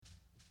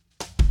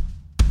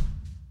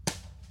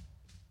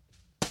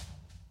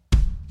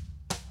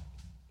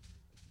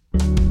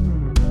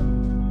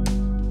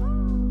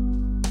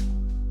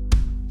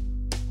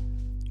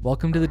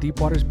Welcome to the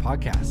Deep Waters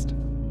Podcast.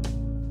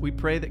 We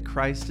pray that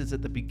Christ is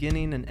at the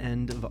beginning and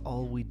end of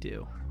all we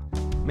do.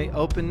 May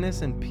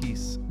openness and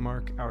peace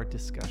mark our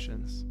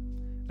discussions.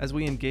 As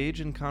we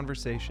engage in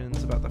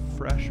conversations about the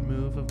fresh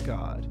move of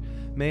God,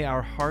 may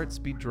our hearts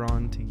be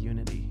drawn to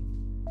unity.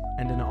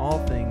 And in all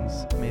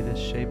things, may this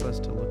shape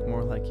us to look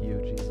more like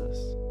you, Jesus.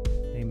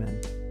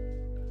 Amen.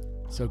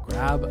 So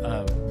grab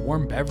a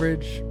warm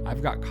beverage.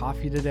 I've got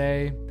coffee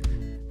today.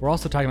 We're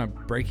also talking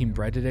about breaking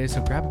bread today,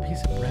 so grab a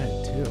piece of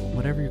bread too,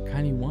 whatever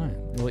kind you want.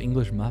 A little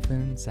English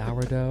muffin,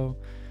 sourdough.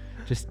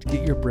 Just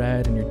get your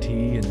bread and your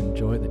tea and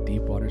enjoy the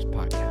Deep Waters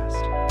Podcast.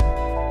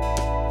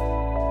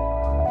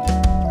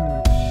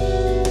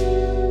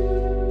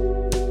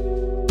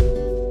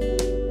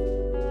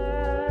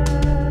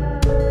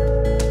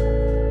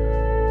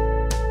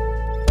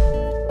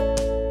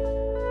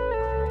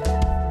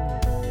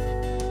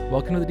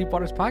 Welcome to the Deep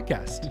Waters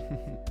Podcast.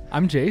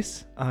 I'm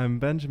Jace. I'm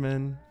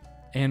Benjamin.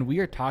 And we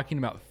are talking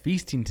about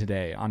feasting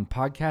today on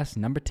podcast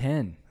number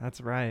 10.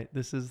 That's right.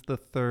 This is the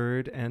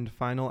third and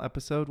final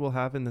episode we'll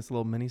have in this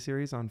little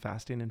mini-series on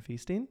fasting and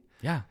feasting.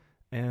 Yeah.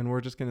 And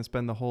we're just going to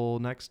spend the whole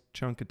next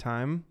chunk of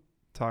time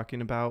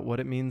talking about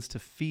what it means to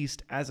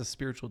feast as a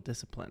spiritual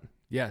discipline.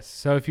 Yes.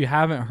 So if you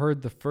haven't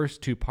heard the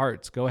first two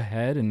parts, go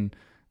ahead and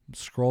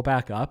scroll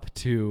back up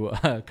to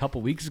a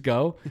couple weeks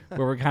ago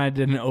where we kind of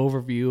did an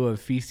overview of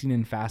feasting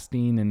and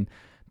fasting and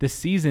this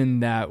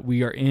season that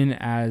we are in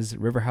as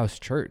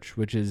Riverhouse Church,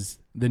 which is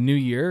the new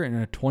year and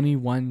a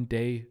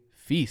 21-day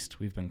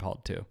feast we've been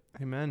called to.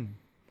 Amen.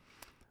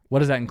 What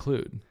does that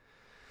include,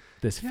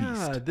 this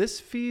feast? This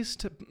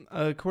feast,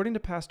 according to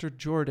Pastor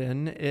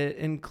Jordan, it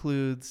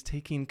includes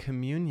taking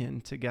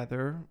communion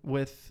together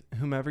with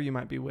whomever you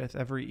might be with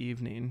every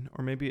evening,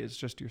 or maybe it's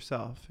just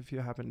yourself if you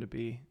happen to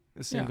be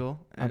single,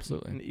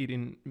 absolutely, and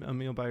eating a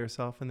meal by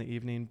yourself in the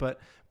evening, but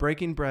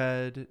breaking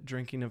bread,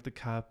 drinking of the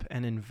cup,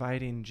 and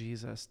inviting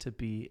Jesus to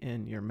be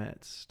in your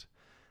midst.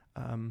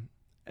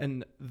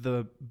 And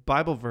the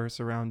Bible verse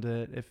around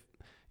it, if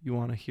you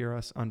want to hear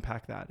us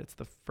unpack that, it's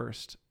the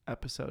first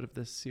episode of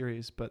this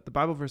series, but the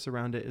Bible verse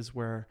around it is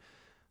where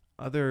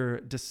other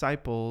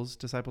disciples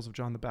of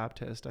John the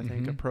Baptist, I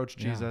think, approach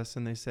Jesus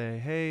and they say,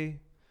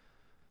 hey,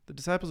 the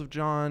disciples of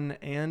John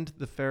and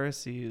the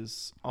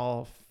Pharisees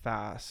all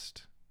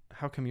fast.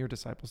 How come your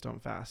disciples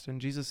don't fast?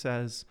 And Jesus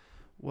says,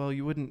 well,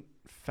 you wouldn't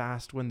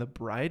fast when the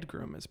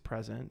bridegroom is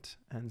present.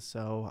 And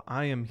so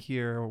I am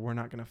here. We're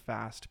not going to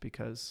fast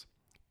because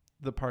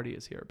the party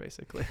is here,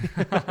 basically.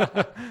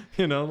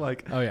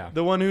 The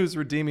one who's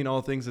redeeming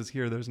all things is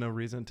here. There's no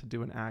reason to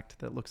do an act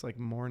that looks like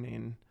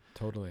mourning.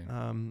 Totally.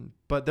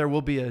 But there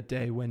will be a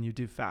day when you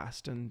do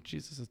fast. And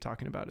Jesus is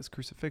talking about his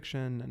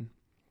crucifixion and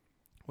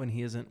when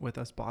he isn't with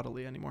us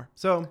bodily anymore.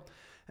 So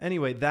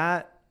anyway,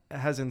 that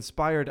has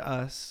inspired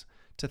us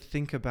to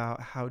think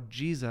about how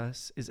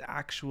Jesus is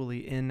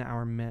actually in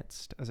our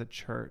midst as a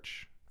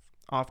church.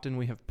 Often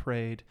we have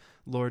prayed,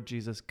 Lord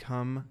Jesus,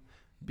 come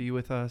be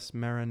with us.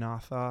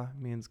 Maranatha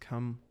means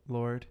come,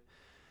 Lord.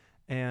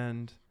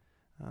 And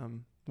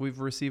we've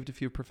received a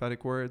few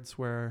prophetic words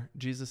where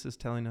Jesus is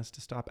telling us to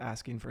stop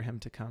asking for him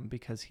to come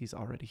because he's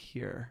already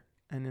here.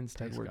 And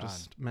instead we're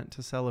just meant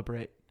to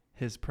celebrate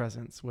his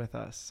presence with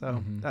us.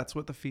 So that's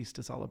what the feast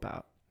is all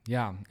about.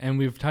 Yeah. And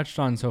we've touched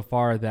on so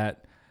far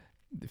that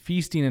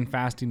feasting and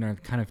fasting are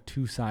kind of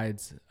two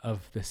sides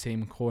of the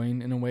same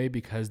coin in a way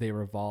because they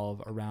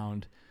revolve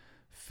around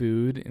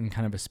food and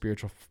kind of a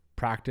spiritual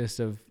practice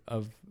of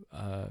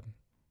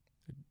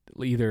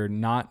either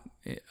not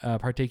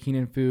partaking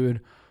in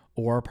food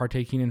or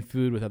partaking in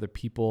food with other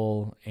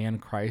people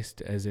and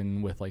Christ, as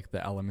in with like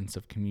the elements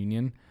of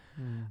communion.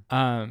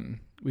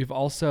 We've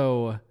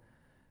also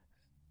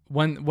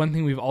one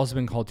thing we've also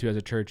been called to as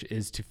a church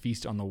is to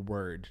feast on the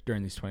word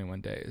during these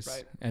 21 days.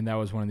 Right. And that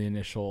was one of the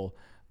initial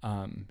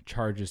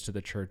charges to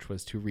the church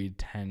was to read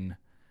 10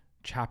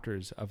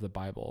 chapters of the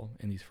Bible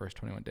in these first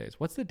 21 days.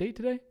 What's the date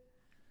today?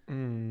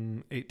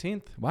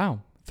 18th.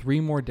 Wow. 3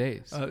 more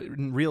days.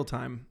 In real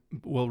time,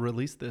 we'll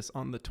release this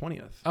on the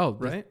 20th. Oh,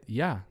 right?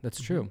 That's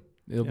true.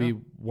 It'll be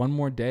one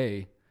more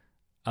day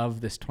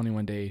of this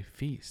 21-day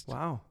feast.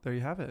 Wow. There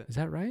you have it. Is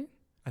that right?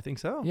 I think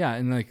so. Yeah.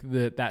 And like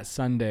that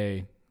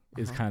Sunday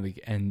is kind of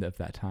the end of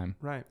that time.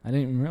 Right. I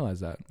didn't even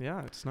realize that.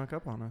 Yeah, it snuck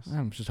up on us.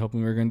 I'm just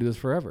hoping we were going to do this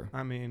forever.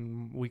 I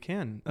mean, we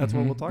can. That's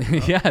what we'll talk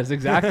about. Yes,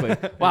 exactly.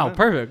 Wow,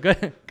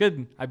 perfect.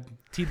 Good. I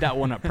teed that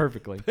one up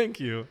perfectly. Thank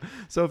you.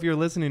 So if you're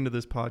listening to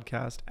this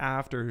podcast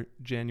after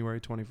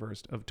January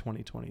 21st of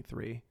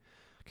 2023,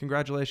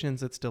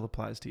 congratulations, it still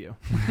applies to you.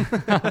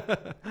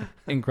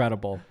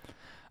 Incredible.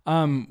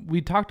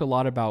 We talked a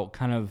lot about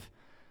kind of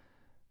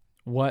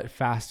what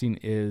fasting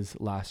is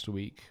last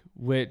week,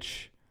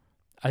 which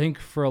I think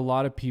for a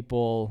lot of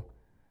people,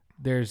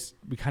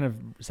 we kind of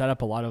set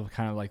up a lot of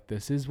kind of like,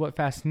 this is what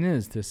fasting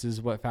is. This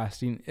is what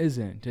fasting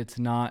isn't. It's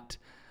not,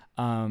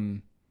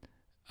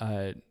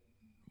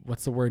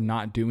 what's the word?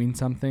 Not doing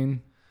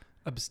something.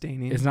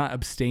 Abstaining. It's not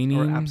abstaining.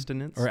 Or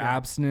abstinence.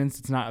 Abstinence.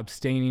 It's not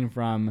abstaining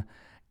from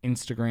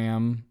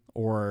Instagram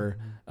or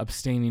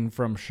abstaining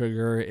from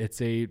sugar. It's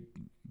a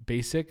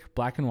basic,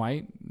 black and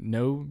white,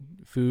 no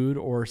food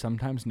or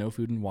sometimes no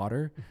food and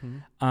water.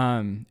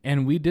 Mm-hmm.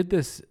 And we did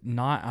this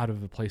not out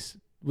of a place,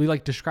 we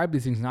like describe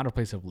these things not a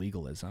place of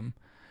legalism,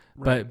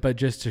 Right. but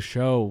just to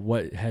show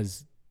what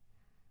has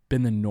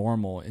been the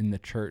normal in the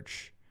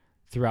church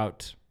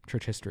throughout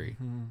church history.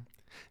 Mm-hmm.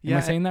 Am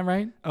I saying that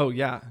right? Oh,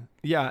 yeah.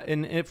 Yeah.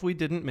 And if we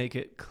didn't make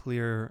it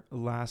clear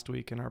last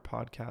week in our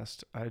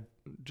podcast, I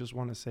just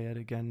want to say it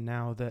again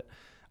now that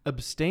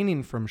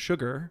abstaining from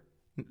sugar,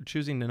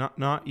 choosing to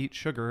not eat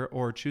sugar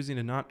or choosing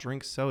to not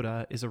drink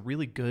soda is a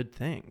really good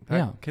thing.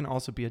 That can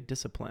also be a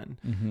discipline.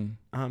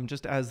 Mm-hmm.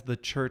 Just as the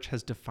church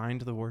has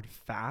defined the word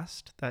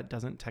fast, that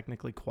doesn't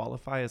technically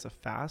qualify as a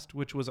fast,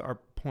 which was our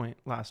point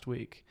last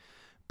week.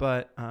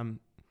 But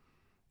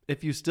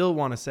if you still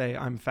want to say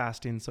I'm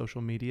fasting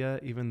social media,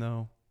 even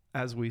though,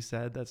 as we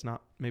said, that's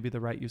not maybe the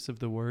right use of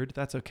the word,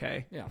 that's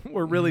okay. Yeah.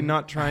 We're really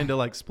not trying to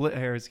like split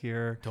hairs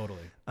here. Totally.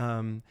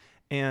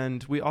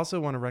 And we also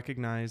want to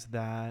recognize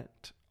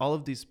that all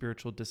of these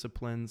spiritual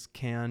disciplines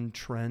can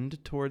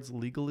trend towards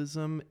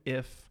legalism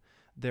if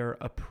they're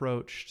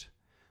approached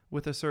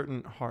with a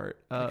certain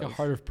heart. Like a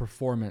heart of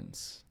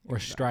performance or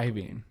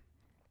striving,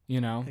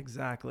 you know?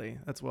 Exactly.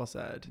 That's well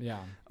said. Yeah.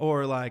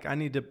 Or like, I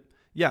need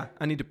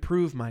to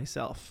prove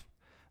myself.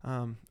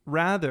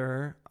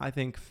 Rather, I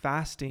think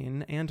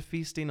fasting and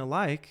feasting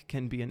alike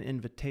can be an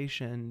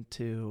invitation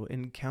to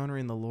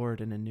encountering the Lord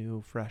in a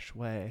new, fresh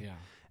way. Yeah.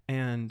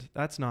 And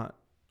that's not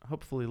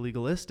hopefully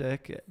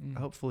legalistic.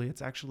 Hopefully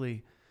it's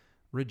actually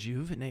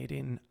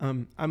rejuvenating.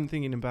 I'm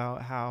thinking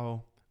about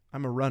how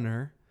I'm a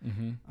runner.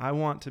 Mm-hmm. I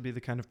want to be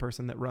the kind of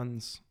person that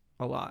runs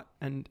a lot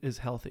and is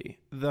healthy,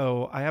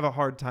 though I have a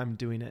hard time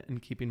doing it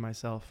and keeping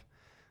myself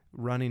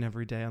running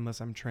every day unless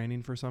I'm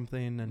training for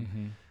something.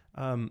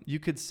 And you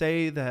could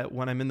say that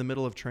when I'm in the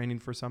middle of training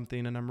for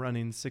something and I'm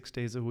running 6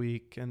 days a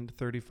week and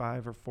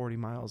 35 or 40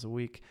 miles a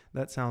week,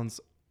 that sounds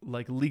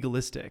like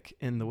legalistic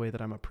in the way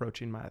that I'm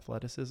approaching my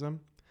athleticism.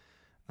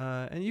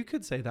 And you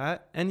could say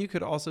that. And you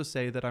could also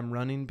say that I'm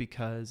running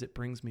because it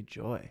brings me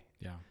joy.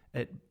 Yeah.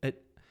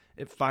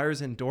 It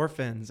fires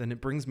endorphins and it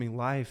brings me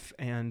life,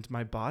 and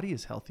my body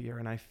is healthier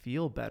and I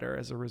feel better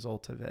as a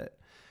result of it.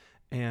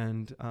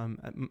 And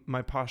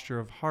my posture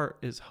of heart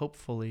is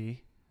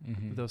hopefully,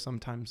 though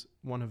sometimes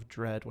one of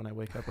dread when I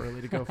wake up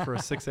early to go for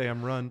a 6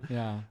 a.m. run.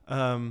 Yeah.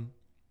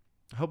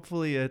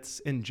 Hopefully it's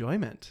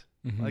enjoyment.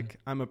 Mm-hmm. Like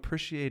I'm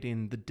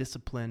appreciating the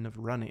discipline of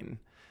running.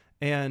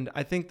 And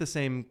I think the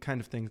same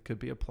kind of thing could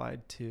be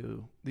applied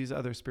to these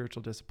other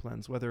spiritual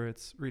disciplines, whether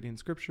it's reading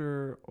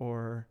scripture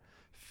or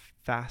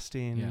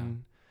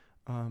fasting.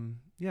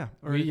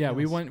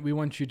 We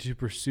want you to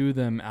pursue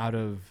them out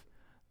of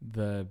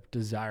the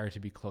desire to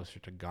be closer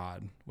to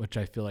God, which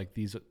I feel like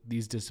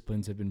these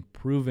disciplines have been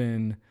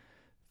proven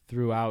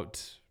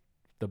throughout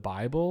the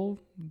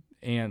Bible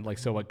and like,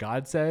 so what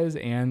God says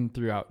and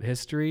throughout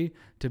history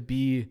to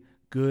be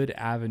good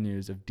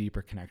avenues of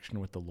deeper connection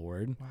with the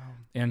Lord. Wow.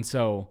 And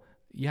so,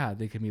 yeah,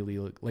 they can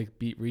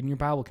be reading your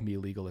Bible can be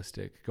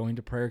legalistic. Going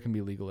to prayer can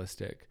be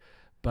legalistic,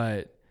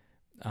 but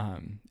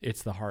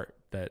it's the heart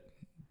that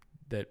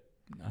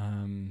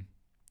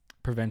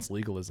prevents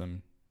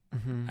legalism,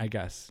 I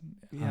guess.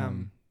 Yeah.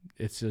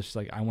 It's just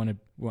like, I want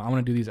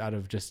to do these out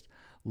of just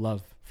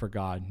love for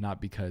God,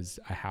 not because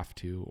I have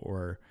to,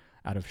 or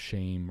out of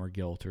shame or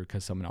guilt, or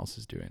because someone else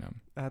is doing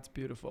them. That's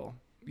beautiful.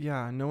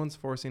 Yeah. No one's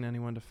forcing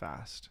anyone to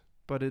fast,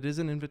 but it is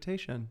an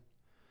invitation.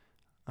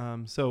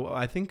 So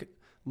I think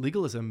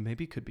legalism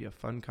maybe could be a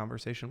fun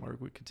conversation where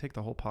we could take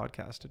the whole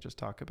podcast to just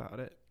talk about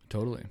it.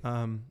 Totally.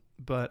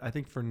 But I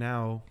think for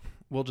now,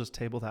 we'll just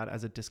table that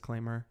as a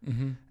disclaimer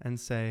and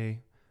say,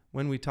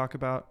 when we talk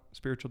about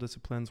spiritual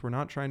disciplines, we're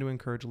not trying to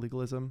encourage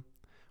legalism.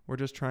 We're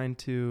just trying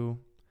to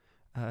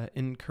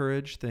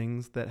encourage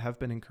things that have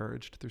been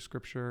encouraged through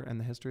scripture and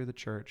the history of the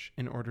church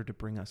in order to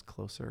bring us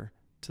closer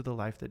to the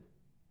life that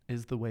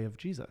is the way of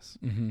Jesus.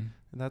 And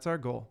that's our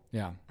goal.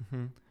 Yeah.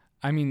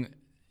 I mean,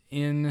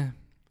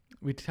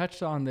 we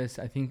touched on this,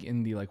 I think,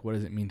 in the, like, what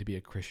does it mean to be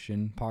a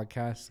Christian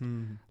podcast?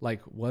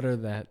 Like, what are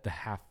the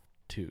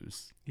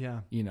have-tos? Yeah.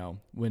 You know,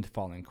 when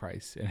following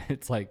Christ. And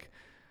it's like,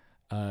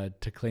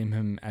 to claim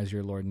him as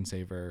your Lord and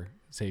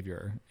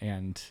Savior.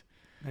 And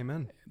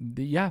amen.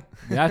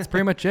 That's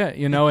pretty much it,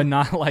 you know, and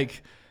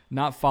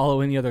not follow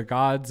any other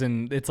gods.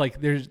 And it's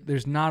like,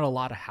 there's not a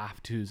lot of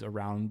have-tos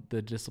around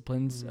the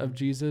disciplines of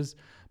Jesus,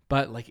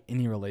 but like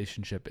any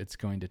relationship, it's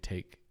going to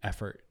take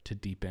effort to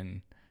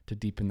deepen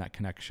that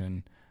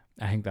connection.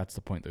 I think that's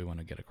the point that we want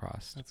to get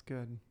across. That's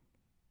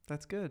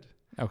good.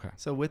 Okay.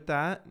 So with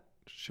that,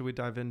 should we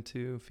dive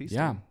into feasting?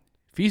 Yeah.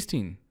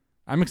 Feasting.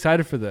 I'm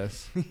excited for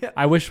this. Yeah.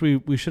 I wish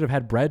we should have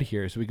had bread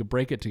here so we could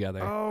break it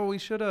together. Oh, we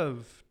should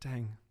have.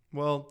 Dang.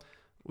 Well,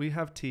 we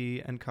have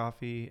tea and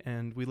coffee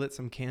and we lit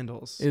some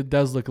candles. It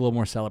does look a little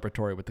more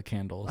celebratory with the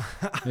candles.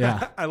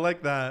 Yeah. I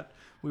like that.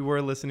 We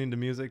were listening to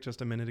music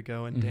just a minute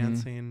ago and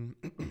dancing,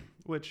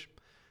 which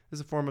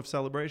is a form of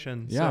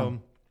celebration. Yeah. So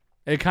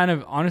it kind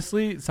of,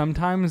 honestly,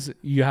 sometimes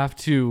you have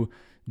to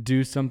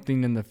do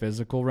something in the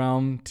physical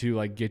realm to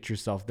like get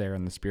yourself there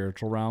in the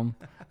spiritual realm.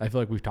 I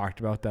feel like we've talked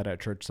about that at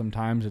church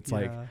sometimes. It's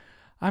like,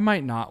 I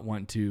might not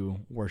want to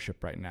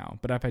worship right now,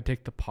 but if I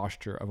take the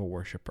posture of a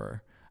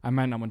worshiper, I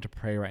might not want to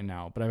pray right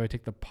now, but if I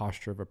take the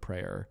posture of a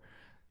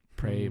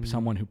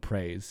someone who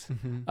prays,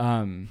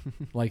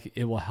 like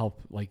it will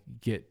help like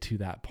get to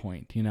that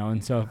point, you know?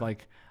 And so if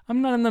like,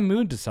 I'm not in the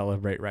mood to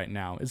celebrate right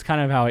now, it's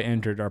kind of how I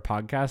entered our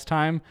podcast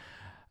time.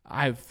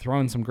 I've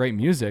thrown some great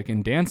music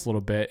and danced a little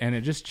bit, and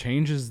it just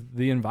changes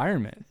the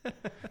environment.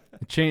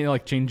 It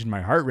changed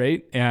my heart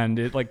rate, and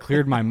it like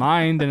cleared my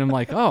mind. And I'm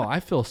like, oh,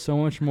 I feel so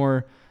much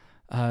more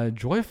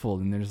joyful.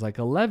 And there's like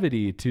a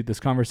levity to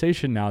this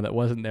conversation now that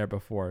wasn't there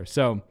before.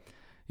 So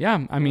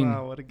yeah, I mean,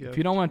 wow, what a gift. If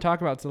you don't want to talk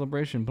about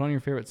celebration, put on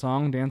your favorite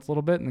song, dance a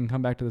little bit, and then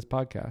come back to this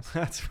podcast.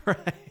 That's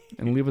right.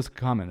 And leave us a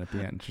comment at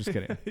the end. Just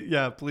kidding.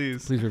 Yeah,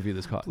 please. Please review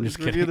this podcast. Please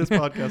review this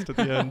podcast at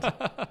the end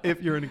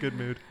if you're in a good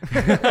mood.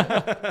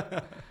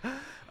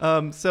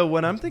 So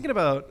when I'm thinking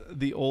about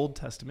the Old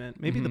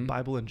Testament, maybe the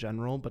Bible in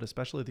general, but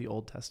especially the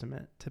Old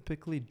Testament,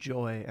 typically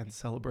joy and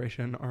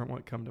celebration aren't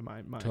what come to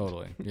my mind.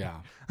 Totally. Yeah.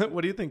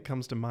 What do you think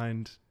comes to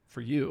mind for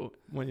you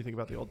when you think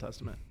about the Old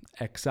Testament?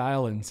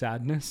 Exile and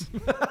sadness.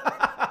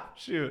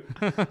 Shoot.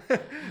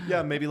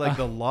 Yeah, maybe like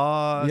the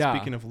law, yeah.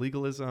 Speaking of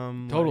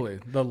legalism. Totally.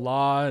 The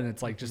law, and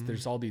it's like just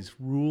there's all these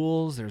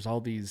rules, there's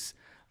all these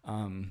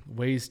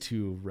ways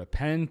to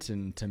repent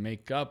and to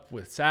make up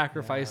with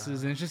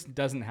sacrifices, and it just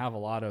doesn't have a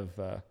lot of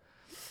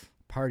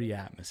party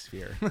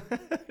atmosphere.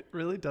 It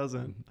really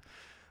doesn't.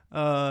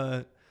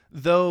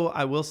 Though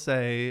I will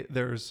say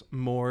there's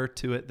more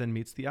to it than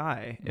meets the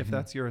eye. If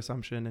that's your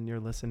assumption and you're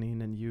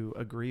listening and you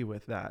agree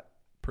with that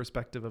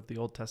perspective of the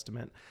Old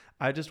Testament,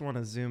 I just want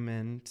to zoom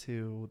in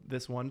to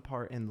this one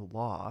part in the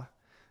law.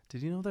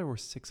 Did you know there were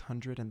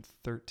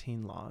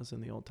 613 laws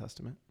in the Old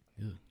Testament?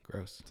 Ew,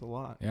 gross. It's a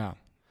lot. Yeah.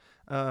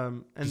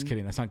 And just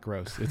kidding. That's not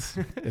gross.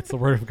 It's the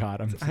word of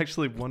God. It's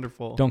actually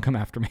wonderful. Don't come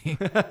after me.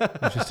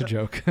 It's just a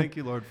joke. Thank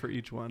you, Lord, for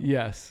each one.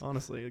 Yes.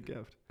 Honestly, a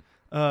gift.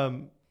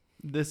 I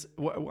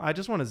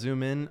just want to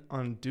zoom in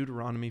on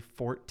Deuteronomy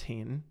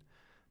 14.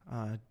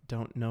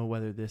 Don't know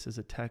whether this is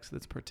a text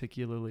that's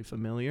particularly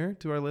familiar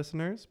to our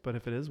listeners, but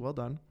if it is, well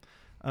done.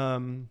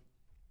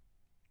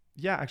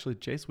 Yeah, actually,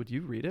 Jace, would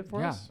you read it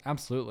for us? Yeah,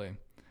 absolutely.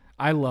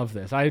 I love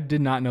this. I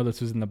did not know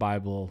this was in the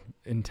Bible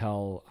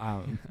until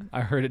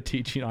I heard it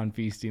teaching on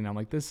feasting. I'm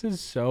like, this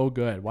is so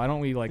good. Why don't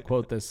we like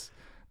quote this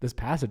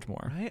passage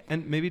more? Right.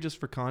 And maybe just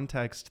for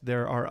context,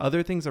 there are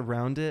other things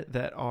around it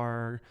that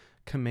are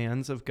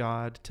commands of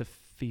God to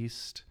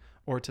feast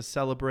or to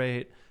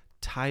celebrate.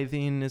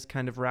 Tithing is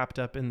kind of wrapped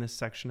up in this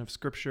section of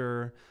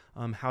scripture,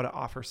 how to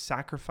offer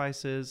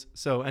sacrifices.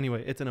 So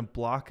anyway, it's in a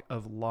block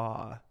of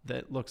law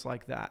that looks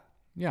like that.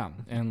 Yeah.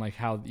 And like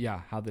how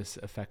this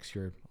affects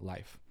your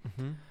life.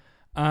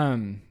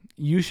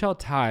 You shall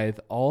tithe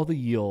all the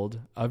yield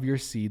of your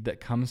seed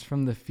that comes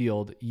from the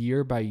field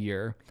year by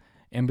year,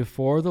 and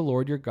before the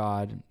Lord your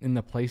God, in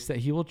the place that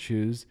he will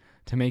choose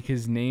to make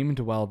his name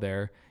dwell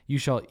there, you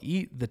shall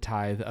eat the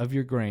tithe of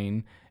your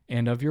grain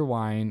and of your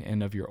wine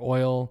and of your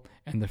oil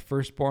and the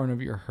firstborn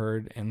of your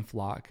herd and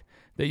flock,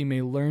 that you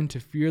may learn to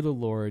fear the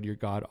Lord your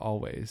God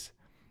always.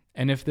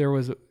 And if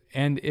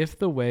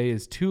the way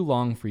is too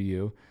long for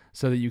you,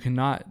 so you're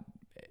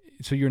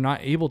not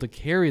able to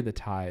carry the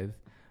tithe,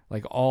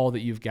 like all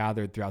that you've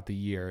gathered throughout the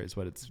year is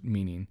what it's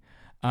meaning.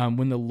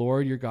 When the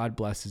Lord your God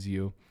blesses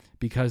you,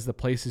 because the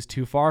place is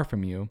too far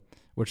from you,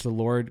 which the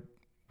Lord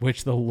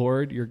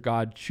your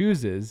God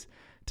chooses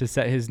to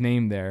set his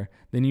name there,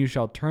 then you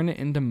shall turn it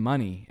into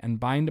money and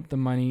bind up the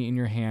money in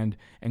your hand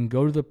and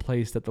go to the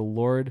place that the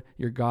Lord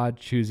your God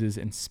chooses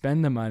and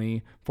spend the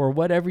money for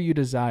whatever you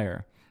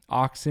desire,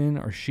 oxen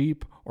or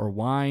sheep or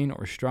wine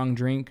or strong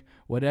drink,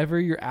 whatever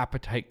your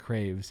appetite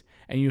craves,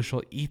 and you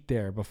shall eat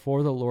there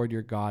before the Lord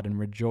your God and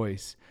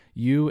rejoice,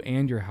 you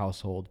and your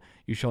household.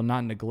 You shall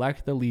not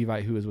neglect the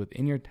Levite who is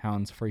within your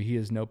towns, for he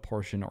has no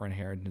portion or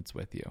inheritance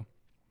with you.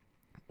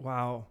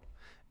 Wow.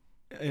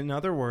 In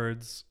other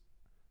words,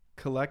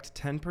 collect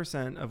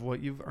 10% of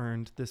what you've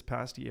earned this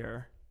past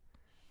year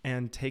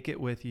and take it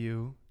with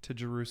you to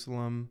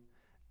Jerusalem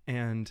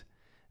and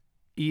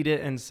eat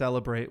it and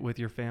celebrate with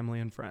your family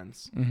and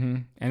friends. Mm-hmm.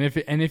 And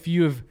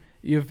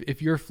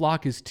if your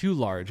flock is too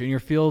large and your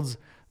fields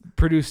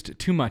produced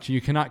too much and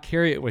you cannot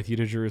carry it with you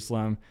to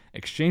Jerusalem,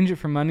 exchange it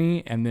for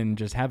money and then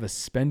just have a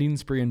spending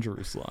spree in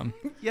Jerusalem.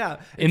 Yeah.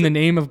 In the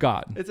name of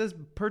God. It says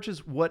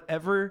purchase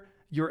whatever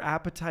your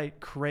appetite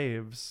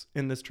craves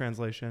in this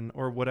translation,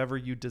 or whatever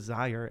you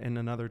desire in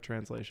another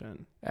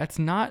translation. That's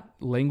not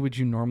language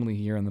you normally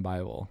hear in the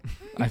Bible,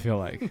 I feel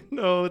like.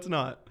 No, it's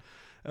not.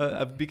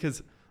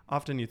 Because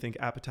often you think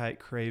appetite,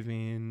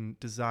 craving,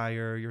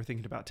 desire, you're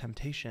thinking about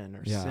temptation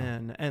or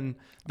sin. And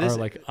this, or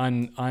like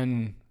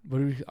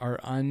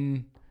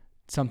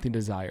something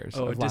desires.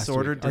 Oh,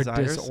 disordered desires?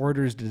 Or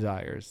disordered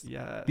desires.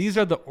 Yes. These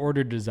are the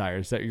ordered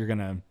desires that you're going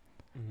to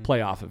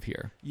play off of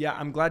here. Yeah,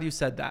 I'm glad you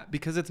said that,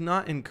 because it's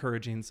not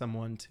encouraging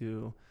someone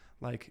to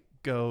like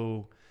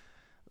go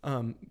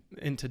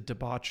into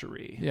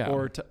debauchery Yeah.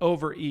 or to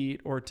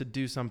overeat or to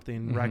do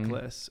something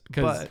reckless.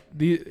 Because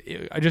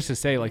just to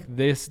say, like,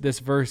 this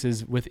verse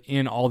is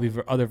within all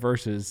the other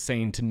verses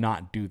saying to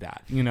not do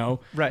that,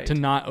 Right. To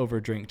not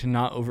overdrink, to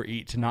not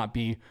overeat, to not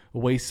be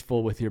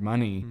wasteful with your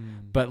money.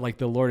 But like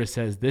the Lord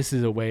says, this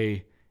is a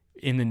way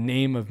in the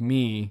name of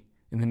me,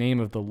 in the name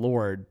of the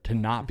Lord, to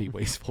not be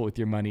wasteful with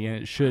your money.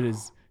 And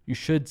you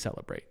should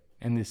celebrate.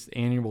 And this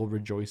annual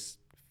Rejoice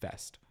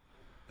Fest.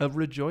 A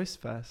Rejoice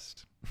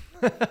Fest.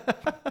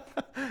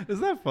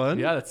 Isn't that fun?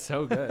 Yeah, that's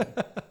so good.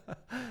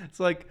 It's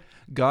like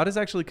God is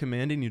actually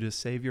commanding you to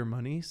save your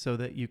money so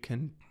that you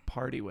can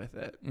party with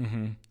it.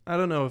 I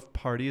don't know if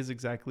party is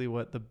exactly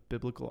what the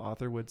biblical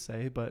author would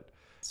say, but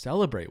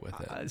celebrate with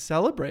it.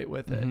 Celebrate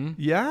with it.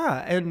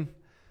 Yeah. And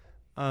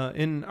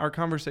in our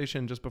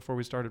conversation just before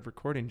we started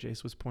recording,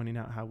 Jace was pointing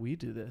out how we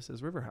do this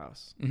as River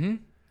House.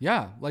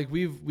 Yeah, like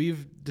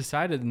we've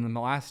decided in the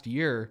last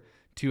year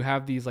to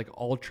have these like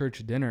all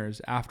church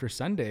dinners after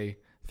Sunday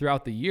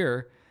throughout the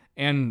year.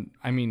 And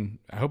I mean,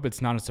 I hope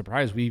it's not a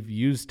surprise. We've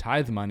used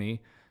tithe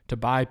money to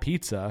buy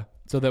pizza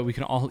so that we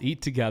can all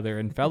eat together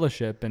and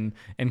fellowship and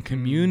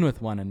commune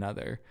with one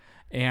another.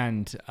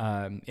 And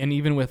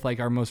even with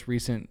like our most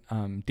recent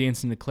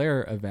Dance and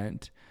Declare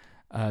event,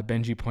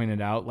 Benji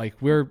pointed out, like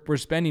we're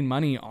spending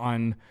money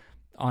on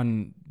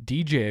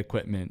DJ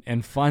equipment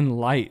and fun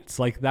lights.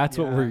 Like that's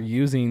what we're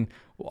using,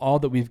 all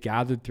that we've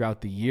gathered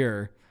throughout the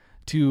year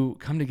to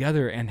come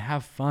together and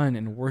have fun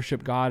and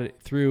worship God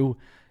through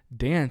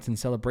dance and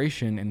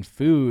celebration and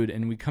food.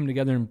 And we come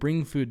together and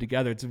bring food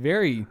together. It's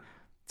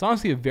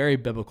honestly a very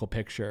biblical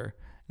picture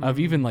of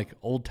even like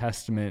Old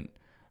Testament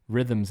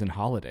rhythms and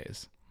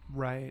holidays.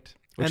 Right.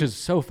 Which is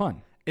so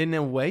fun. In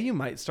a way, you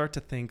might start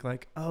to think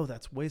like, oh,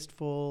 that's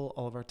wasteful.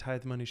 All of our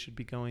tithe money should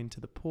be going to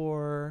the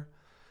poor.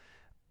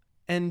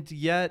 And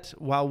yet,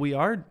 while we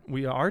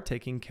are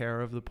taking care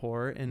of the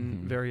poor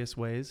in various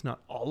ways, not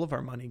all of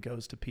our money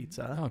goes to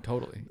pizza. Oh,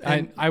 totally.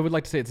 And I would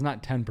like to say it's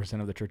not 10%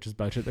 of the church's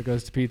budget that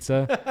goes to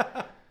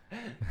pizza.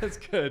 That's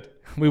good.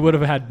 We would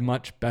have had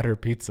much better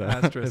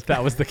pizza if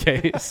that was the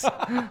case.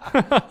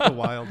 A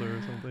Wilder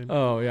or something.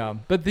 Oh, yeah.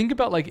 But think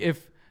about like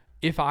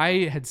if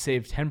I had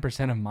saved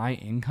 10% of my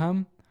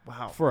income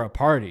for a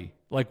party,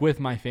 like with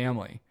my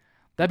family,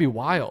 that'd be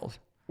wild.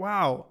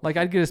 Wow. Like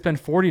I'd get to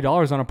spend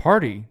 $40 on a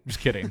party.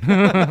 Just kidding.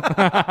 No,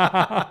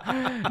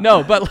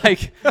 but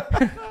like,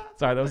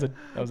 sorry, that was a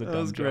dumb joke. That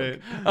was great.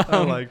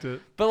 I liked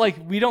it. But like,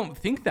 we don't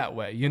think that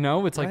way,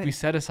 It's like we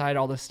set aside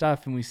all this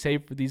stuff and we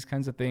save for these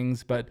kinds of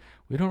things, but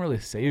we don't really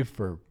save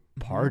for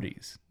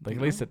parties. Like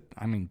at least,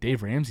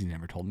 Dave Ramsey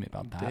never told me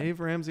about that. Dave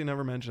Ramsey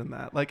never mentioned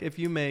that. Like if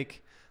you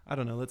make, I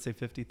don't know, let's say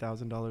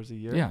 $50,000 a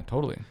year. Yeah,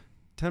 totally.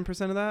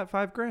 10% of that,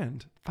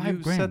 $5,000.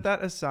 You set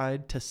that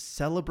aside to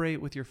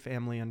celebrate with your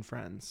family and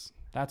friends.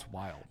 That's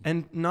wild.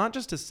 And not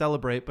just to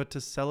celebrate, but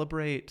to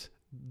celebrate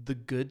the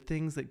good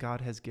things that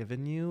God has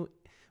given you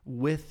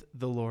with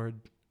the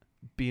Lord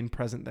being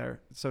present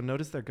there. So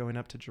notice they're going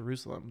up to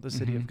Jerusalem, the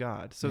city of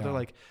God. So they're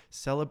like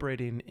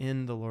celebrating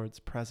in the Lord's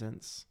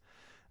presence.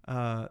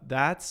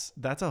 That's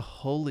a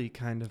holy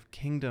kind of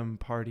kingdom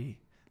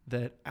party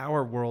that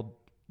our world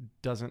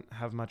doesn't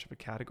have much of a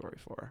category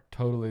for.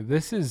 Totally.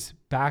 This is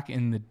back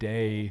in the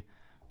day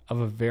of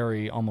a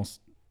very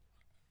almost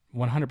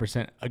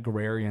 100%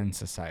 agrarian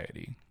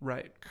society.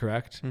 Right.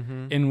 Correct?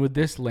 And would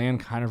this land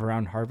kind of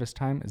around harvest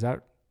time? Is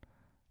that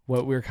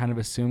what we're kind of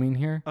assuming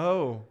here?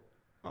 Oh,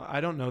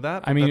 I don't know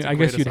that. I mean, I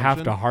guess you'd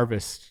have to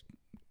harvest.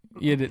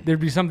 Yeah, there'd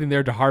be something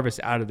there to harvest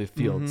out of the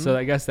field. So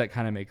I guess that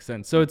kind of makes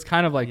sense. So it's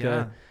kind of like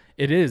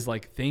it is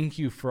like, thank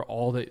you for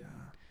all that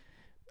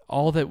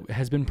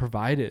has been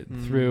provided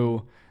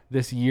through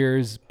this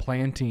year's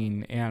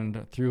planting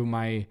and through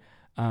my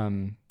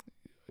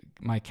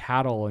my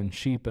cattle and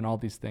sheep and all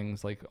these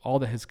things. Like all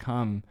that has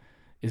come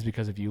is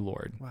because of you,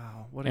 Lord.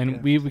 Wow. What a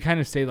and gift. we kind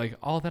of say like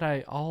all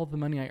the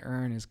money I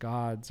earn is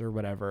God's or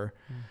whatever.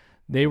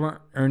 They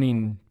weren't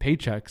earning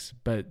paychecks,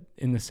 but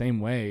in the same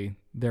way,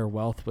 their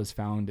wealth was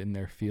found in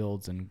their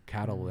fields and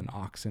cattle and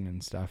oxen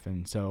and stuff.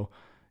 And so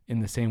in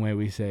the same way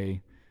we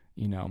say,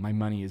 my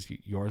money is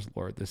yours,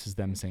 Lord. This is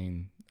them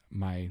saying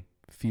my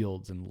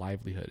fields and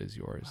livelihood is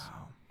yours.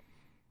 Wow.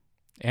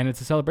 And it's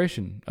a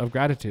celebration of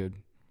gratitude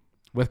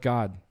with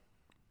God.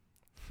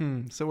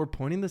 So we're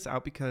pointing this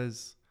out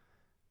because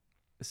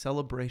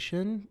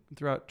celebration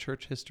throughout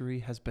church history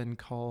has been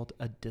called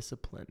a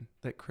discipline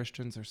that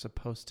Christians are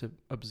supposed to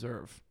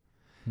observe.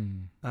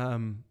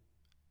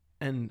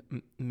 And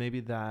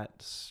maybe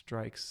that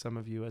strikes some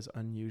of you as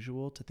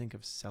unusual to think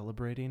of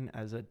celebrating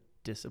as a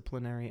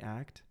disciplinary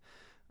act.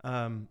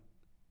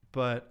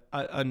 But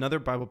another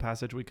Bible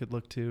passage we could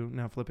look to,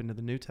 now flip into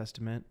the New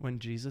Testament, when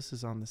Jesus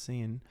is on the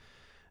scene.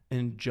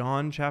 In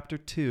John chapter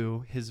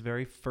 2, his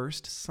very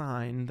first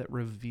sign that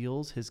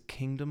reveals his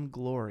kingdom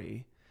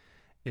glory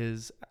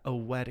is a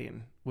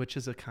wedding, which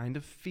is a kind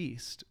of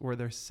feast where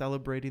they're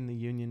celebrating the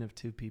union of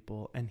two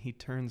people, and he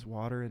turns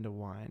water into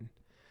wine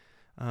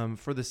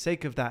for the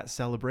sake of that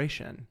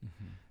celebration.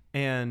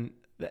 And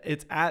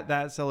It's at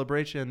that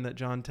celebration that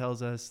John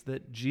tells us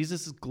that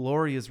Jesus'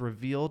 glory is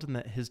revealed and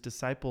that his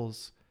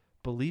disciples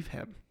believe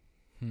him.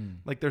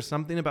 Like there's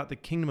something about the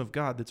kingdom of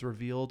God that's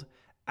revealed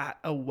at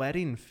a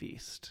wedding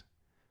feast,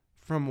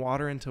 from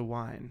water into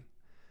wine.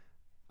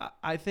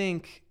 I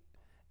think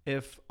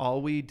if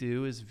all we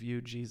do is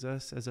view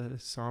Jesus as a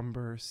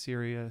somber,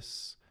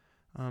 serious,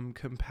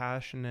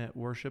 compassionate,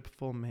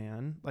 worshipful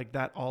man, like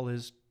that all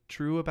is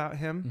true about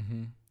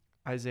him.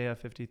 Isaiah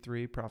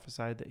 53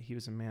 prophesied that he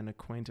was a man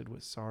acquainted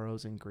with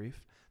sorrows and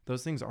grief.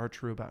 Those things are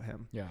true about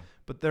him. Yeah.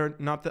 But they're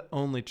not the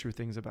only true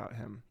things about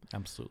him.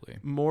 Absolutely.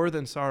 More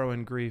than sorrow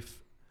and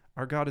grief,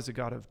 our God is a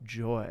God of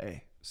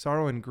joy.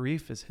 Sorrow and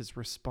grief is his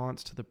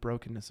response to the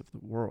brokenness of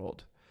the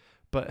world.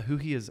 But who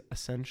he is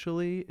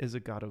essentially is a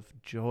God of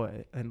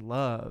joy and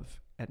love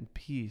and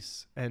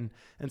peace. And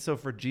so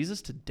for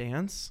Jesus to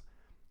dance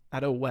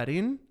at a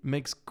wedding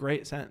makes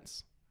great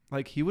sense.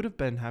 Like he would have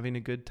been having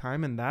a good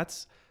time, and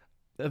that's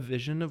a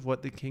vision of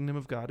what the kingdom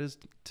of God is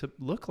to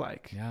look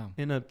like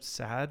in a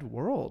sad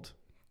world.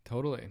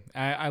 Totally.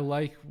 I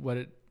like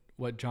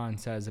what John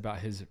says about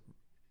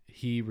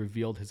he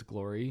revealed his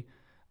glory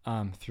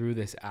through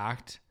this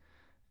act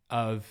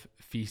of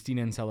feasting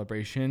and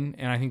celebration.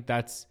 And I think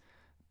that's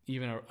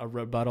even a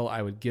rebuttal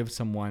I would give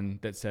someone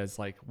that says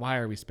like, why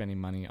are we spending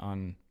money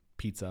on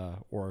pizza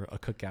or a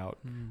cookout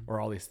or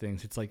all these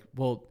things? It's like,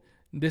 well,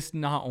 this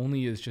not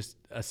only is just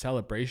a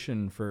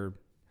celebration for,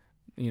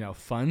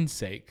 fun's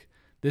sake.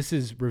 This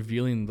is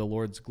revealing the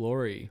Lord's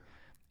glory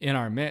in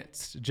our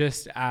midst,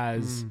 just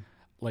as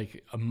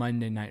like a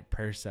Monday night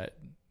prayer set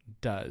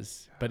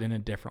does, but in a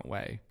different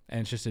way. And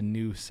it's just a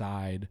new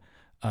side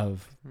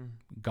of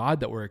God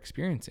that we're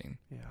experiencing.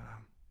 Yeah.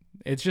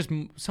 It's just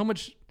so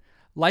much.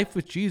 Life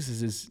with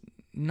Jesus is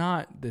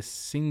not this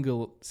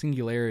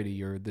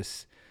singularity or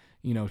this,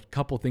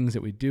 couple things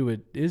that we do.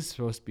 It is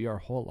supposed to be our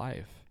whole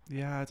life.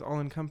 Yeah, it's all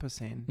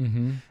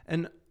encompassing.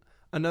 And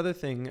another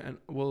thing, and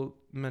we'll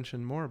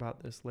mention more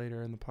about this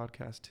later in the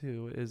podcast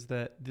too, is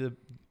that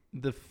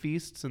the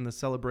feasts and the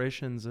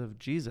celebrations of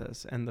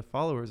Jesus and the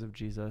followers of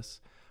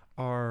Jesus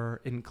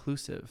are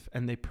inclusive,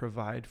 and they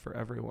provide for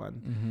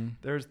everyone.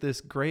 There's this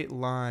great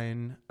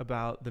line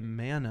about the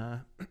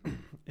manna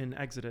in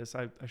Exodus.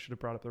 I should have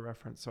brought up the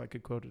reference so I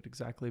could quote it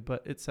exactly,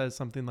 but it says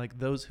something like,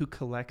 those who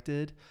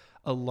collected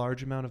a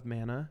large amount of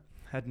manna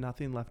had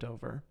nothing left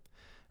over,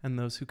 and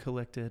those who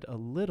collected a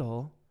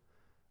little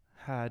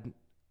had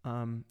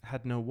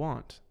no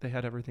want. They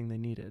had everything they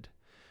needed,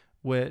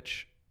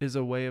 which is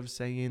a way of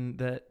saying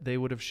that they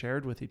would have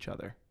shared with each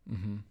other.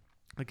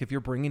 Like if you're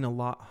bringing a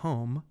lot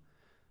home,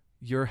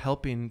 you're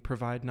helping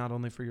provide not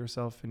only for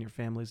yourself and your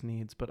family's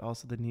needs, but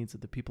also the needs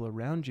of the people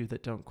around you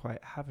that don't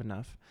quite have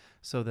enough,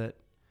 so that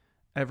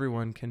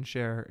everyone can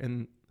share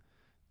in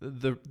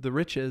the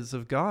riches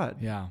of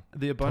God,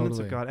 the abundance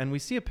of God. And we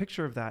see a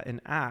picture of that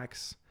in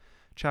Acts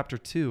chapter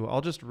 2.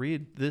 I'll just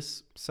read.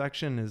 This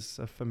section is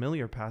a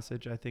familiar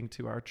passage, I think,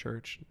 to our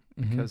church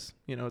because,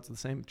 it's the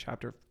same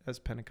chapter as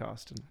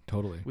Pentecost. And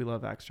we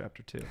love Acts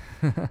chapter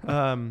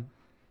 2.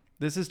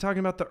 This is talking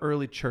about the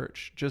early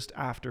church just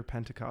after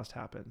Pentecost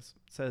happens.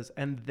 It says,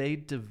 and they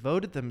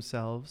devoted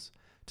themselves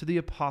to the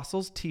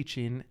apostles'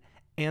 teaching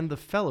and the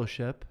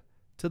fellowship,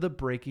 to the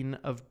breaking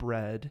of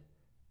bread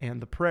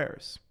and the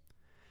prayers.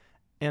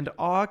 And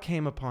awe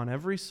came upon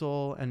every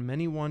soul, and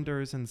many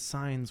wonders and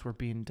signs were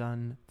being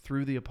done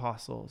through the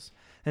apostles.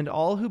 And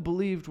all who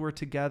believed were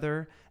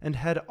together and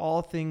had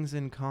all things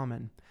in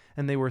common.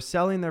 And they were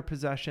selling their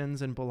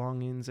possessions and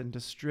belongings and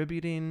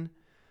distributing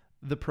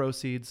the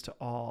proceeds to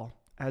all,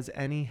 as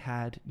any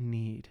had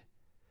need.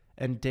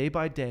 And day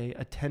by day,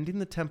 attending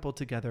the temple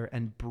together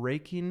and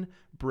breaking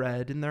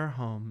bread in their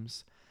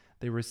homes,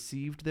 they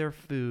received their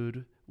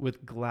food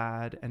with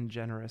glad and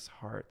generous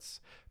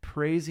hearts,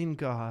 praising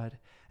God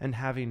and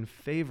having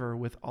favor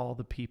with all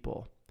the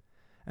people.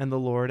 And the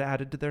Lord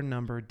added to their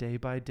number day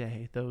by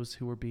day those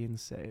who were being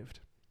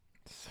saved.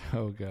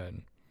 So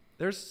good.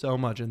 There's so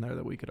much in there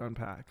that we could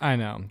unpack. I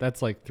know.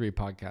 That's like 3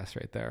 podcasts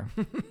right there.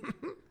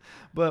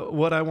 But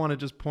what I want to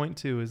just point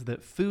to is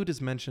that food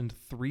is mentioned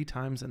 3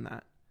 times in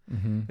that.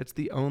 It's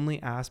the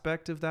only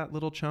aspect of that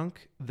little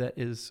chunk that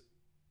is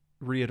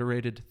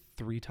reiterated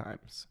 3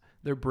 times.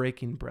 They're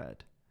breaking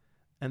bread.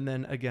 And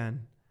then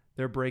again,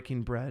 they're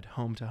breaking bread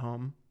home to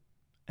home.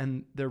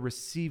 And they're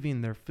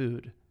receiving their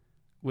food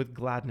with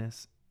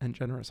gladness and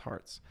generous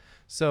hearts.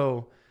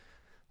 So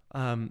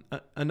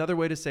another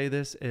way to say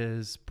this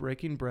is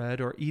breaking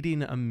bread or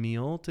eating a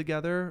meal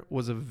together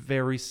was a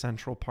very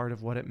central part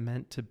of what it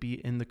meant to be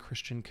in the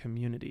Christian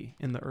community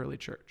in the early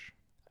church.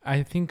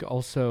 I think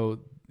also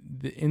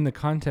in the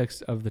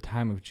context of the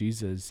time of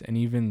Jesus, and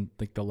even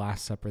like the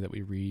Last Supper that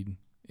we read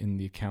in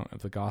the account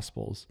of the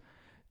Gospels,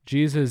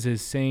 Jesus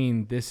is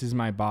saying, this is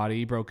my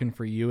body broken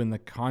for you, in the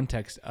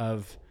context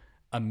of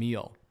a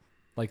meal.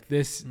 Like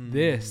this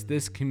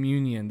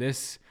communion,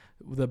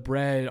 the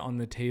bread on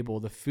the table,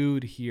 the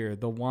food here,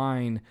 the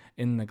wine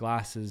in the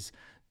glasses.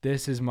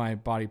 This is my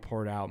body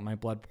poured out, my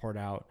blood poured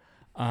out.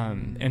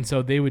 And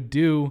so they would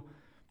do,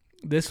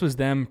 this was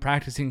them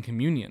practicing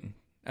communion.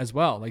 as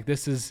well. Like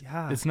this is,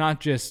 it's not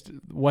just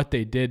what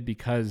they did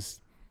because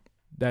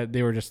that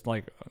they were just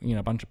like,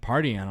 a bunch of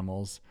party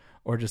animals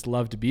or just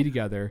love to be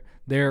together.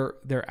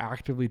 They're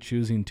actively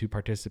choosing to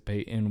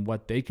participate in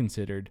what they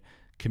considered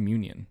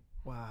communion.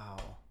 Wow.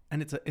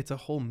 And it's a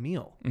whole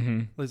meal,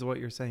 is what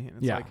you're saying.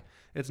 It's like,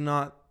 it's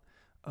not,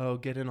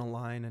 get in a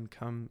line and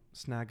come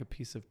snag a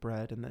piece of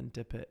bread and then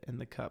dip it in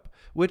the cup,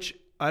 which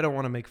I don't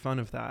want to make fun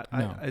of that.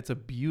 No. It's a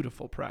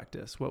beautiful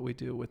practice, what we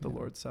do with the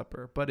Lord's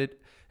Supper. But it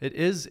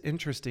is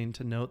interesting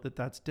to note that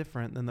that's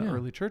different than the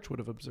early church would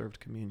have observed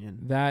communion.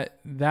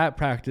 That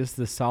practice,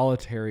 the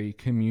solitary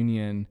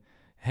communion,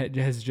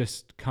 has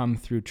just come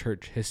through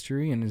church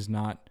history and is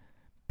not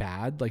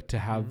bad. Like to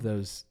have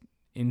those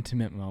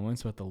intimate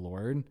moments with the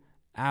Lord,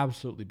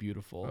 absolutely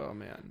beautiful. Oh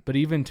man. But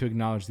even to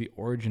acknowledge the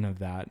origin of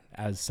that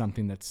as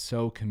something that's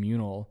so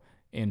communal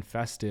and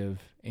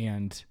festive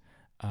and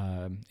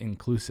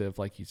inclusive,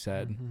 like you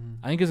said,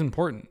 I think is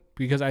important,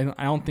 because I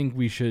don't think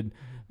we should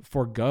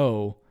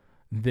forego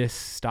this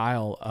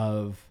style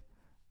of,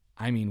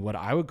 what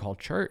I would call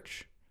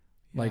church.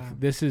 Like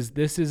this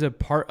is a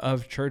part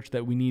of church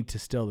that we need to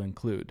still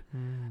include.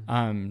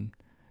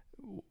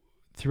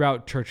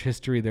 Throughout church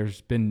history,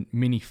 there's been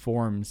many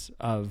forms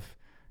of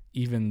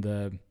even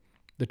the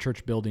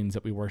church buildings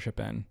that we worship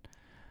in.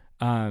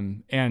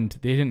 And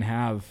they didn't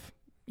have,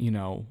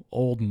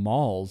 old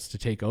malls to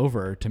take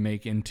over to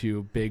make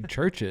into big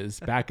churches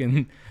back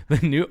in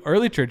the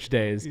early church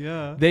days.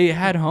 Yeah. They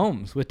had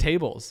homes with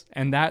tables,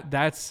 and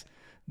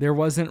there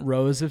wasn't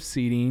rows of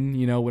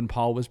seating, when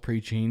Paul was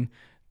preaching.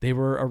 They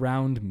were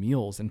around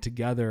meals and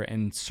together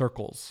in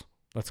circles,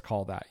 let's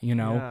call that,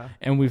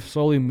 and we've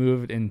slowly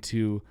moved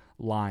into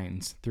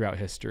lines throughout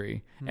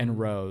history and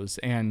rows.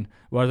 And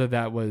whether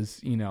that was,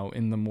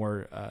 in the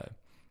more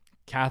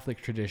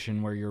Catholic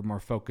tradition where you're more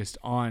focused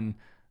on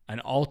an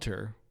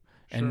altar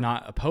and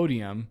not a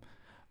podium,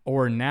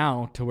 or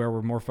now to where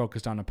we're more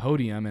focused on a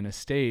podium and a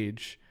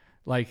stage,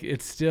 like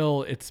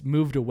it's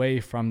moved away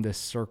from this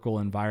circle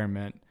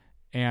environment.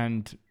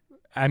 And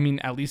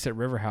at least at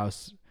River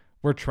House,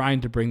 we're trying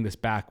to bring this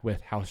back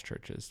with house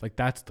churches. Like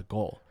that's the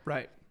goal.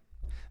 Right.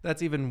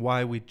 That's even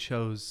why we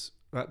chose,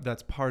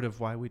 that's part of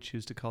why we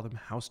choose to call them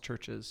house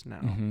churches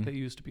now. They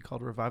used to be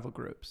called revival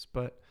groups,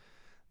 but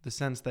the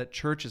sense that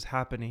church is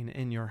happening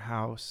in your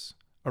house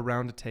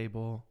around a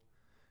table,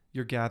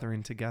 you're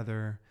gathering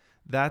together.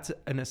 That's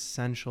an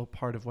essential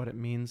part of what it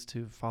means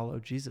to follow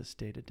Jesus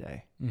day to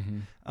day.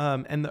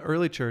 And the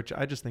early church,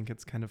 I just think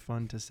it's kind of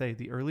fun to say,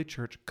 the early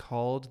church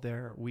called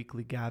their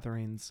weekly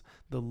gatherings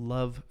the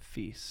love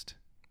feast.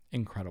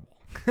 Incredible.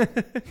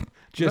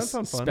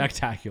 Just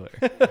spectacular.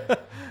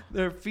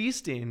 They're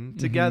feasting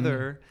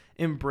together,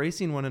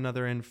 embracing one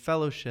another in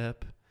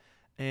fellowship,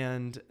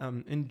 and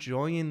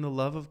enjoying the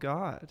love of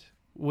God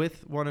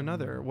with one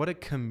another. What a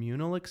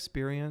communal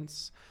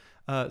experience.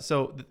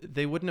 So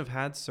they wouldn't have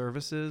had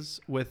services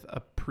with a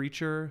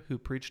preacher who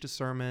preached a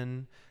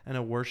sermon and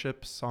a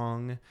worship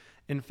song.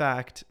 In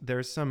fact,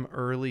 there's some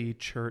early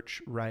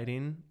church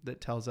writing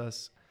that tells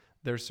us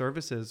their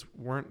services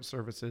weren't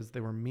services,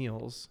 they were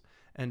meals.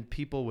 And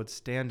people would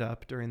stand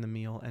up during the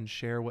meal and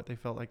share what they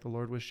felt like the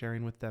Lord was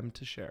sharing with them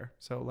to share.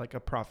 So like a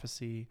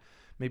prophecy,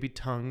 maybe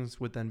tongues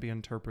would then be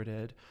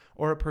interpreted,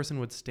 or a person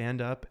would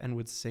stand up and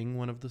would sing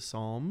one of the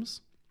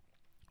Psalms.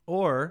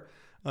 Or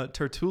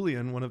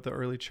Tertullian, one of the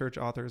early church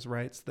authors,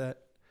 writes that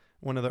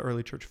one of the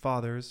early church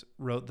fathers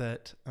wrote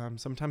that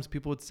sometimes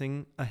people would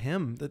sing a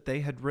hymn that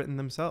they had written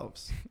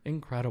themselves.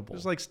 Incredible.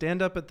 Just like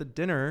stand up at the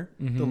dinner,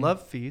 the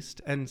love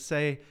feast, and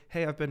say,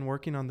 hey, I've been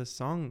working on this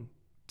song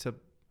to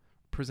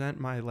present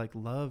my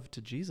love to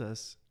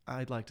Jesus.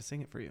 I'd like to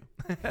sing it for you.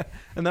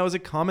 And that was a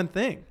common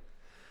thing.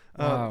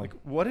 Wow.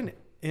 What an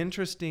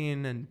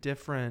interesting and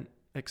different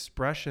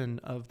expression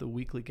of the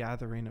weekly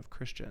gathering of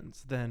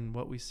Christians than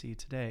what we see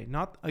today.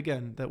 Not,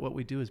 again, that what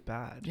we do is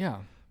bad. Yeah.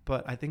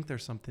 But I think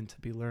there's something to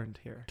be learned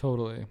here.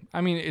 Totally.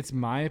 It's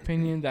my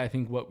opinion that I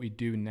think what we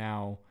do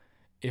now,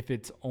 if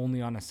it's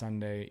only on a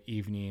Sunday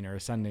evening or a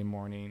Sunday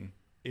morning,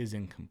 is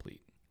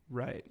incomplete.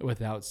 Right.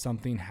 Without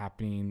something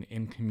happening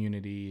in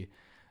community,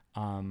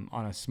 on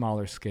a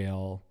smaller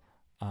scale,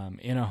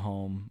 in a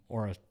home,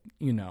 or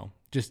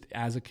just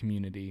as a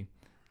community.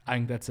 I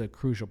think that's a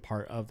crucial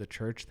part of the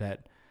church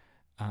that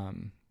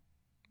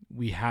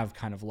we have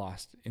kind of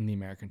lost in the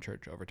American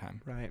church over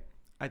time. Right.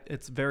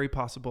 It's very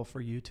possible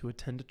for you to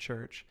attend a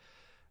church,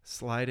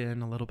 slide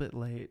in a little bit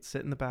late,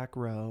 sit in the back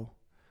row,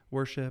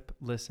 worship,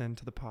 listen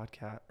to the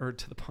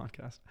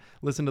podcast,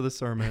 listen to the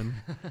sermon,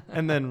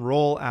 and then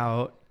roll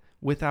out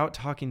without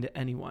talking to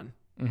anyone.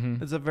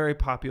 It's a very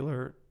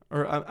popular,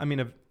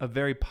 a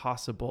very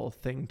possible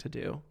thing to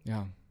do.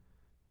 Yeah.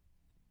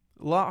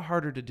 A lot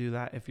harder to do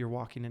that if you're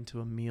walking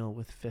into a meal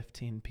with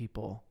 15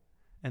 people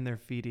and they're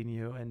feeding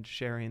you and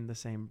sharing the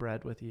same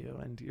bread with you,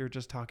 and you're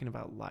just talking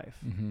about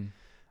life.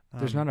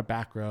 There's not a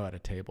back row at a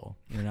table,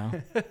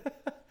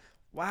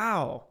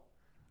 Wow.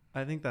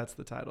 I think that's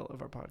the title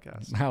of our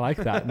podcast. I like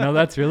that. No,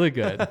 that's really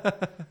good.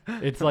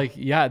 It's like,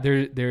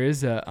 there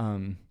is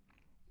a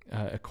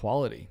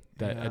quality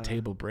that a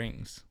table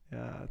brings.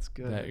 Yeah, that's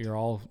good. That you're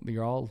all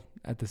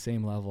at the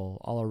same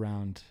level, all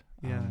around.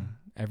 Yeah.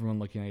 Everyone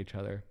looking at each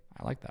other.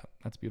 I like that.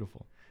 That's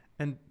beautiful.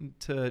 And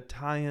to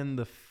tie in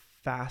the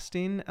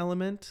fasting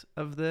element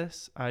of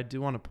this, I do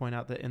want to point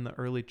out that in the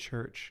early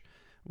church,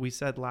 we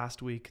said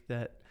last week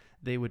that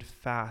they would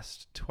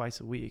fast twice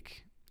a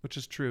week, which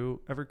is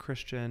true. Every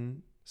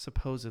Christian,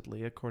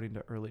 supposedly, according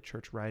to early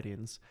church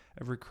writings,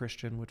 every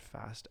Christian would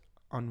fast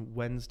on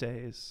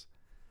Wednesdays.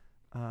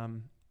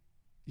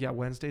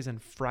 Wednesdays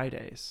and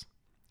Fridays.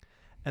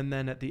 And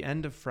then at the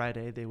end of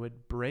Friday, they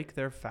would break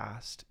their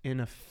fast in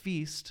a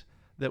feast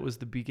that was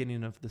the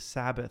beginning of the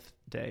Sabbath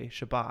day,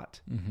 Shabbat,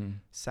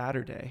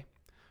 Saturday,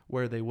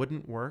 where they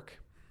wouldn't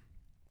work.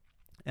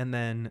 And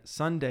then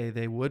Sunday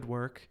they would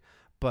work,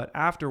 but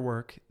after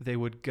work they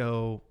would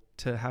go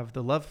to have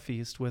the love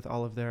feast with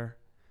all of their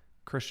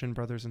Christian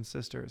brothers and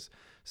sisters.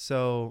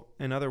 So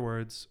in other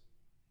words,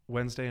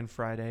 Wednesday and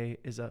Friday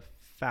is a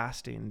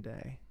fasting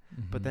day,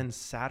 but then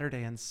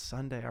Saturday and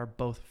Sunday are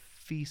both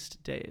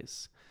feast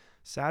days.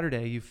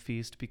 Saturday you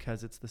feast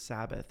because it's the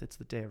Sabbath. It's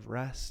the day of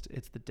rest.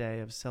 It's the day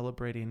of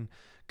celebrating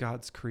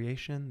God's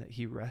creation, that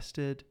he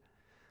rested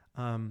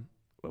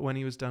when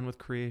he was done with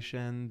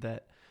creation,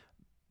 that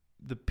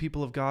the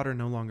people of God are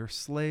no longer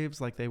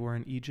slaves like they were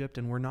in Egypt,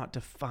 and we're not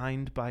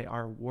defined by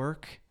our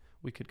work.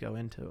 We could go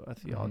into a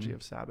theology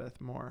of Sabbath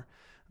more.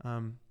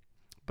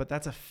 But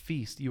that's a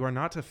feast. You are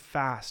not to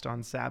fast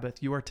on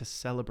Sabbath. You are to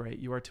celebrate.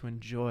 You are to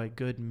enjoy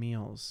good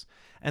meals.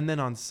 And then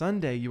on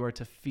Sunday, you are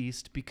to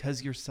feast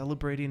because you're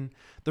celebrating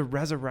the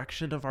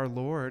resurrection of our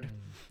Lord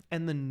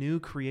and the new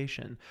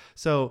creation.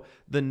 So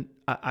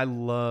I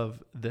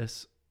love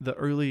this. The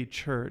early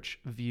church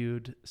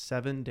viewed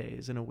 7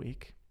 days in a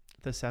week,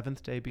 the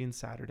seventh day being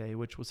Saturday,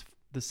 which was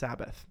the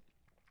Sabbath.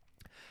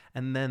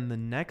 And then the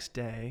next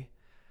day,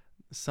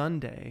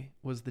 Sunday,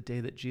 was the day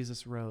that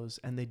Jesus rose.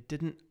 And they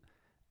didn't,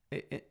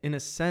 in a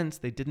sense,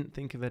 they didn't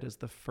think of it as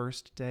the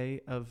first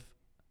day of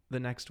the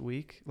next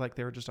week, like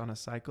they were just on a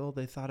cycle.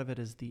 They thought of it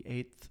as the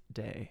 8th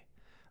day,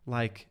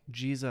 like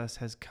Jesus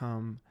has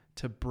come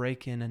to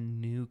break in a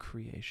new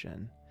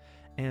creation.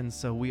 And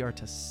so we are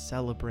to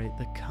celebrate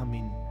the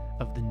coming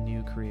of the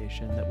new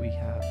creation that we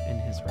have in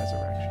his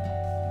resurrection.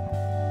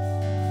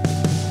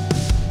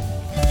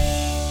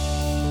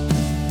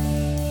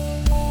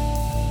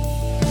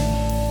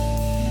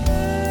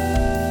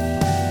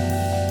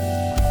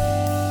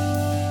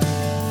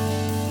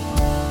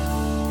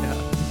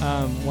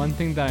 One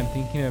thing that I'm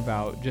thinking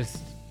about,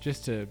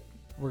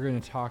 we're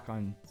going to talk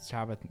on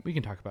Sabbath. We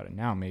can talk about it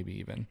now, maybe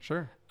even.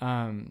 Sure.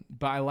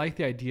 But I like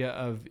the idea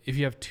of, if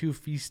you have 2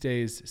 feast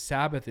days,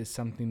 Sabbath is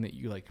something that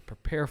you like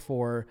prepare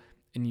for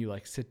and you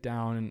like sit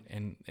down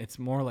and it's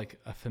more like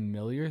a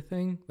familiar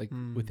thing, like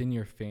within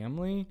your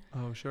family.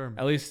 Oh, sure.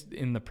 At least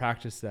in the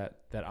practice that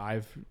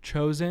I've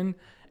chosen.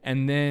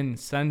 And then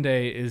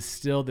Sunday is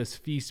still this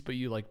feast, but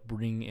you like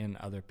bring in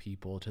other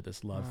people to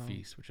this love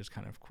feast, which is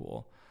kind of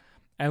cool.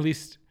 At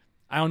least,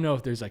 I don't know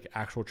if there's like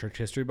actual church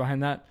history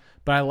behind that,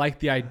 but I like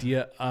the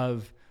idea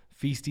of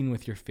feasting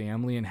with your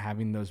family and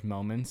having those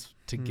moments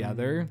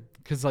together.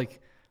 Cause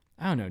like,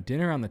 I don't know,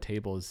 dinner on the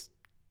table it's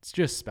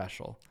just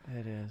special.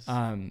 It is.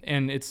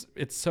 And it's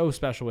so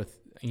special with,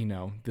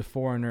 the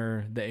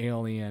foreigner, the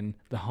alien,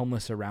 the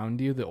homeless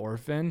around you, the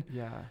orphan.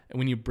 Yeah. And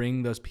when you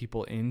bring those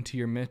people into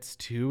your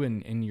midst too,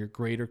 and in your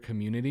greater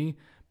community,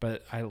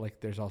 but I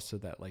like, there's also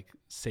that like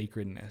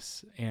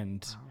sacredness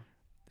and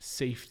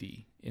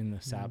safety in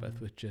the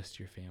Sabbath with just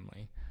your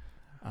family.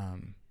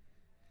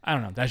 I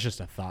don't know. That's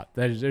just a thought.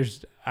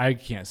 I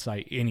can't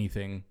cite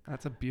anything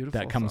that's a beautiful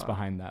that comes thought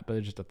behind that, but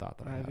it's just a thought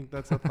that I think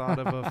that's a thought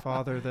of a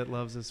father that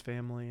loves his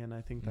family, and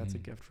I think that's a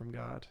gift from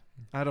God.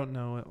 I don't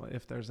know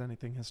if there's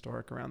anything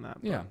historic around that,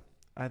 but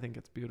I think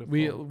it's beautiful.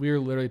 We were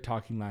literally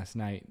talking last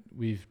night.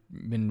 We've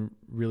been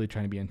really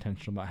trying to be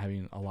intentional about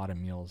having a lot of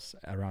meals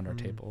around our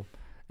table,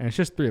 and it's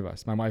just 3 of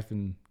us, my wife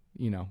and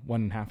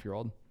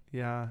 1.5-year-old.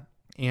 Yeah.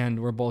 And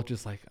we're both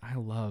just like, I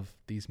love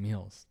these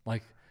meals.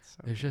 Like, so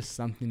there's just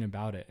something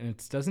about it. And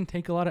it doesn't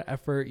take a lot of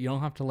effort. You don't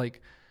have to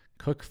like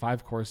cook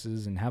 5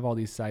 courses and have all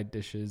these side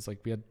dishes. Like,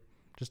 we had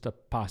just a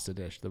pasta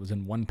dish that was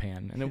in one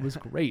pan, and it was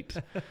great.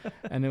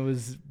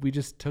 And we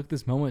just took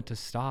this moment to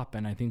stop.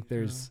 And I think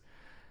there's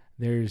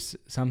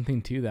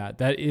something to that.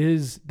 That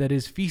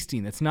is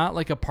feasting. It's not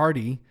like a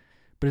party,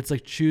 but it's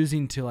like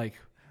choosing to like,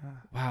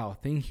 wow,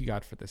 thank you,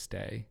 God, for this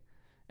day.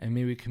 And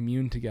may we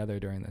commune together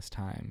during this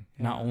time,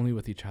 not only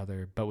with each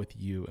other, but with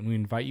you. And we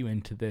invite you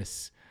into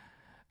this.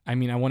 I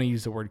mean, I want to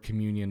use the word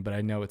communion, but I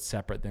know it's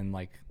separate than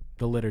like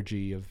the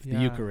liturgy of the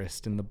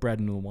Eucharist and the bread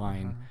and the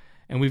wine.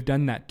 And we've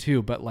done that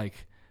too, but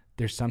like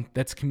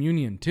that's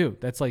communion too.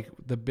 That's like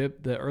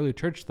the early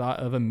church thought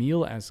of a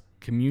meal as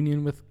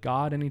communion with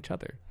God and each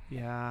other.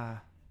 Yeah.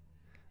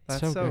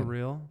 That's so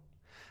real.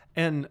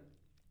 And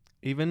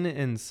even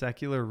in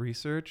secular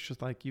research,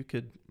 like you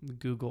could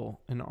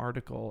Google an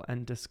article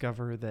and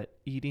discover that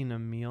eating a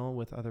meal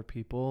with other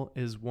people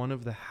is one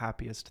of the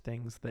happiest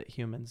things that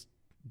humans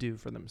do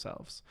for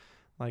themselves.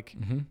 Like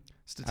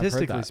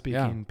statistically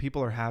speaking,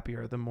 people are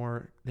happier the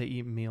more they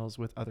eat meals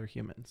with other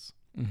humans.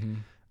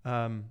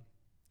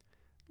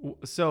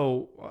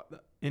 So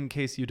in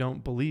case you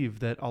don't believe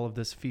that all of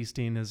this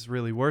feasting is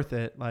really worth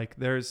it, like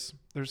there's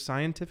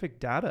scientific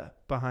data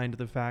behind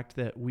the fact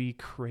that we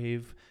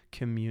crave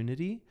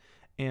community.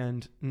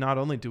 And not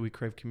only do we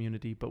crave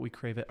community, but we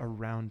crave it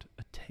around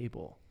a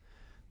table.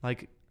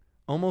 Like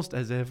almost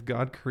as if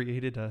God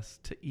created us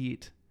to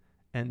eat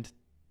and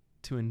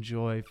to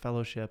enjoy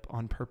fellowship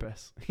on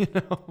purpose, you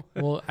know?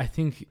 Well, I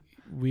think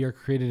we are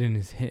created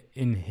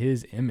in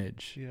his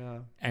image. Yeah.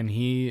 And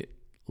he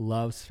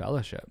loves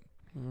fellowship.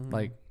 Mm.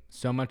 Like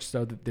so much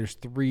so that there's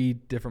 3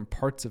 different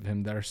parts of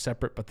him that are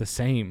separate but the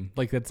same.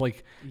 Like that's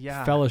like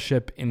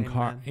fellowship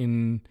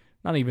in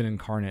not even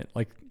incarnate,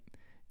 like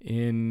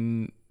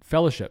in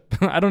fellowship.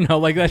 I don't know.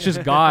 Like that's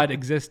just God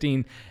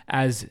existing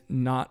as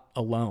not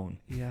alone.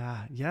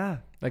 Yeah. Yeah.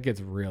 That gets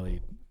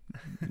really,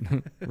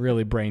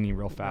 really brainy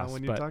real fast.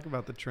 When you talk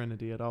about the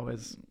Trinity, it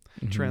always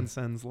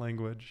transcends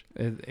language.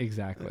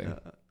 Exactly.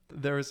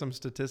 There were some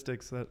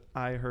statistics that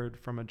I heard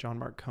from a John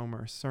Mark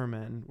Comer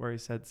sermon where he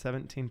said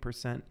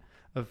 17%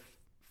 of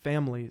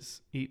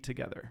families eat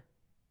together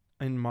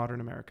in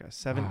modern America.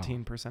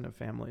 17% of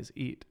families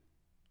eat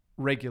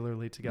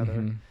regularly together.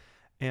 Mm-hmm.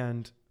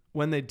 And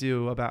when they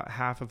do, about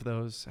half of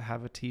those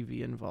have a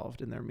TV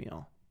involved in their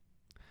meal.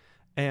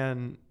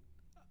 And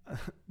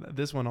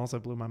this one also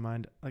blew my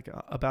mind. Like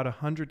about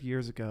 100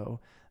 years ago,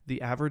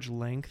 the average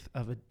length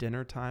of a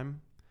dinner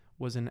time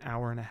was an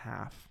hour and a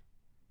half.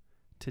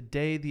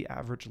 Today, the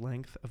average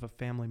length of a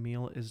family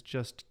meal is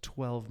just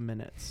 12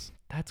 minutes.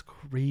 That's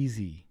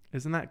crazy.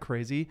 Isn't that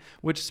crazy?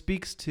 Which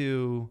speaks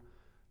to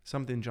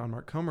something John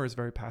Mark Comer is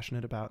very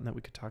passionate about and that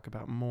we could talk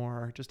about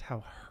more, just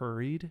how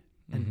hurried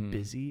and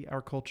busy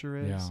our culture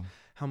is,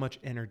 how much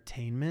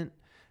entertainment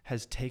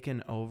has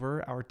taken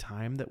over our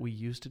time that we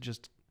used to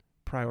just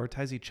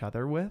prioritize each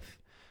other with.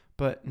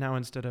 But now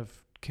instead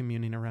of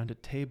communing around a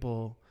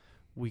table,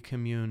 we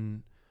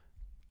commune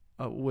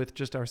with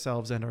just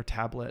ourselves and our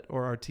tablet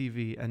or our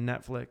TV and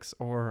Netflix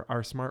or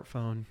our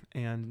smartphone,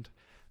 and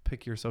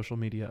pick your social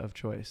media of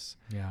choice.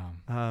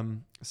 Yeah.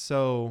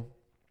 So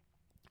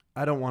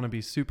I don't want to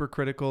be super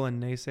critical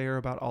and naysayer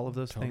about all of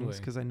those things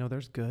because I know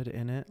there's good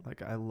in it.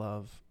 Like I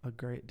love a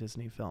great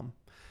Disney film,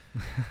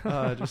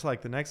 just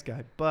like the next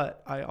guy.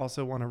 But I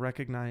also want to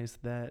recognize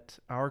that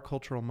our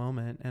cultural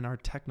moment and our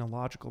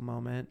technological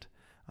moment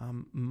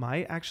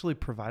might actually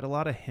provide a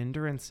lot of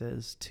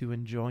hindrances to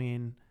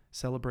enjoying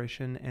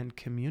celebration and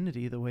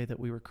community the way that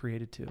we were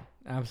created to.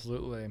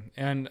 Absolutely.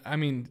 And I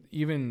mean,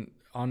 even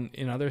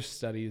in other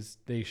studies,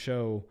 they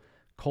show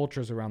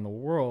cultures around the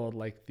world,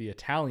 like the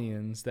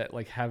Italians, that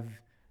like have,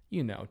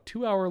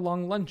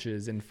 2-hour-long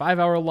lunches and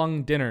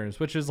 5-hour-long dinners,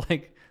 which is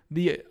like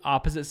the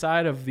opposite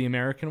side of the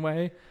American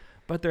way,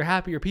 but they're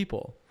happier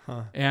people.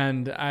 Huh.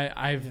 And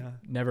I've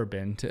never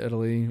been to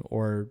Italy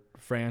or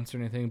France or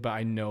anything, but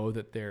I know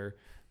that their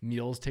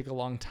meals take a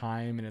long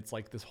time, and it's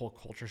like this whole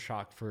culture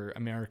shock for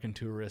American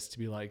tourists to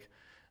be like,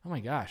 oh my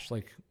gosh,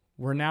 like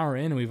we're an hour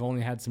in and we've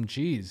only had some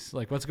cheese.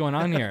 Like what's going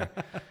on here?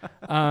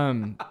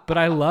 But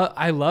I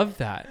love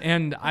that.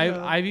 And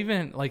I've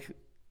even like,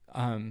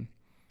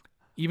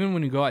 even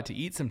when you go out to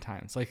eat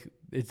sometimes, like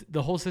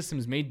the whole system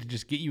is made to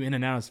just get you in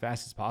and out as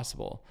fast as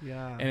possible.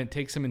 Yeah. And it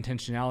takes some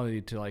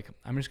intentionality to like,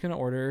 I'm just going to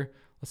order,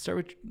 let's start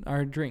with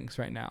our drinks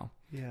right now.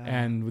 Yeah.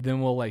 And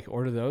then we'll like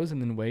order those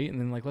and then wait. And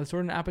then like, let's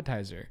order an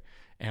appetizer.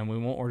 And we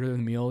won't order the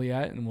meal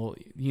yet. And we'll,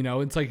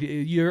 it's like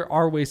there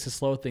are ways to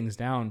slow things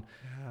down.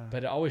 Yeah.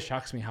 But it always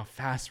shocks me how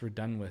fast we're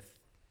done with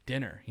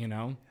dinner,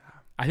 Yeah.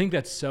 I think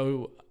that's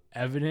so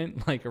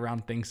evident like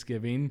around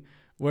Thanksgiving,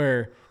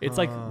 where it's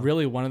like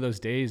really one of those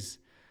days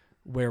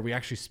where we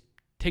actually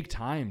take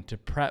time to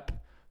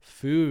prep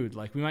food.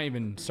 Like we might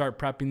even start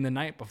prepping the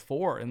night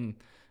before, and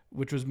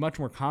which was much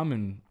more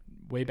common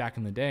way back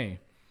in the day.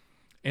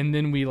 And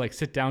then we like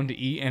sit down to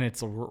eat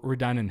and we're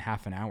done in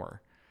half an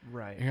hour.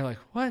 Right. And you're like,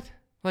 what?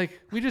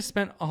 Like we just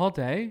spent all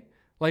day.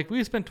 Like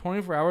we spent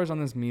 24 hours on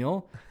this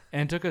meal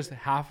and it took us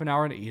half an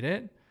hour to eat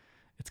it.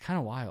 It's kind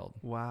of wild.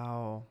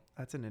 Wow.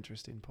 That's an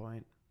interesting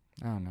point.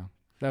 I don't know.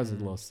 That was a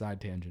little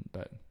side tangent,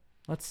 but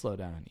let's slow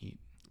down and eat.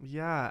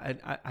 Yeah. And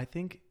I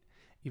think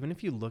even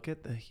if you look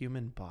at the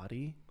human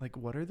body, like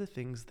what are the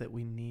things that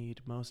we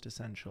need most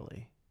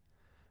essentially?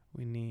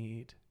 We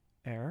need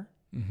air.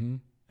 Mm-hmm.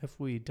 If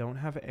we don't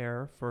have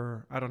air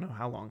for, I don't know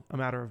how long, a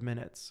matter of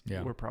minutes,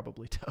 we're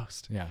probably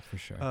toast. Yeah, for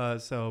sure.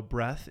 So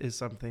breath is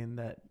something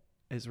that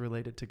is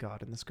related to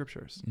God in the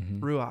scriptures. Mm-hmm.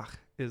 Ruach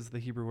is the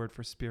Hebrew word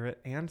for spirit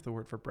and the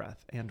word for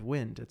breath, and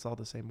wind. It's all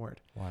the same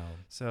word. Wow.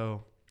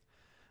 So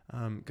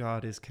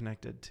God is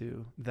connected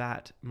to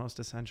that most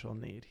essential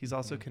need. He's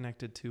also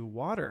connected to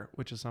water,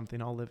 which is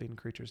something all living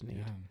creatures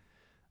need.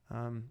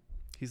 Yeah.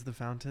 He's the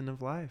fountain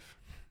of life.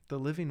 The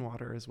living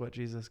water is what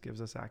Jesus gives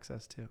us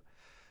access to.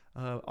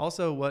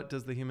 Also, what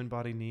does the human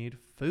body need?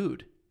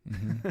 Food.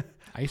 Mm-hmm.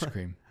 Ice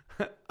cream.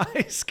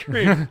 Ice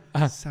cream.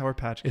 Sour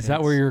Patch Kids. Is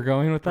that where you're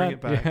going with that? Bring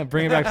it back. Yeah,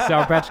 bring it back to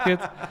Sour Patch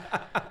Kids.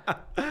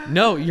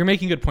 No, you're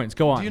making good points.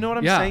 Go on. Do you know what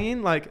I'm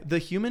saying? Like the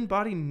human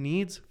body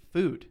needs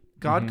food.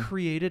 God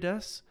created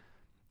us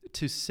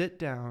to sit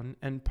down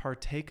and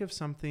partake of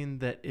something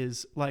that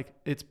is like,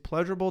 it's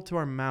pleasurable to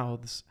our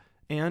mouths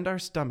and our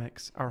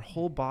stomachs. Our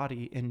whole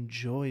body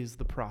enjoys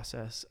the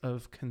process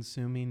of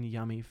consuming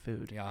yummy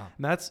food. Yeah.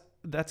 And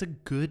that's a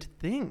good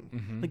thing.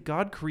 Mm-hmm. Like,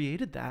 God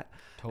created that.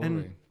 Totally.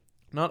 And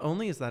not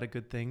only is that a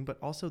good thing, but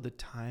also the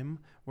time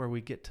where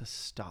we get to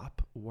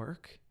stop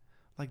work,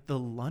 like the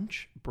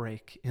lunch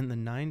break in the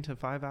 9 to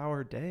 5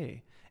 hour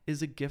day,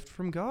 is a gift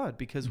from God,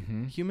 because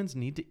humans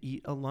need to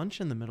eat a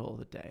lunch in the middle of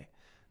the day.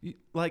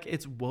 Like,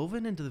 it's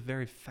woven into the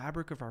very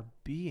fabric of our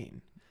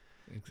being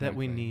that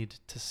we need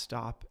to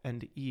stop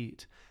and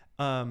eat.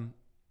 And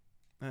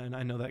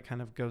I know that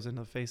kind of goes in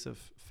the face of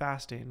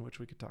fasting, which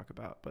we could talk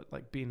about, but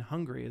like being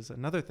hungry is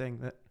another thing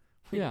that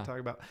we could talk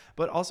about.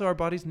 But also our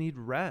bodies need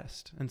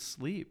rest and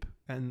sleep.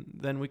 And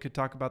then we could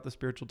talk about the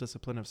spiritual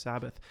discipline of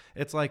Sabbath.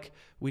 It's like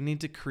we need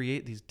to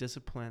create these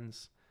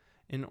disciplines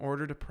in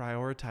order to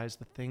prioritize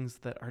the things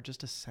that are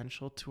just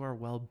essential to our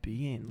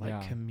well-being,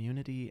 like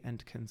community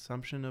and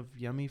consumption of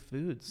yummy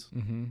foods.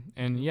 Mm-hmm.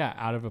 And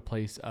out of a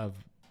place of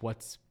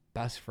what's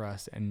best for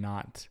us and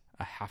not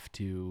a have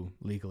to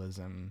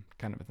legalism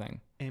kind of a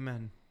thing.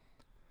 Amen.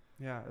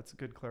 Yeah, that's a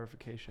good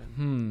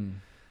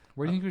clarification.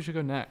 Where do you think we should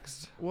go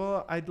next?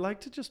 Well, I'd like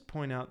to just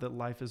point out that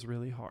life is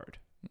really hard.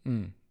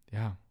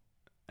 Yeah.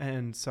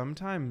 And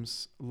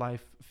sometimes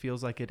life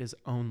feels like it is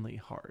only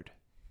hard.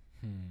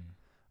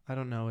 I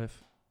don't know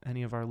if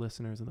any of our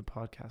listeners in the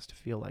podcast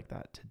feel like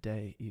that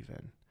today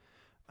even.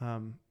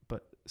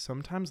 But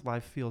sometimes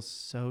life feels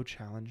so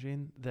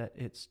challenging that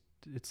it's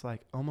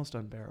like almost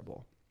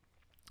unbearable.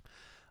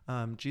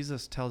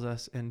 Jesus tells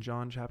us in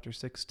John chapter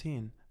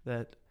 16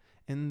 that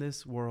in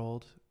this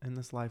world, in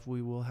this life,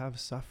 we will have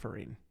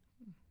suffering.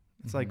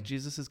 It's like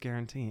Jesus is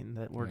guaranteeing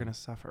that we're going to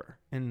suffer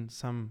in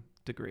some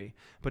degree.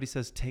 But he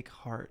says, take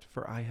heart,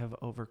 for I have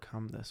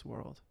overcome this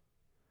world.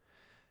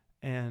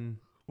 And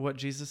what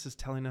Jesus is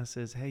telling us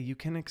is, hey, you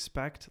can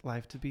expect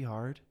life to be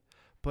hard,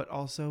 but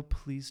also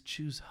please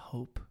choose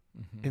hope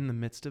in the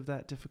midst of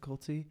that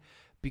difficulty,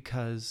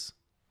 because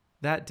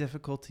that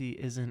difficulty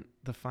isn't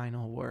the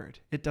final word.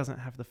 It doesn't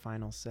have the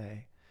final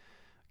say.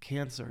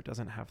 Cancer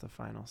doesn't have the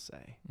final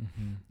say.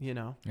 You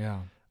know?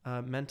 Yeah.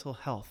 Mental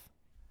health,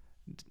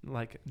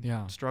 like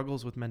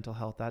struggles with mental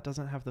health, that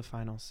doesn't have the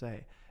final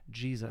say.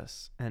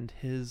 Jesus and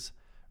his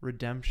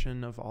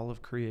redemption of all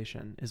of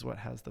creation is what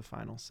has the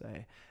final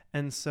say.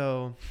 And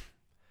so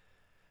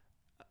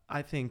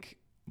I think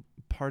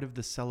part of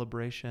the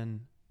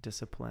celebration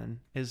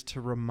discipline is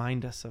to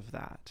remind us of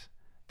that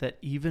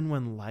even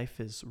when life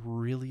is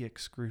really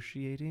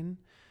excruciating,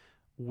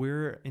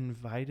 we're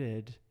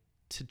invited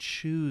to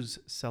choose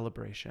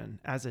celebration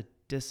as a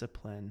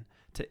discipline,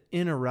 to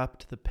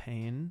interrupt the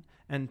pain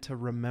and to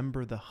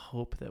remember the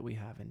hope that we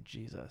have in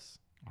Jesus.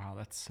 Wow,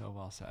 that's so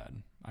well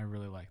said. I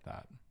really like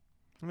that.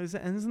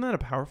 Isn't that a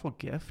powerful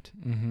gift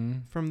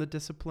from the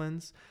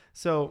disciplines?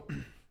 So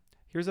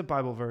here's a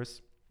Bible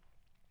verse.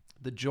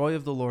 The joy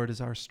of the Lord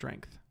is our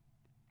strength.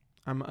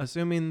 I'm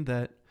assuming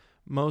that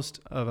most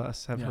of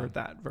us have heard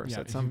that verse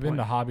at some point. If you've been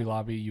to Hobby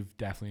Lobby, you've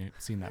definitely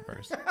seen that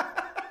verse.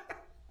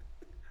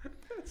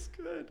 That's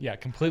good. Yeah,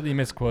 completely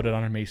misquoted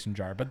on a mason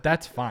jar, but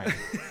that's fine.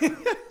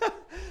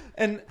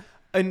 And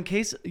in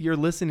case you're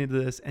listening to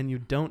this and you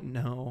don't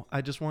know,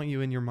 I just want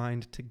you in your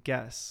mind to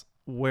guess,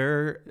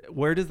 where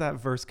does that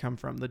verse come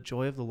from? The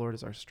joy of the Lord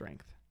is our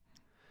strength.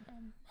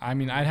 I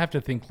mean, I'd have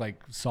to think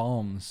like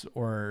Psalms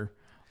or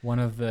one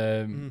of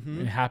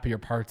the happier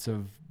parts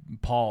of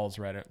Paul's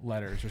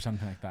letters or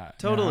something like that.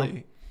 Totally. You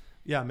know?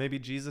 Yeah, maybe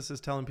Jesus is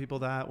telling people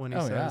that when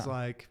he says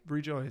like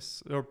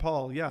rejoice, or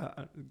Paul. Yeah,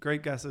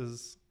 great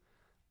guesses.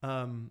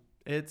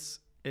 It's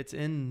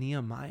in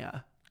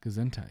Nehemiah.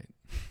 Gesundheit.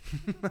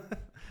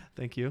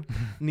 Thank you.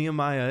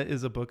 Nehemiah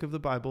is a book of the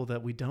Bible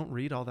that we don't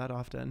read all that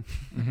often.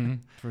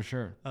 For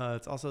sure.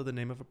 It's also the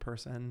name of a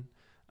person.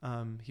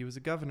 He was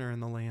a governor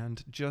in the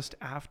land just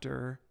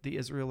after the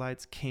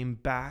Israelites came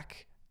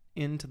back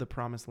into the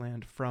promised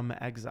land from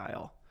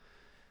exile.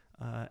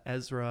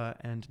 Ezra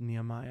and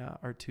Nehemiah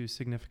are two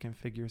significant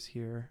figures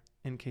here.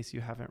 In case you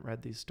haven't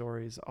read these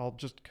stories, I'll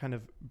just kind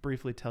of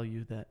briefly tell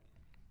you that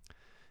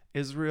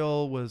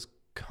Israel was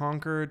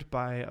conquered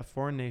by a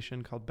foreign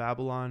nation called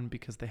Babylon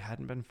because they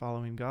hadn't been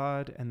following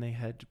God and they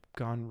had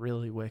gone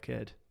really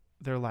wicked.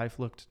 Their life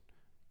looked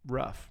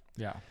rough.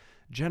 Yeah.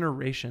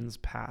 Generations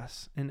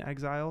pass in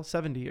exile,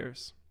 70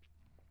 years.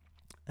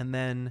 And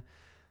then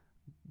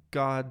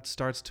God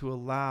starts to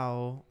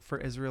allow for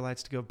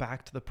Israelites to go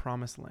back to the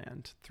promised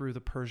land through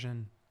the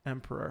Persian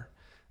emperor,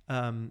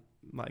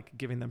 like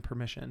giving them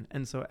permission.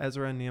 And so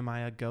Ezra and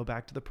Nehemiah go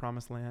back to the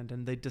promised land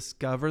and they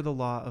discover the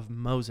law of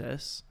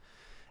Moses,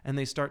 and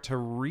they start to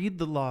read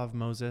the law of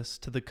Moses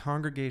to the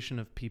congregation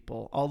of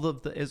people, all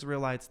of the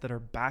Israelites that are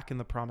back in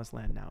the promised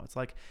land now. It's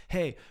like,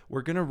 hey,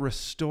 we're going to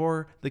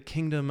restore the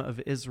kingdom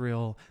of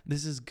Israel.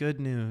 This is good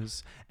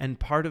news. And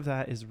part of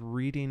that is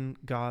reading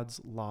God's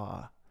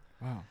law.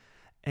 Wow.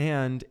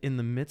 And in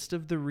the midst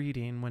of the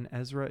reading, when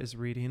Ezra is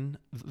reading,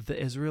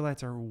 the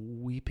Israelites are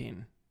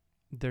weeping.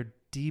 They're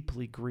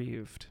deeply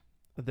grieved.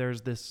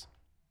 There's this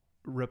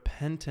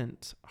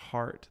repentant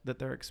heart that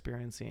they're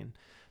experiencing.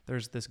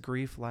 There's this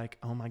grief like,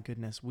 oh my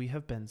goodness, we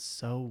have been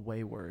so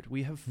wayward.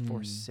 We have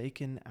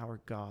forsaken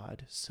our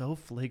God so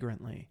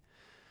flagrantly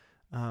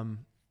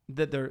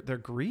that they're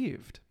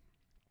grieved.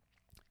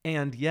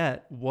 And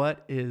yet,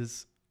 what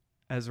is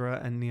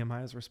Ezra and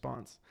Nehemiah's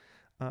response?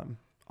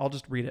 I'll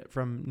just read it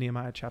from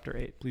Nehemiah chapter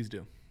 8. Please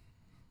do.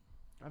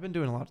 I've been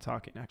doing a lot of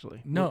talking,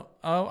 actually. No.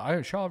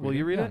 I shall read it. Will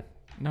you read Yeah. it?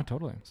 No,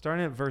 totally.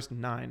 Starting at verse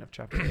 9 of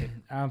chapter 8.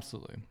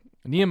 Absolutely.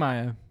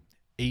 Nehemiah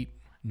 8,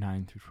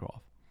 9 through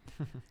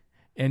 12.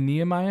 And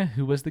Nehemiah,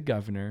 who was the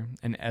governor,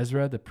 and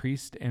Ezra the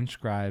priest and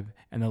scribe,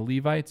 and the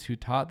Levites who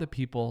taught the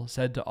people,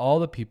 said to all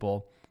the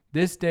people,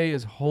 "This day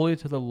is holy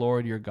to the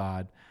Lord your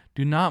God.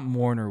 Do not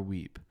mourn or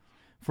weep."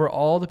 For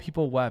all the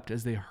people wept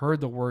as they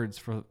heard the words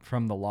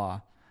from the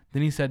law.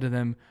 Then he said to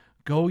them,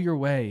 "Go your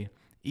way,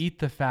 eat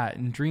the fat,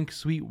 and drink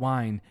sweet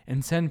wine,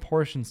 and send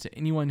portions to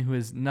anyone who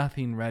has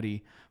nothing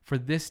ready. For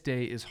this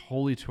day is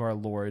holy to our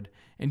Lord.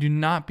 And do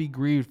not be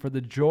grieved, for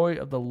the joy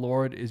of the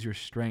Lord is your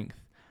strength."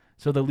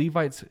 So the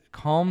Levites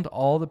calmed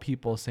all the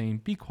people, saying,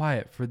 "Be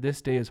quiet, for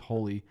this day is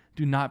holy.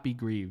 Do not be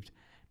grieved."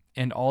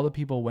 And all the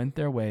people went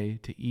their way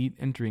to eat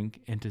and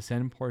drink, and to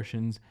send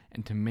portions,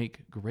 and to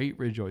make great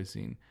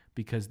rejoicing,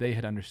 because they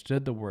had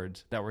understood the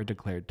words that were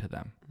declared to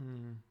them.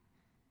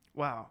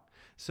 Wow.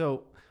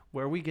 So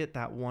where we get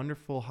that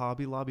wonderful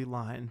Hobby Lobby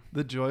line,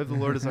 "The joy of the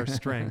Lord is our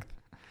strength,"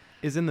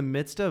 is in the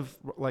midst of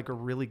like a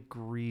really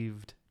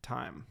grieved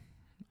time.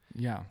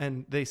 Yeah.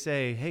 And they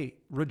say, hey,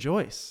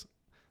 rejoice.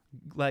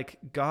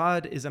 Like,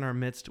 God is in our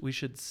midst. We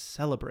should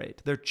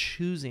celebrate. They're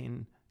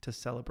choosing to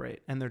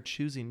celebrate, and they're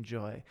choosing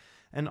joy.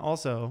 And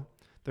also,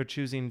 they're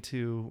choosing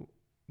to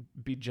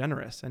be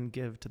generous and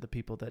give to the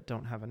people that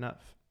don't have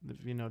enough,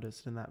 if you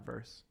noticed in that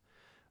verse.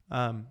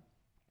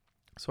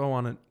 So I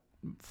want to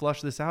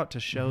flush this out to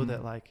show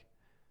that, like,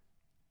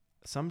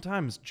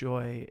 sometimes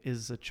joy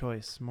is a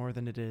choice more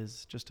than it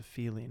is just a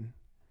feeling.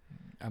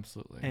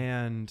 Absolutely.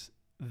 And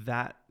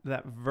that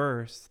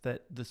verse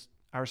that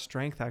our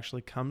strength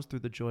actually comes through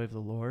the joy of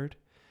the Lord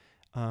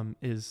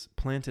is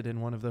planted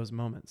in one of those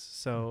moments.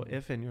 So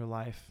if in your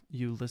life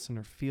you listen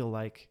or feel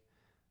like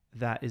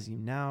that is you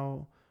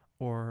now,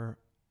 or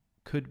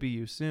could be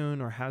you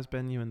soon, or has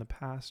been you in the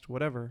past,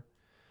 whatever,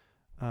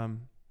 I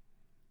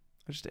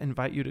just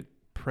invite you to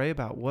pray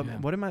about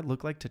what it might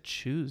look like to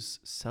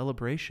choose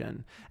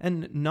celebration,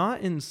 and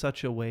not in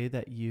such a way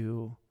that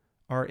you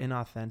are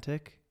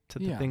inauthentic to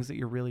the things that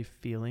you're really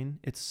feeling.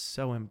 It's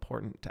so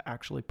important to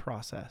actually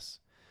process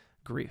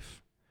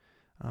grief.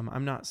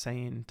 I'm not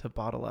saying to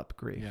bottle up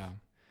grief.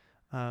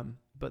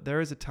 But there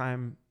is a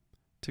time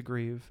to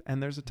grieve,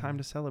 and there's a time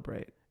to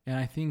celebrate. And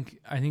I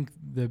think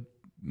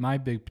my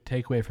big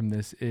takeaway from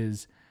this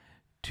is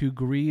to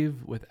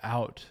grieve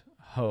without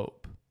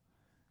hope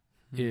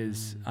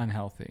is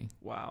unhealthy.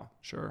 Wow,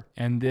 sure.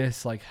 And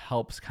this like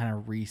helps kind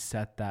of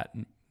reset that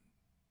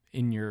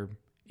in your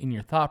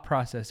thought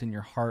process, in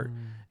your heart,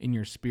 in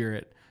your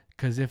spirit.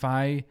 Because if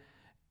I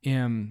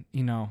am,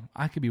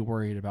 I could be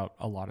worried about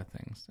a lot of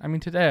things. I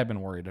mean, today I've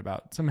been worried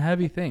about some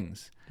heavy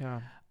things.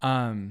 Yeah.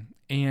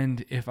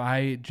 And if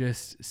I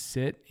just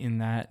sit in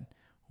that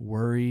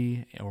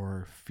worry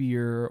or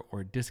fear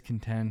or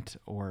discontent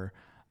or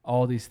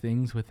all these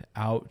things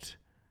without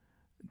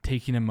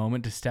taking a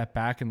moment to step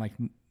back and like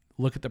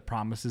look at the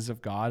promises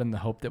of God and the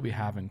hope that we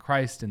have in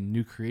Christ and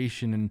new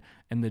creation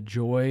and the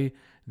joy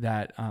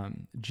that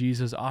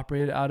Jesus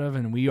operated out of,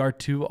 and we are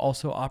to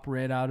also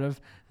operate out of,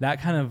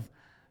 that kind of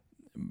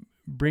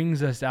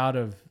brings us out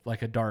of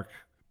like a dark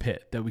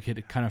pit that we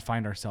could kind of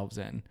find ourselves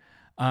in.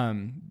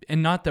 And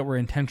not that we're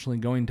intentionally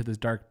going to this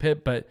dark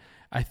pit, but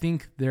I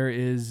think there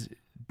is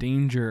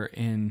danger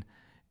in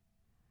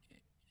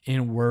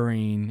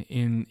worrying,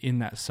 in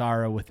that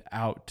sorrow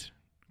without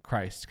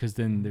Christ, because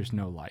then there's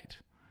no light.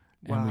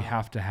 And we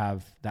have to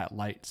have that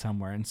light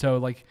somewhere. And so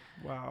like,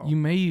 you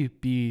may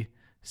be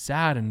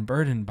sad and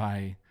burdened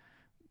by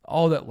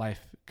all that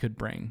life could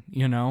bring,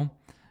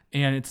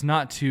 and it's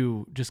not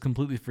to just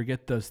completely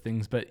forget those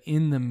things, but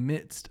in the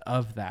midst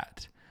of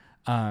that,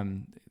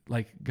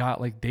 like God,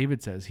 like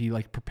David says, he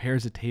like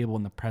prepares a table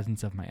in the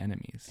presence of my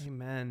enemies.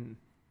 Amen.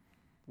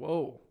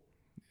 Whoa.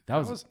 That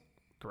was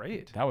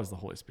great. That was the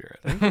Holy Spirit.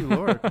 Thank you,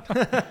 Lord.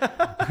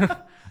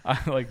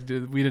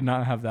 We did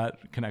not have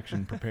that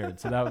connection prepared.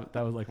 So that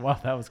was like, wow,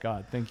 that was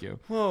God. Thank you.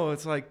 Whoa.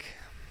 It's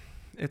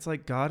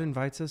like God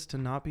invites us to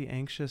not be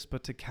anxious,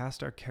 but to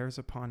cast our cares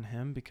upon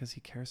him because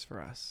he cares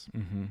for us.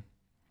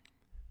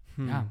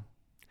 Yeah.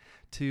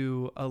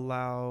 To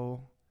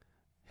allow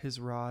his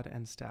rod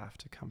and staff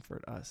to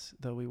comfort us,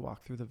 though we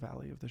walk through the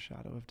valley of the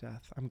shadow of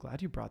death. I'm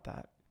glad you brought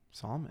that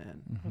psalm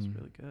in. That was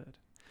really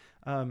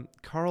good.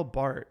 Karl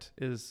Barth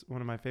is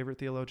one of my favorite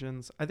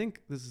theologians. I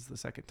think this is the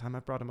second time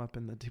I've brought him up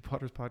in the Deep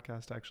Waters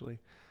podcast, actually,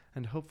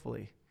 and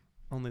hopefully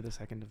only the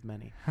second of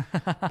many.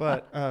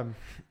 But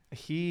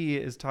he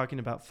is talking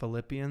about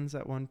Philippians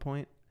at one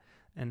point,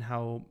 and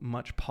how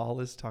much Paul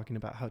is talking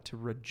about how to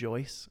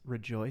rejoice.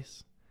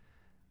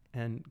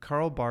 And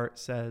Karl Barth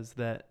says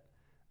that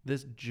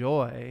this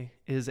joy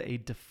is a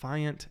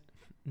defiant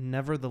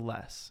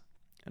nevertheless.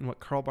 And what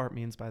Karl Barth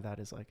means by that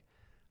is like,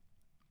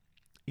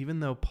 even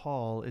though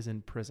Paul is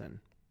in prison,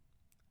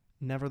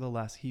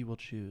 nevertheless, he will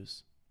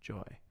choose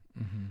joy.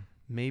 Mm-hmm.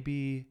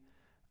 Maybe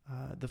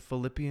the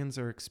Philippians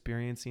are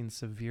experiencing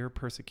severe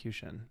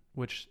persecution,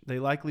 which they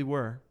likely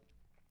were.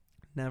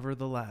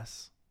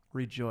 Nevertheless,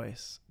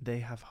 rejoice. They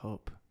have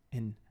hope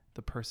in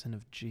the person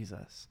of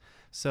Jesus.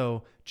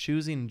 So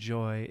choosing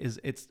joy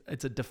it's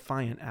a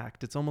defiant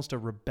act. It's almost a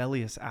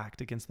rebellious act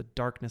against the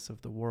darkness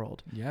of the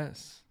world.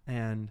 Yes.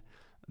 And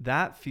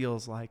that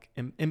feels like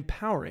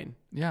empowering.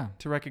 Yeah.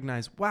 To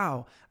recognize,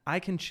 wow, I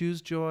can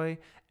choose joy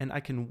and I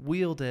can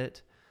wield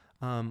it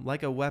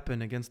like a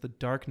weapon against the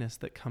darkness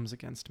that comes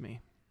against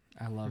me.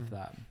 I love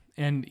that.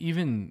 And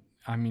even,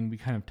 I mean, we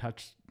kind of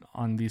touched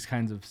on these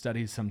kinds of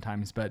studies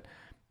sometimes, but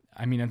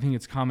I mean, I think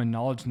it's common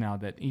knowledge now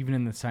that even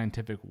in the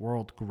scientific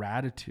world,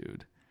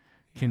 gratitude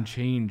can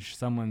change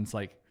someone's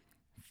like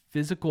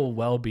physical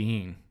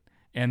well-being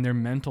and their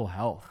mental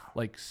health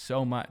like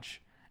so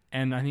much.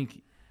 And I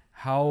think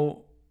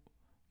how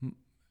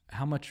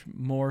much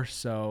more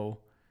so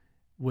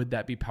would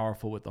that be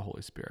powerful with the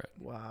Holy Spirit?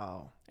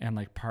 Wow. And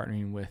like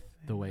partnering with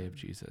the way of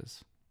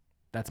Jesus.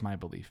 That's my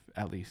belief,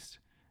 at least.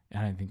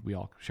 And I think we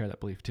all share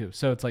that belief too.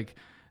 So it's like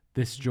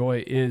this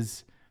joy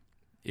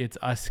it's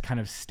us kind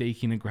of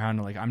staking the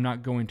ground. Like, I'm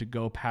not going to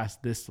go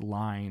past this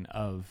line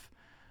of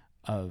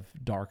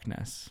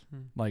darkness,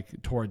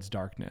 like towards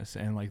darkness.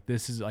 And like,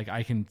 this is like,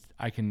 I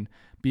can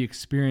be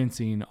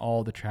experiencing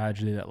all the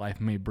tragedy that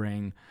life may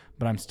bring,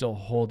 but I'm still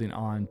holding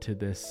on to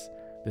this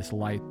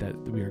light that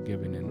we are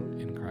given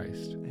in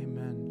Christ.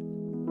 Amen.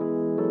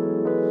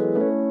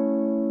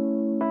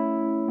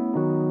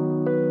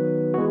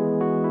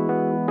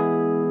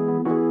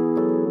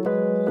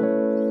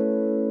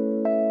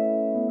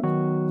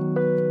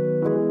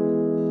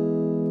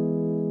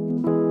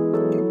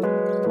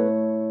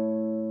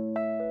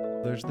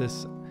 There's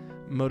this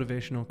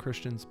motivational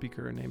Christian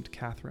speaker named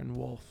Catherine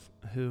Wolfe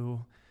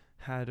who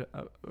had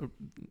a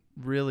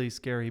really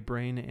scary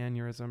brain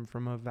aneurysm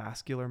from a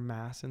vascular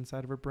mass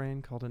inside of her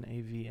brain called an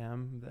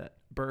AVM that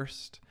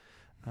burst.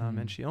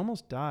 And she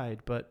almost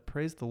died, but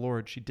praise the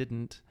Lord, she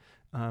didn't.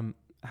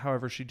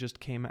 However, she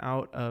just came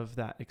out of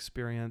that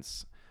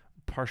experience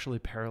partially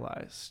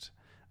paralyzed.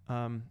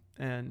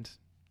 And,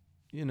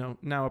 you know,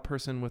 now a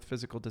person with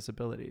physical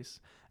disabilities.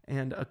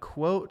 And a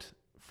quote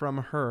from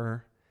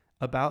her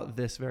about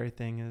this very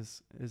thing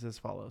is as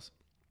follows.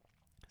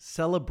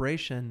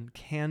 Celebration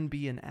can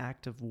be an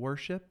act of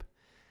worship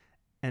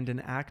and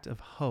an act of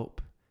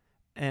hope,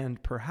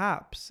 and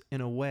perhaps, in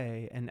a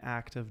way, an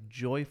act of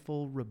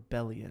joyful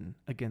rebellion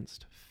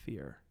against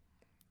fear.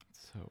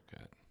 So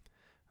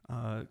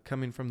good.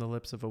 Coming from the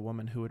lips of a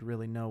woman who would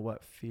really know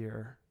what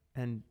fear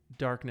and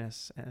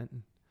darkness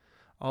and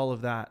all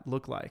of that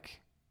look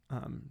like.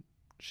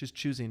 She's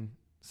choosing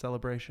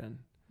celebration.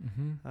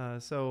 Mm-hmm.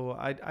 So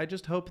I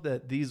just hope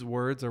that these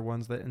words are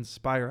ones that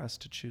inspire us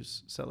to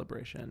choose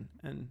celebration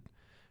and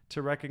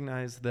to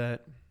recognize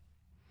that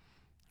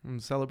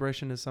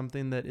celebration is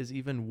something that is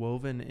even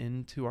woven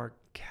into our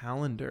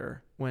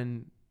calendar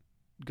when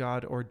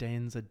God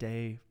ordains a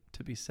day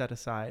to be set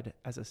aside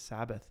as a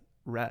Sabbath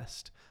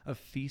rest, a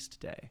feast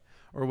day,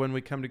 or when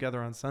we come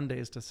together on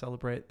Sundays to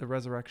celebrate the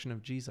resurrection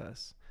of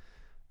Jesus.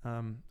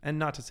 And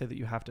not to say that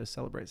you have to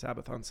celebrate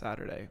Sabbath on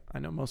Saturday. I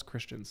know most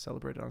Christians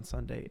celebrate it on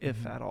Sunday,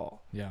 if at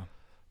all. Yeah.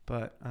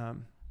 But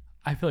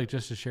I feel like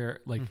just to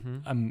share, like,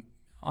 on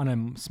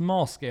a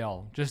small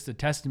scale, just a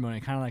testimony,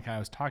 kind of like I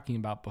was talking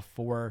about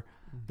before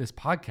this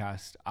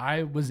podcast,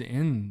 I was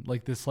in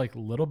like this like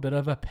little bit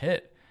of a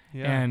pit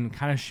and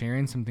kind of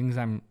sharing some things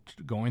I'm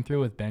going through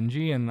with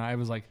Benji. And I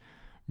was like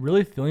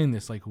really feeling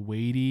this like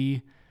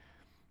weighty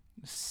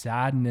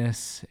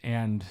sadness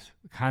and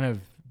kind of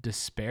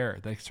despair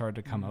that started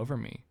to come over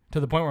me, to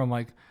the point where I'm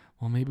like,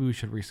 well, maybe we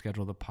should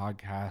reschedule the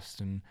podcast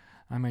and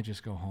I might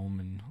just go home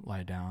and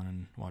lie down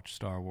and watch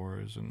Star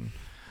Wars. And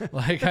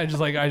like, I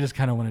just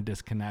kind of want to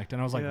disconnect.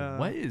 And I was like,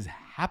 what is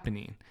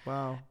happening?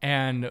 Wow.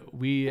 And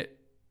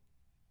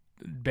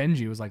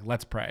Benji was like,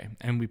 let's pray.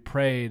 And we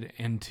prayed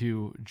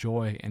into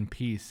joy and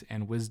peace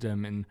and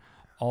wisdom and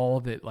all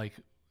that, like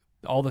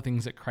all the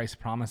things that Christ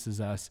promises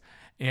us.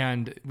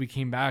 And we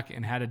came back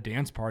and had a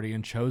dance party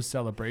and chose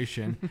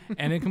celebration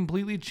and it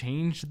completely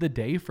changed the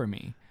day for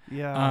me.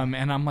 Yeah.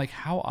 And I'm like,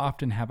 how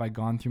often have I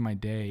gone through my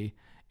day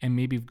and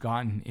maybe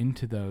gotten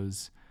into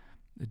those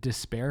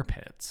despair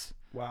pits?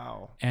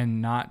 Wow.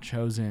 And not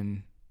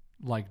chosen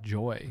like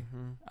joy,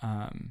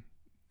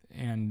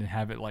 and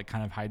have it like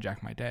kind of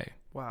hijack my day.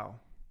 Wow.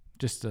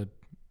 Just a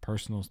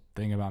personal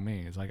thing about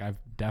me. It's like, I've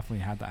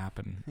definitely had that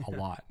happen a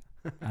lot.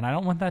 And I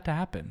don't want that to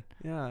happen.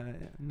 Yeah,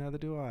 neither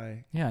do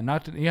I.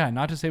 Not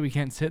to say we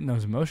can't sit in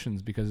those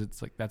emotions, because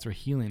it's like that's where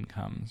healing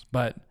comes.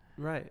 But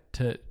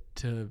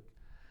to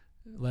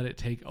let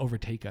it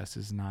overtake us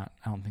is not,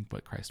 I don't think,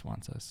 what Christ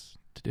wants us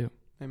to do.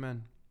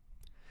 Amen.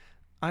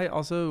 I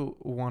also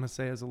want to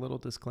say as a little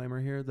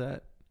disclaimer here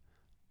that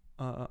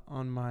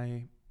on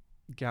my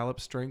Gallup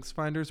Strengths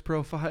Finders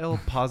profile,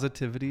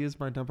 positivity is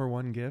my number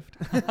one gift,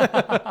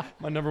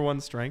 my number one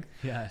strength.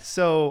 Yes.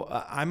 So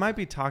I might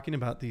be talking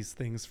about these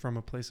things from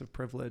a place of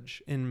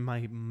privilege in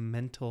my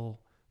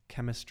mental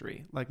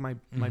chemistry, like my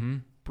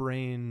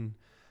brain,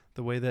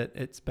 the way that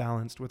it's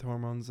balanced with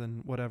hormones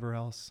and whatever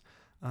else,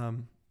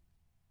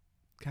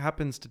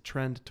 happens to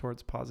trend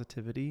towards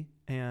positivity.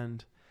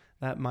 And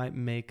that might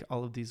make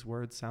all of these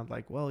words sound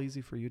like, well,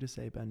 easy for you to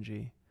say,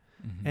 Benji.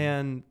 Mm-hmm.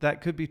 And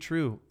that could be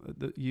true.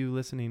 You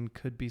listening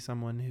could be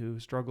someone who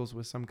struggles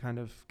with some kind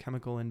of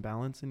chemical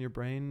imbalance in your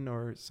brain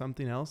or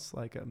something else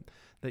like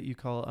that you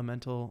call a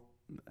mental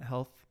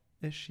health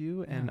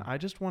issue. Yeah. And I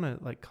just want to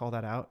like call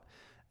that out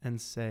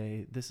and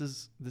say,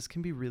 this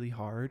can be really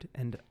hard.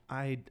 And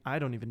I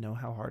don't even know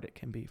how hard it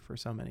can be for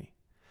so many.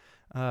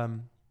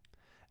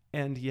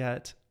 And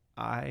yet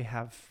I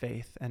have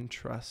faith and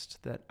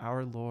trust that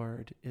our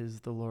Lord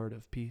is the Lord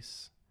of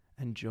peace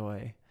and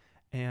joy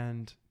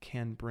and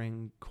can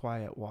bring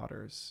quiet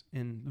waters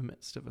in the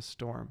midst of a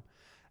storm.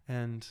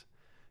 And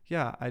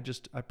yeah, I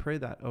pray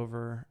that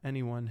over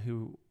anyone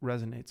who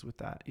resonates with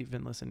that,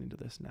 even listening to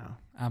this now.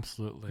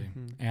 Absolutely.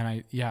 Mm-hmm.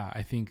 And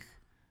I think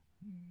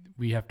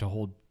we have to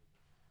hold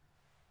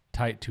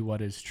tight to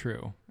what is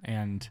true.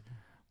 And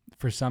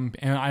for some,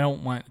 and I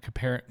don't want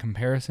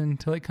comparison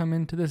to like come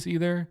into this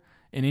either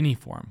in any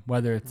form,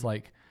 whether it's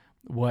like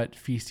what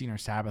feasting or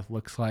Sabbath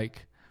looks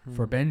like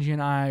for Benji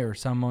and I, or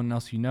someone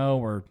else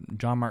or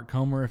John Mark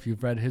Comer if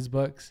you've read his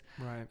books.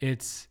 Right.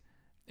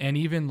 And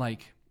even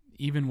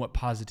what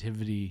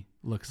positivity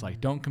looks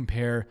like. Don't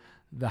compare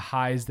the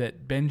highs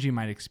that Benji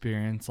might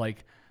experience.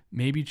 Like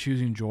maybe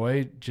choosing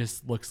joy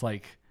just looks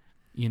like,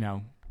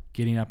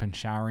 getting up and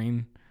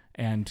showering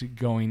and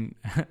going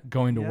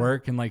to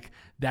work, and like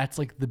that's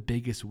like the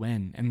biggest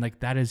win, and like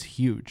that is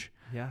huge.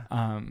 Yeah.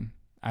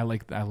 I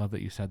love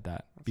that you said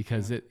that. That's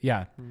because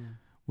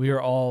we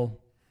are all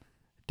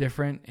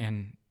different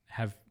and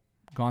have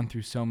gone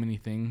through so many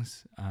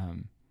things,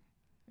 and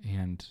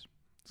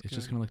it's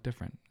just going to look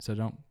different.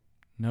 So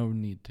no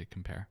need to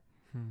compare.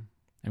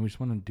 And we just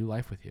want to do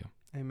life with you.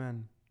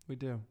 Amen. We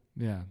do.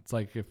 Yeah. It's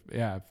like if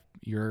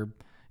you're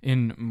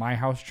in my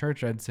house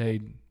church, I'd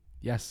say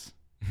yes.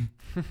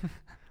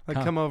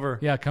 Like come over.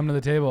 Yeah. Come to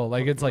the table.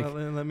 Like it's like,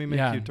 let me make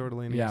you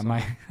tortellini. Yeah.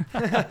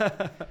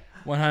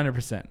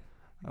 100%.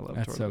 I love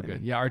That's tortellini. So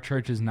good. Yeah. Our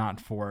church is not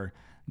for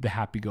the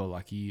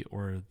happy-go-lucky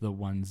or the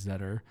ones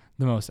that are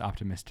the most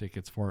optimistic.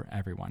 It's for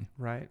everyone.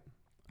 Right.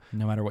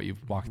 No matter what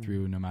you've walked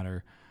through, no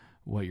matter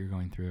what you're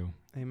going through.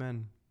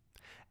 Amen.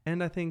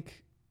 And I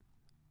think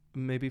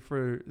maybe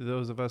for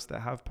those of us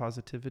that have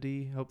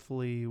positivity,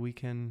 hopefully we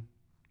can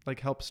like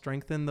help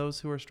strengthen those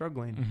who are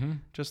struggling. Mm-hmm.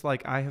 Just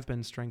like I have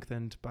been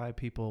strengthened by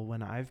people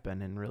when I've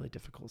been in really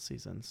difficult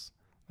seasons.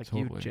 Like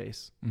totally. You,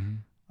 Jace. Mm-hmm.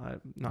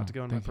 Not to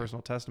go into my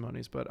personal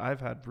testimonies, but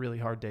I've had really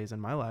hard days in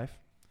my life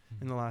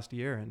in the last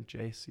year. And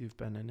Jace, you've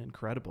been an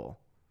incredible,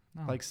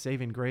 like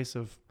saving grace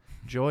of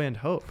joy and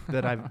hope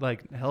that I've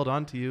like held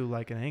on to you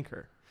like an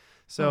anchor.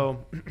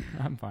 So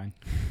I'm fine.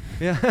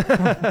 Yeah.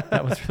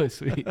 That was really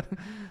sweet.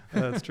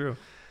 That's true.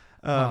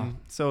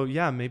 So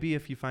yeah, maybe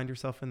if you find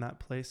yourself in that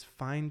place,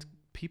 find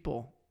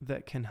people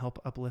that can help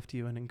uplift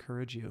you and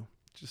encourage you.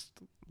 Just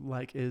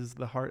like is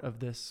the heart of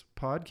this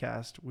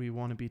podcast. We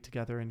want to be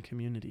together in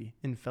community,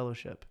 in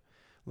fellowship,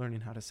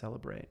 learning how to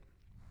celebrate.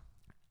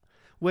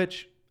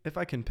 Which, if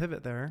I can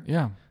pivot there.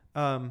 Yeah.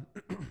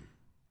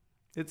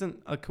 It's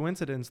a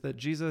coincidence that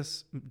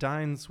Jesus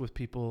dines with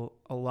people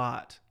a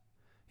lot.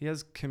 He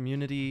has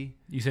community.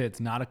 You say it's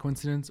not a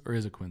coincidence or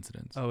is a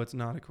coincidence? Oh, it's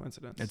not a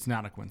coincidence. It's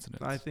not a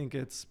coincidence. I think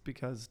it's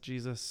because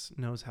Jesus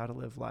knows how to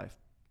live life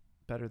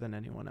better than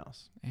anyone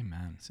else.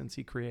 Amen. Since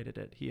he created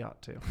it, he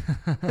ought to.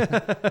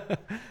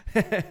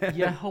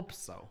 Yeah, I hope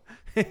so.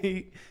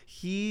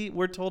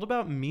 We're told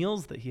about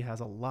meals that he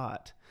has a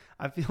lot.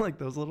 I feel like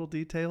those little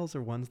details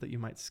are ones that you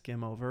might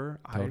skim over.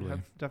 Totally. I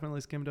have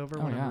definitely skimmed over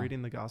when I'm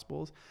reading the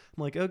Gospels.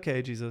 I'm like,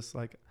 okay, Jesus,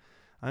 like,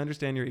 I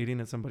understand you're eating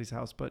at somebody's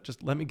house, but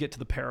just let me get to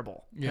the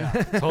parable. Yeah,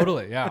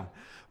 totally. Yeah.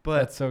 But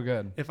that's so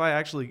good. If I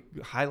actually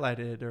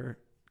highlighted or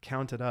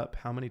counted up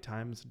how many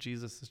times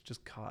Jesus is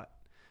just caught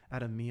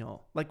at a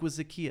meal, like with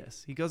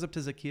Zacchaeus, he goes up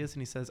to Zacchaeus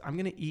and he says, I'm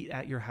going to eat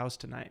at your house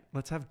tonight.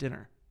 Let's have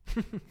dinner.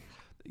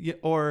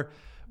 Or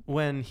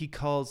when he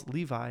calls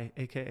Levi,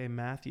 AKA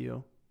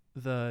Matthew,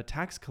 the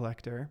tax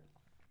collector,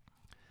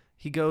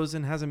 he goes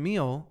and has a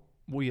meal,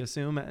 we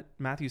assume, at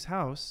Matthew's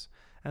house.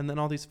 And then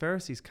all these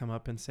Pharisees come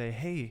up and say,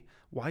 hey,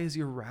 why is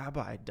your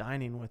rabbi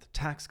dining with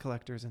tax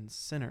collectors and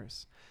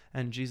sinners?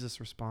 And Jesus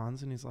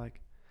responds and he's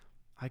like,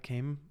 I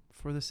came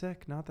for the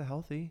sick, not the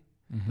healthy,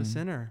 the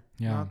sinner,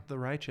 not the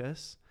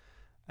righteous.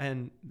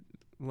 And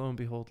lo and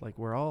behold, like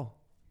we're all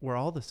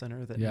the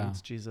sinner that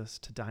needs Jesus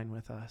to dine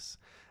with us.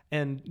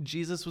 And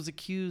Jesus was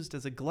accused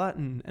as a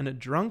glutton and a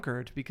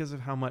drunkard because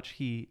of how much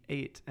he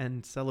ate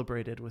and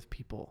celebrated with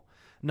people.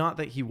 Not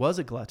that he was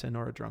a glutton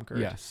or a drunkard.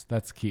 Yes,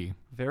 that's key.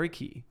 Very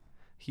key.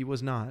 He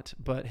was not,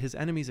 but his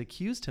enemies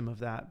accused him of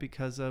that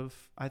because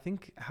of, I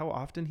think, how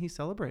often he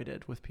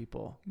celebrated with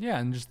people. Yeah,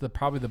 and just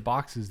probably the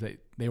boxes that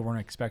they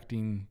weren't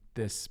expecting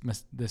this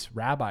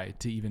rabbi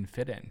to even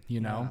fit in,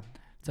 you know? Yeah.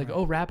 It's like, Right.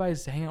 oh,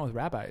 rabbis hang out with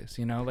rabbis,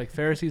 you know? Like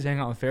Pharisees hang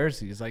out with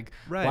Pharisees. Like,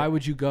 Right. why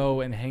would you go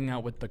and hang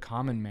out with the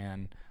common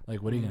man?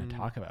 Like, what are you going to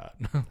talk about?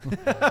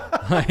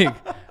 Like,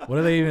 what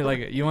are they even,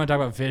 like, you want to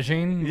talk about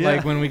fishing? Yeah.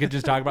 Like, when we could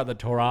just talk about the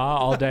Torah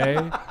all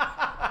day?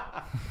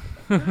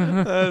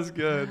 That's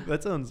good.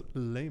 That sounds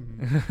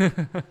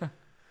lame.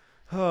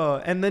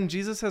 Oh, and then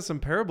Jesus has some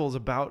parables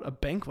about a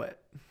banquet.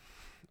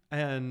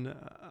 And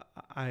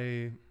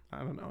I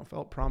don't know,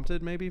 felt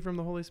prompted maybe from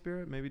the Holy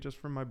Spirit, maybe just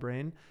from my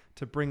brain,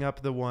 to bring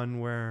up the one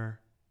where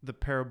the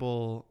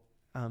parable,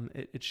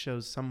 it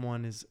shows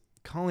someone is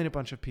calling a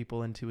bunch of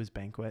people into his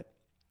banquet.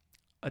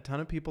 A ton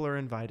of people are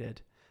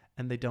invited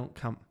and they don't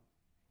come.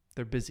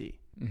 They're busy.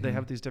 Mm-hmm. They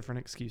have these different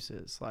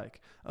excuses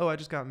like, oh, I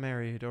just got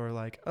married, or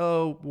like,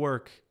 oh,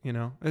 work, you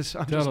know, I'm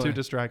just too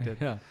distracted.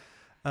 Yeah.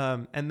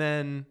 And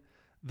then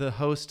the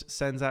host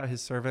sends out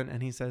his servant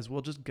and he says,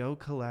 well, just go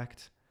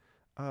collect.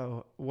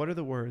 Oh, what are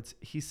the words?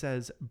 He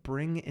says,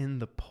 bring in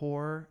the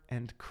poor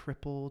and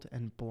crippled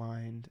and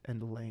blind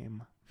and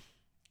lame.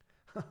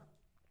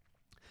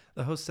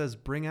 The host says,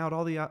 bring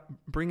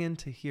in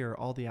to here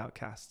all the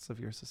outcasts of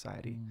your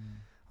society,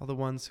 all the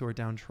ones who are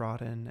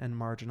downtrodden and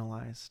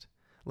marginalized.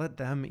 Let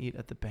them eat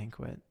at the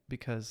banquet,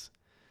 because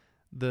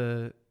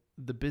the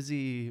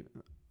busy,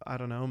 I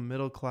don't know,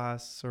 middle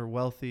class or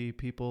wealthy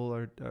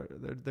people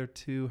they're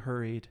too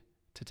hurried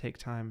to take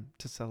time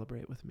to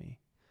celebrate with me.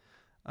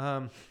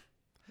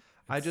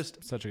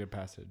 Such a good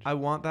passage. I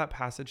want that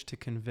passage to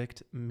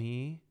convict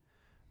me,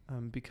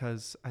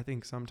 because I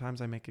think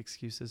sometimes I make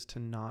excuses to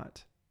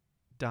not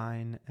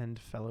dine and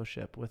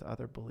fellowship with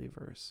other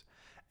believers.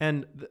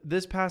 And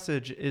this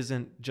passage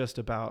isn't just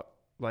about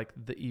like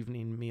the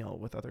evening meal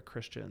with other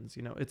Christians.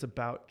 You know, it's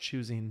about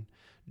choosing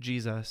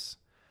Jesus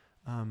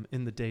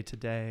in the day to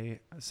day,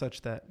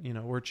 such that, you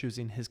know, we're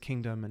choosing his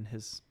kingdom and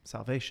his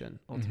salvation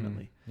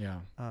ultimately. Mm-hmm.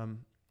 Yeah.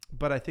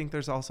 But I think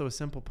there's also a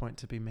simple point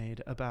to be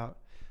made about,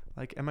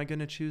 like, am I going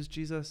to choose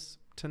Jesus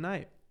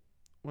tonight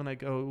when I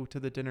go to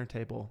the dinner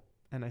table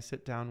and I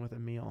sit down with a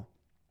meal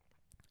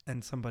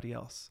and somebody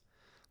else?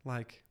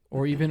 Like,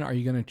 or even, are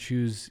you going to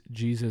choose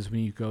Jesus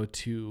when you go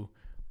to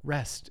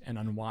rest and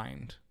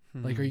unwind?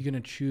 Like, are you going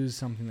to choose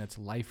something that's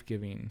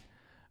life-giving,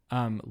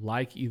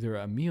 like either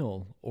a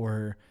meal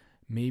or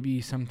maybe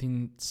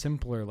something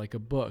simpler like a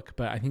book?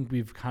 But I think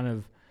we've kind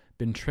of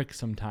been tricked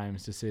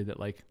sometimes to say that,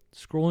 like,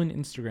 scrolling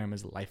Instagram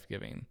is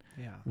life-giving,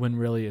 when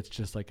really it's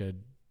just like a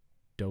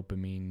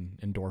dopamine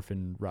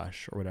endorphin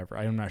rush or whatever.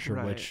 I'm not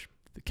sure which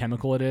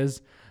chemical it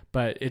is,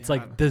 but it's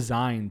like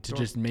designed to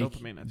just make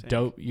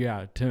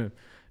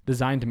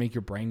designed to make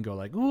your brain go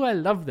like, ooh, I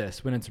love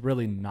this, when it's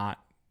really not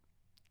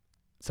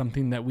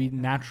something that we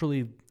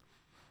naturally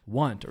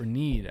want or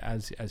need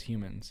as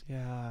humans.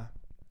 Yeah.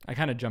 I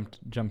kind of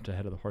jumped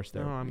ahead of the horse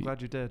there. No, I'm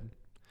glad you did.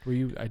 Were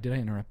you? Did I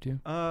interrupt you?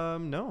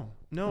 No.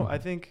 Oh. I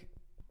think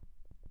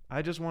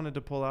I just wanted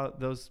to pull out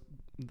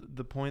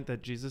the point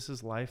that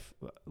Jesus's life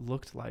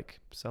looked like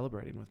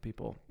celebrating with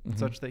people,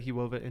 such that he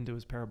wove it into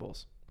his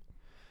parables.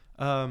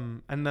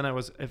 And then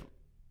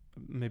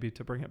maybe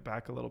to bring it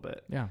back a little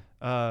bit. Yeah.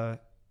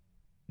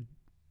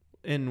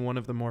 In one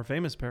of the more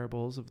famous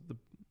parables of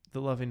the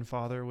loving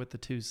father with the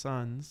two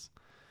sons,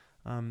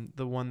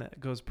 the one that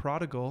goes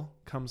prodigal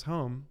comes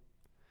home,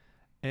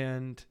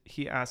 and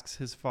he begs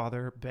his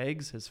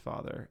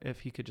father if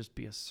he could just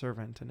be a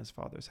servant in his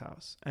father's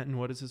house. And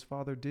what does his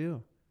father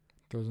do?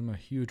 Throws him a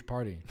huge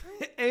party.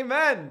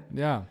 Amen.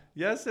 Yeah.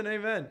 Yes and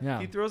amen. Yeah.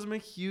 He throws him a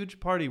huge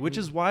party, which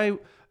is why,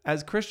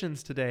 as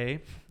Christians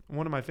today,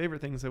 one of my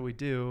favorite things that we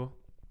do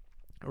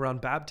around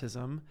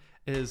baptism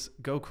is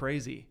go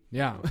crazy.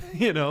 Yeah.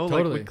 You know,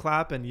 totally. like we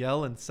clap and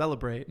yell and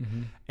celebrate.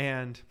 Mm-hmm.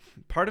 And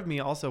part of me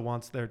also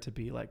wants there to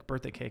be like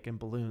birthday cake and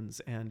balloons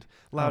and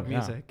loud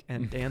music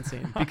and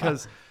dancing,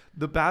 because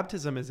the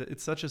baptism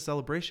it's such a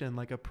celebration.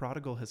 Like, a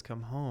prodigal has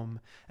come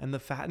home and the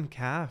fattened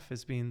calf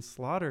is being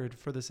slaughtered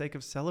for the sake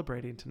of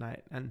celebrating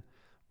tonight. And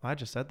I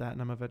just said that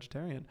and I'm a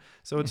vegetarian,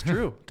 so it's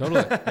true.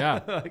 Totally.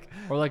 Yeah.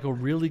 Or like a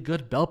really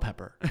good bell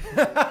pepper.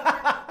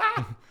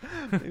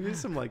 Maybe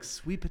some like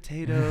sweet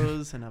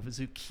potatoes and a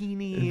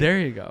zucchini. There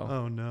you go.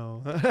 Oh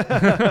no.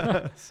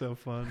 So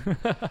fun.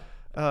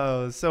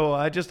 So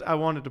I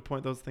wanted to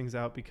point those things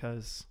out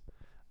because,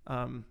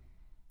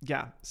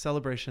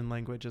 celebration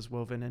language is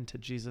woven into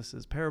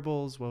Jesus's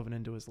parables, woven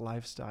into his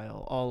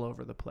lifestyle all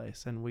over the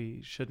place. And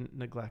we shouldn't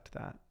neglect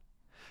that.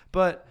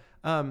 But,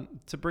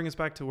 to bring us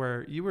back to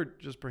where you were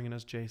just bringing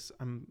us, Jace,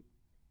 I'm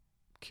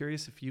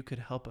curious if you could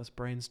help us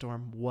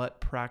brainstorm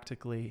what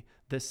practically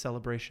this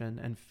celebration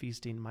and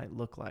feasting might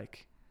look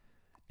like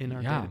in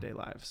our day-to-day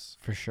lives.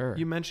 For sure.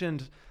 You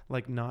mentioned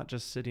like not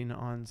just sitting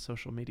on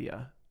social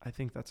media. I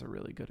think that's a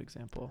really good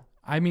example.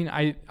 I mean,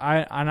 I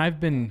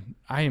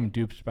am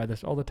duped by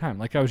this all the time.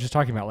 Like I was just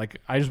talking about, like,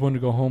 I just wanted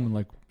to go home and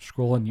like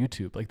scroll on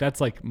YouTube. Like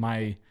that's like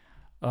my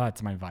Oh,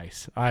 that's my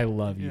vice. I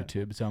love Yeah.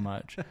 YouTube so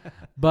much.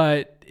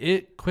 But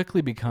it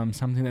quickly becomes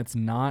something that's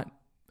not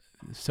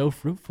so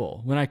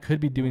fruitful when I could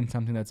be doing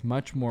something that's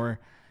much more,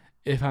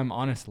 if I'm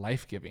honest,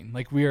 life-giving.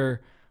 Like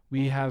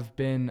we have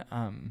been,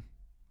 I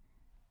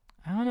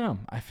don't know.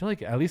 I feel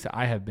like at least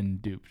I have been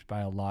duped by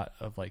a lot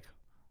of like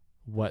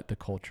what the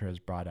culture has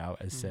brought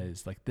out as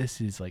says like, this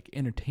is like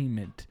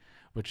entertainment,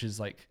 which is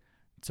like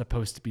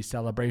supposed to be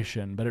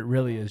celebration, but it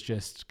really is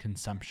just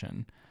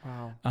consumption.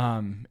 Wow.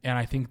 And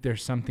I think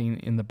there's something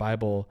in the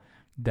Bible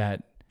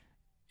that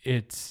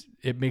it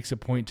makes a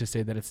point to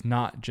say that it's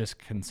not just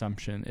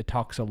consumption. It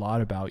talks a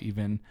lot about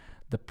even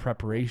the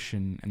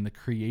preparation and the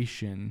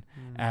creation,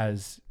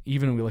 as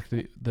even when we look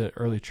at the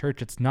early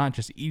church, it's not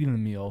just eating the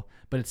meal,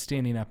 but it's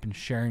standing up and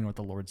sharing what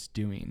the Lord's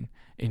doing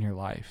in your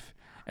life.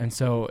 And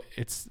so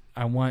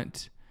I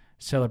want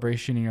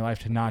celebration in your life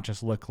to not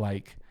just look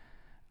like,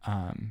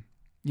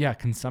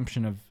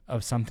 consumption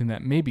of something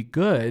that may be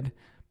good,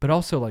 but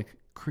also like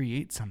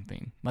create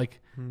something. Like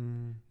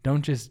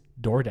don't just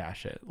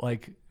DoorDash it,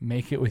 like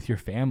make it with your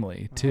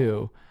family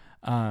too.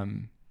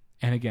 And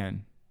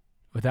again,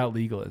 without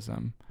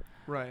legalism.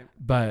 Right.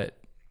 But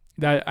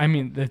that, I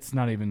mean, that's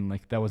not even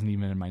like, that wasn't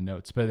even in my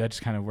notes, but that's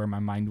kind of where my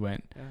mind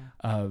went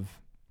I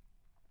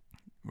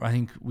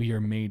think we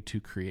are made to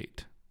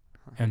create.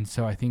 And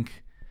so I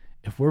think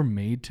if we're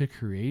made to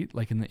create,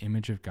 like in the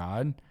image of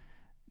God,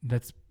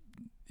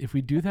 if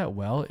we do that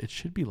well, it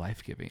should be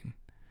life-giving.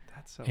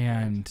 That's so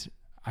And good.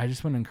 I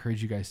just want to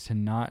encourage you guys to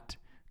not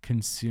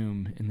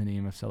consume in the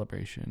name of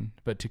celebration,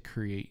 but to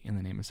create in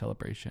the name of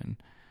celebration.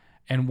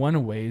 And one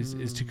of ways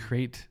is to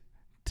create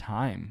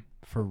time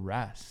for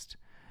rest.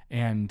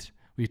 And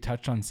we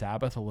touched on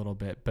Sabbath a little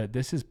bit, but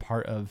this is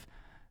part of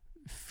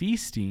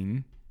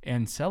feasting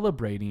and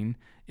celebrating,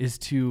 is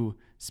to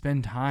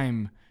spend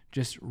time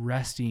just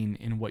resting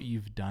in what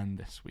you've done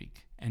this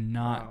week and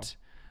not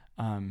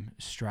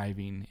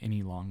striving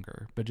any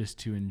longer, but just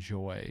to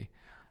enjoy.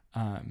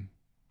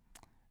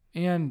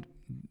 And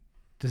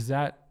is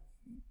that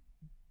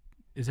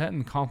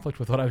in conflict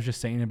with what I was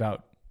just saying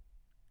about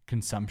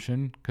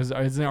consumption? Because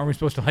are we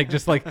supposed to like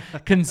just like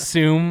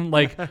consume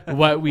like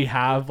what we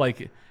have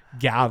like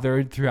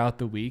gathered throughout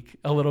the week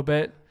a little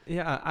bit?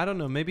 Yeah, I don't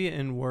know. Maybe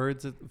in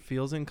words it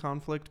feels in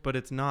conflict, but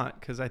it's not,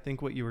 because I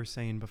think what you were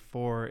saying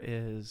before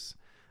is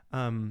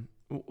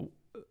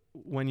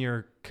when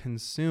you're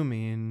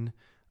consuming,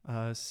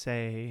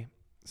 say,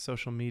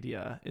 social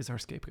media is our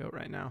scapegoat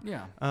right now.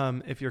 Yeah.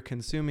 If you're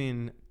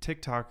consuming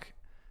TikTok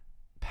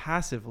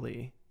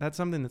passively, that's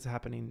something that's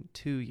happening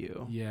to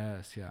you.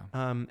 Yes. Yeah.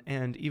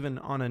 And even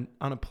on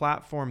a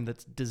platform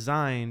that's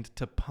designed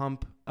to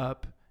pump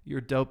up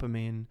your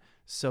dopamine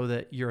so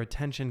that your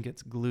attention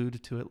gets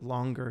glued to it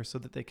longer, so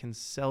that they can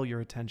sell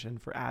your attention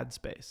for ad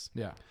space.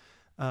 Yeah.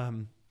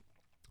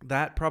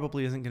 That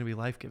probably isn't going to be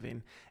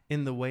life-giving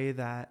in the way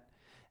that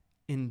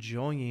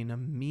enjoying a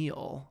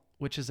meal,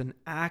 which is an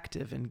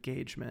active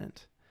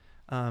engagement,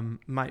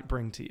 might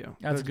bring to you.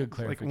 That's a good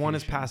clarification. Like one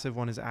is passive,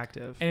 one is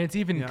active. And it's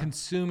even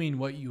consuming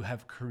what you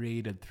have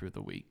created through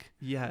the week.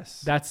 Yes.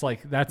 That's I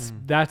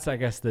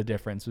guess the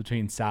difference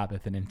between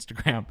Sabbath and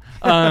Instagram.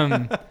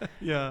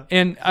 Yeah.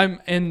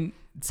 And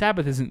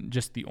Sabbath isn't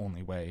just the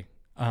only way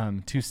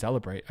to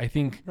celebrate. I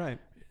think, right.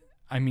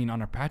 I mean,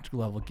 on a practical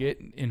level, get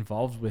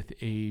involved with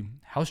a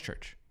house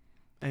church.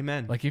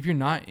 Amen. Like if you're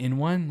not in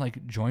one,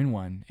 like join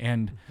one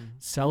and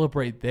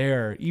celebrate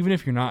there. Even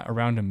if you're not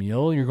around a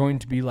meal, you're going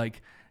to be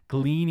like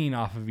gleaning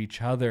off of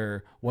each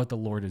other what the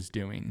Lord is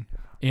doing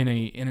in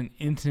an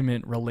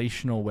intimate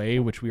relational way,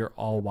 which we are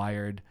all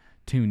wired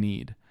to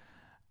need.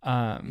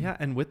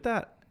 And with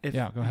that,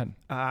 go ahead.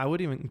 I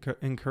would even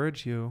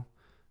encourage you,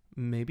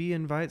 maybe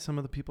invite some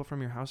of the people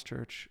from your house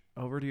church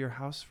over to your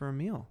house for a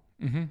meal.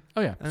 Mm-hmm.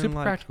 Oh yeah. And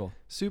Super practical.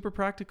 Super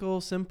practical,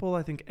 simple.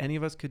 I think any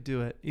of us could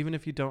do it. Even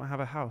if you don't have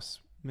a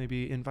house,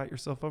 maybe invite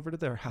yourself over to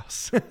their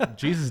house.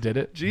 Jesus did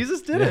it.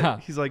 Jesus did it.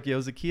 He's like,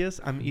 yo, Zacchaeus,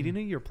 I'm eeting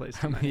at your place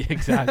tonight.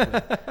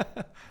 Exactly.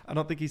 I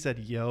don't think he said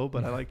yo,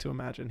 but I like to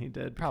imagine he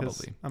did.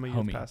 Probably. I'm a youth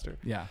Homie. pastor.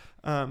 Yeah.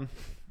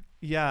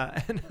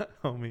 Yeah. And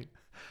homie.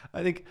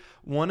 I think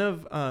one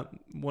of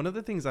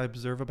the things I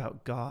observe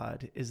about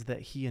God is that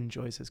he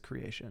enjoys his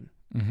creation.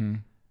 Mm-hmm.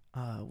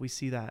 We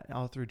see that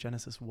all through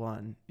Genesis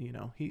 1. You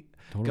know,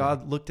 Totally.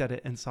 God looked at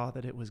it and saw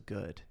that it was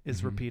good.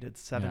 Is repeated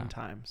 7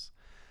 times,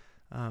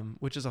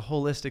 which is a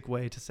holistic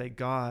way to say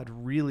God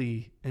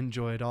really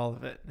enjoyed all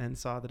of it and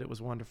saw that it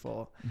was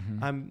wonderful.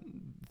 Mm-hmm. I'm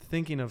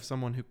thinking of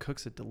someone who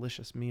cooks a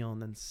delicious meal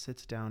and then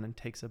sits down and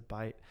takes a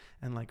bite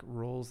and like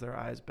rolls their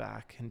eyes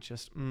back and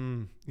just,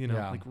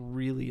 like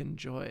really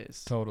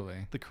enjoys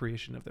Totally the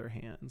creation of their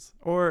hands.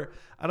 Or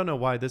I don't know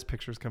why this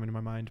picture is coming to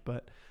my mind,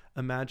 but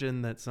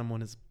imagine that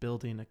someone is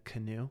building a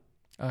canoe.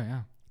 Oh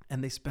yeah.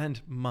 And they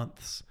spend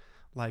months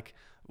like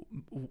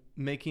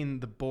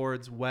making the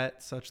boards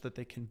wet such that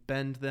they can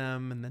bend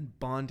them and then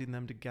bonding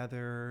them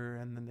together,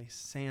 and then they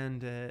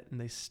sand it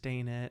and they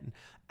stain it, and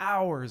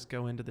hours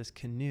go into this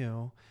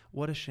canoe.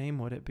 What a shame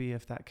would it be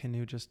if that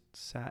canoe just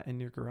sat in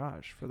your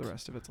garage for the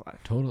rest of its life?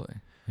 Totally.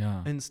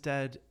 Yeah.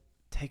 Instead,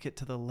 take it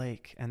to the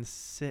lake and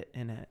sit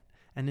in it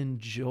and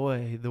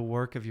enjoy the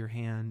work of your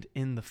hand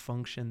in the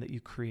function that you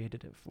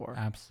created it for.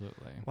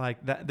 Absolutely.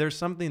 Like that, there's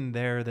something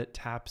there that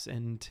taps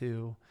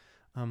into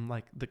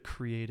like the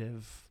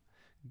creative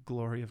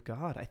glory of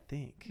God, I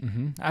think.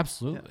 Mm-hmm.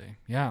 Absolutely.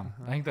 Yeah.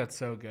 I think that's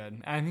so good.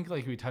 And I think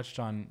like we touched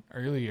on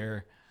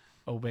earlier,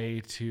 a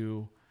way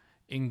to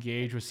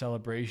engage with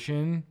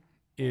celebration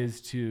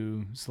is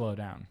to slow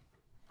down.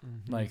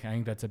 Like, I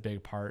think that's a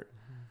big part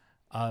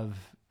of,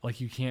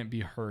 like, you can't be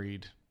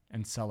hurried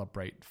and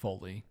celebrate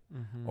fully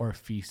or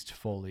feast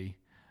fully.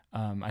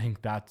 I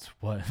think that's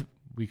what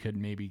we could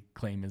maybe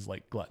claim as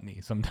like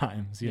gluttony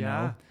sometimes, you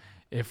know,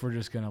 if we're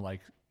just going to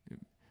like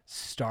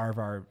shove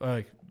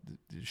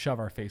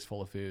our face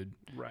full of food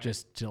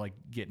just to like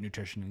get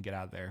nutrition and get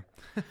out of there.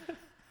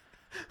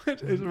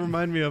 It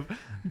reminded me of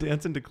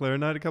Dance and Declare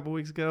night a couple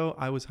weeks ago.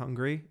 I was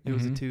hungry. It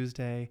was a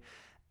Tuesday.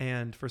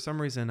 And for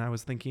some reason I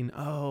was thinking,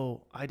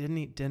 oh, I didn't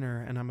eat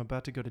dinner and I'm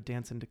about to go to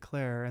Dance and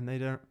Declare, and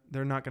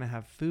they're not going to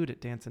have food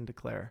at Dance and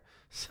Declare.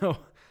 So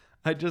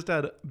I just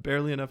had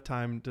barely enough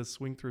time to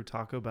swing through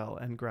Taco Bell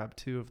and grab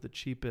 2 of the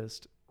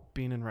cheapest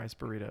bean and rice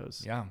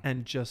burritos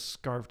and just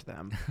scarfed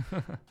them.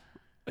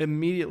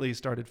 Immediately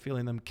started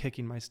feeling them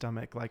kicking my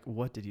stomach. Like,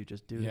 what did you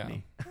just do to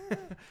me?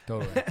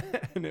 Totally.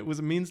 And it was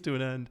a means to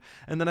an end.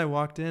 And then I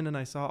walked in and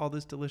I saw all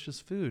this delicious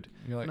food.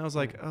 And I was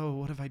like, oh,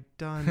 what have I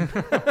done?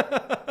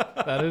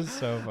 That is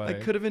so funny. I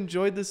could have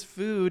enjoyed this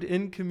food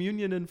in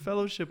communion and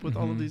fellowship with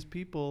all of these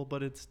people,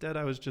 but instead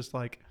I was just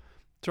like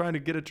trying to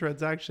get a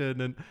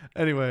transaction. And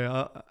anyway,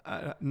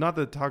 not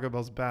that Taco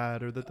Bell's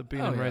bad or that the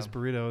bean and rice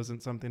burrito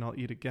isn't something I'll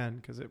eat again,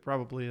 because it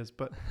probably is,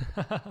 but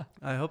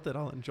I hope that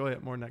I'll enjoy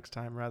it more next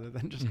time rather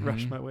than just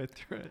rush my way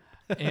through it.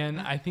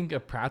 And I think a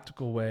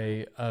practical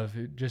way of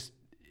just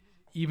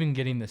even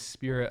getting the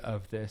spirit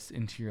of this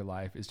into your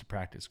life is to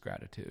practice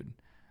gratitude.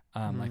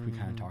 Like we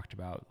kind of talked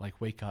about, like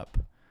wake up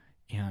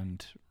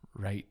and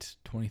write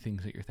 20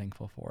 things that you're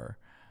thankful for,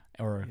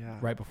 or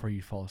right before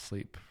you fall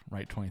asleep,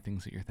 write 20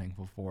 things that you're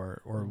thankful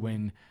for, or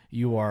when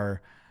you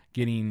are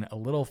getting a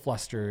little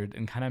flustered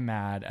and kind of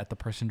mad at the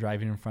person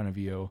driving in front of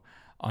you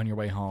on your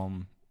way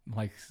home,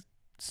 like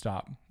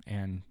stop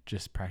and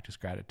just practice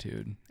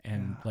gratitude.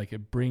 And like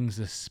it brings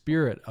the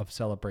spirit of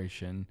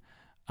celebration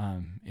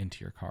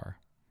into your car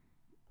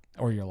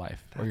or your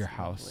life or your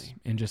house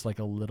in just like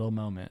a little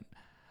moment.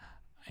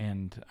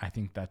 And I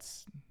think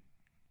that's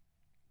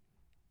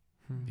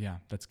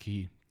that's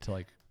key to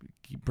like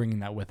keep bringing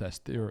that with us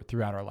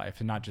throughout our life,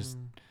 and not just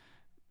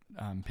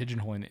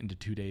pigeonholing it into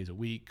 2 days a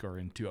week or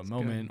into a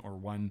moment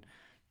or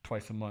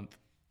twice a month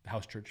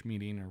house church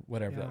meeting or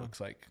whatever that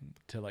looks like,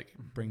 to like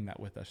bring that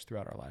with us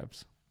throughout our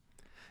lives.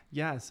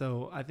 Yeah.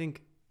 So I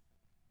think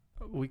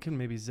we can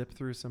maybe zip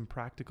through some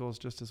practicals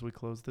just as we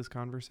close this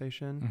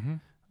conversation.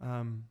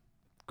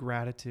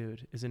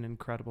 Gratitude is an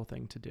incredible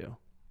thing to do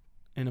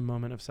in a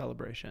moment of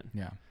celebration.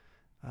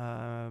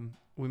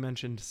 We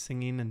mentioned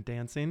singing and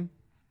dancing.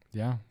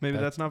 Maybe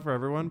that's not for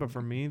everyone, but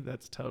for me,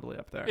 that's totally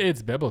up there.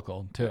 It's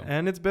biblical too.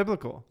 And it's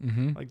biblical.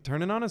 Like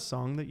turning on a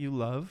song that you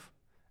love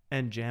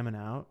and jamming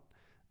out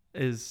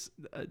is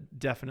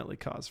definitely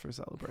cause for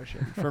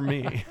celebration for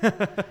me.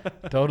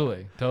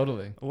 Totally.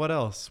 What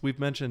else? We've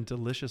mentioned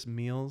delicious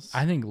meals.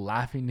 I think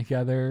laughing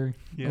together.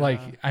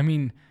 Like, I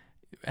mean,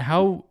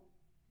 how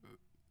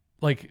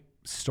like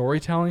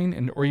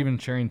storytelling or even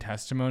sharing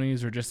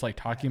testimonies, or just like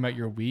talking about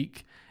your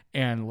week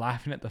and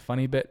laughing at the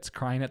funny bits,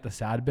 crying at the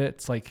sad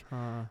bits. Like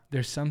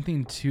there's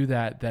something to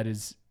that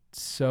is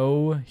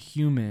so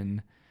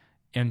human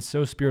and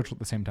so spiritual at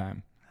the same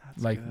time.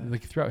 That's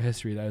like throughout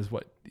history, that is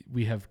what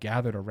we have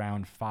gathered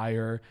around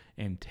fire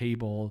and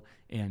table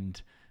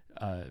and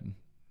I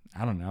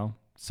don't know,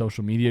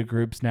 social media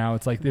groups now.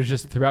 It's like there's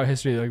just throughout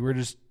history, like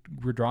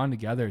we're drawn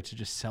together to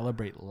just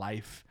celebrate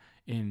life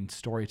in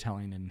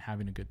storytelling and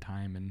having a good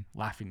time and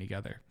laughing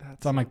together.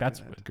 So I'm like,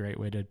 that's a great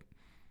way to,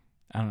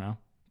 I don't know,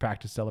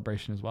 practice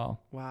celebration as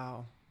well.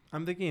 Wow.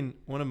 I'm thinking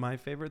one of my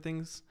favorite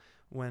things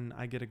when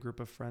I get a group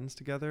of friends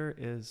together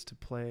is to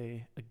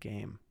play a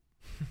game.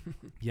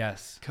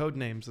 Yes.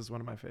 Codenames is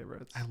one of my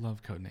favorites. I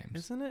love Codenames.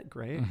 Isn't it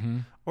great?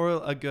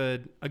 Or a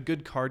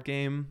good card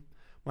game.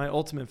 My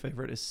ultimate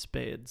favorite is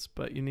Spades,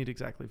 but you need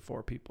exactly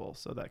 4 people,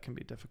 so that can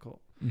be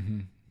difficult.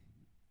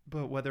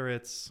 But whether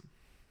it's,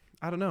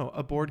 I don't know,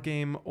 a board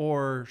game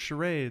or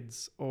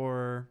charades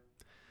or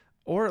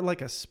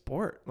like a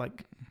sport,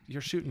 like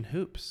you're shooting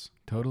hoops.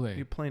 Totally.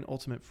 You're playing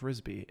ultimate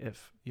frisbee.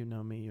 If you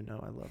know me, you know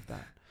I love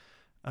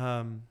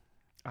that.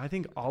 I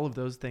think all of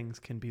those things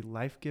can be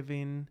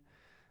life-giving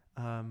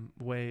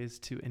ways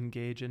to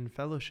engage in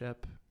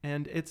fellowship,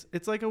 and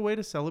it's like a way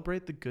to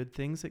celebrate the good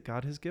things that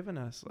God has given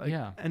us.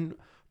 And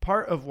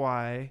part of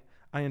why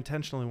I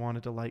intentionally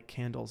wanted to light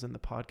candles in the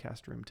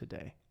podcast room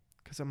today,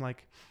 because I'm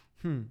like,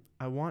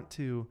 I want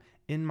to,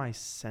 in my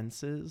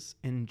senses,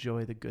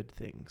 enjoy the good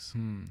things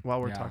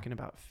while we're talking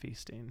about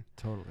feasting.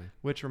 Totally.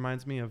 Which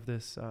reminds me of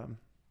this.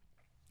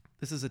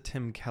 This is a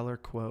Tim Keller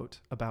quote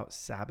about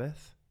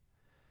Sabbath.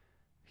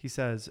 He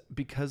says,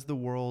 "Because the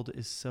world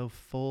is so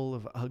full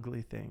of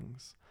ugly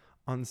things,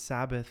 On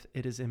Sabbath,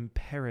 it is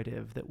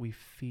imperative that we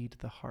feed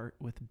the heart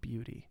with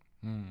beauty.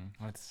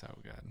 That's so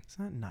good.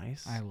 Isn't that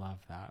nice? I love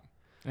that.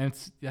 And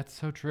that's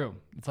so true.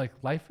 It's like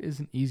life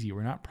isn't easy.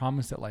 We're not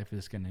promised that life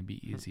is going to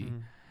be easy.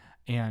 Mm-mm.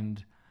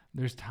 And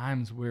there's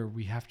times where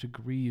we have to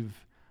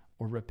grieve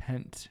or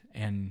repent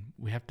and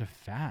we have to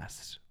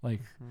fast.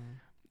 Like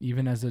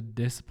even as a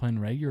discipline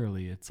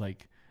regularly, it's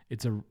like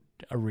it's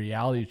a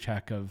reality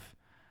check of,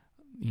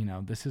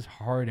 this is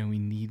hard and we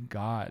need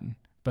God.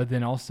 But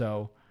then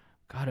also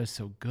God is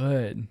so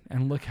good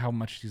and look how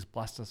much he's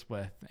blessed us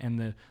with,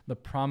 and the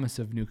promise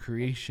of new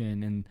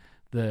creation and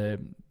the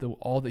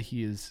all that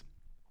he has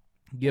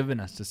given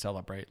us to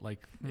celebrate.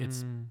 Like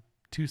it's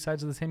two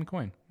sides of the same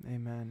coin.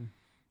 Amen.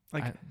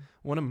 Like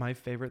one of my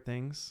favorite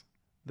things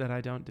that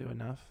I don't do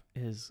enough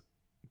is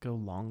go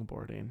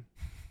longboarding.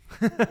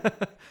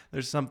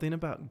 There's something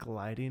about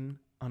gliding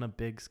on a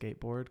big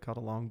skateboard called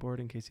a longboard,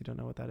 in case you don't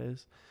know what that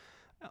is,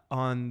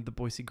 on the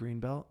Boise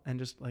Greenbelt, and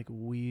just like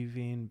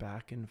weaving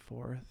back and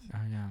forth.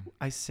 Oh yeah.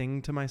 I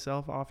sing to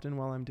myself often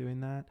while I'm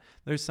doing that.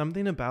 There's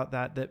something about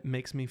that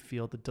makes me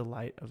feel the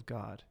delight of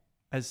God.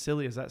 As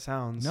silly as that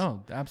sounds.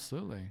 No,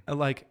 absolutely.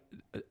 Like,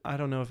 I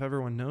don't know if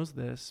everyone knows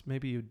this.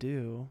 Maybe you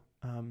do.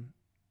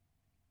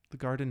 The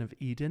Garden of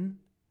Eden.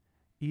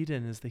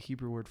 Eden is the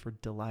Hebrew word for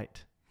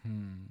delight.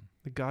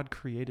 God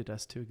created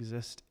us to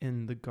exist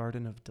in the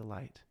Garden of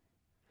Delight.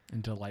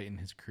 And delight in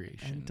his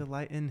creation. And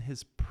delight in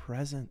his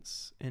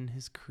presence, in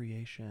his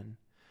creation.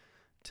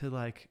 To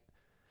like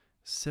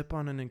sip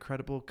on an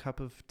incredible cup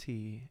of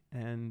tea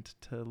and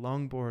to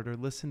longboard or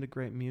listen to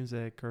great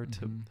music or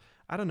to,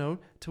 I don't know,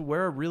 to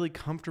wear a really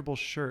comfortable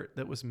shirt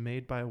that was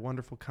made by a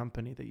wonderful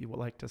company that you would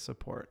like to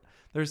support.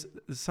 There's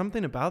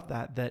something about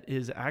that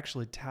is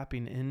actually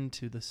tapping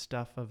into the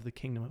stuff of the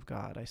kingdom of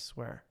God, I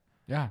swear.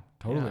 Yeah,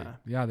 totally.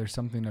 Yeah, there's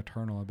something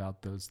eternal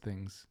about those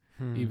things,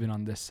 even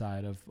on this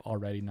side of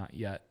already not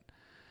yet.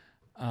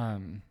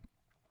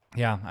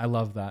 Yeah, I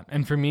love that.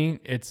 And for me,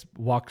 it's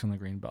walks on the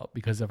green belt,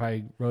 because if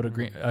I rode a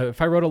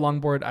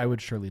longboard, I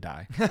would surely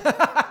die.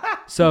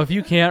 So if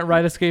you can't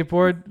ride a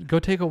skateboard, go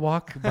take a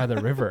walk by the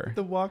river.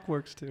 The walk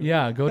works too.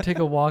 Yeah, go take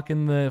a walk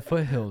in the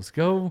foothills.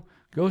 Go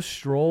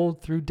stroll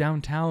through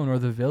downtown or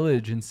the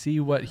village and see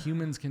what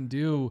humans can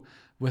do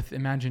with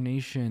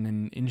imagination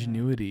and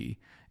ingenuity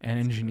and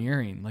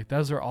engineering. Like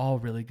those are all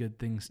really good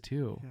things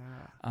too.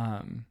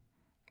 Yeah.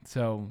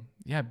 So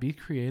yeah, be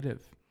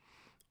creative.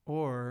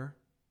 Or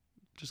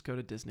just go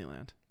to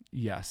Disneyland.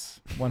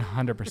 Yes,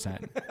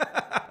 100%.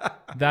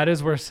 That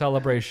is where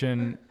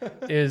celebration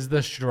is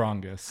the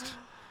strongest.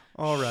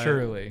 All right.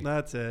 Surely.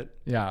 That's it.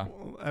 Yeah.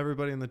 Well,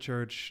 everybody in the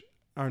church,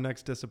 our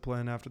next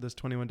discipline after this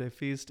 21-day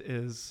feast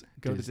is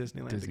go to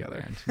Disneyland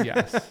together.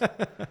 Yes.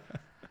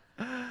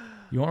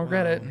 You won't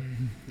regret it.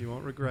 You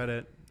won't regret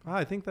it. Oh,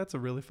 I think that's a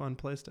really fun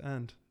place to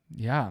end.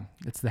 Yeah.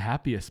 It's the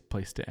happiest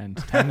place to end,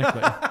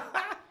 technically.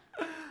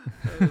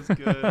 That was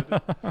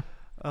good.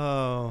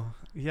 Oh,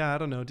 yeah, I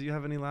don't know. Do you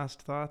have any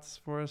last thoughts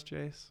for us,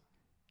 Jace?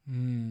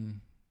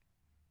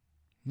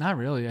 Not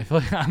really. I feel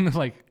like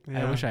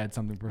I wish I had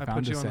something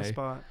profound to say. I put you on the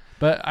spot.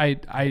 But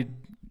I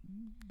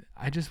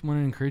just want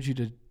to encourage you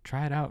to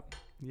try it out.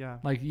 Yeah.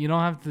 Like you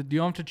don't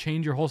have to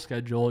change your whole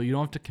schedule. You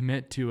don't have to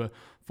commit to a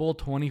full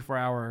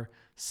 24-hour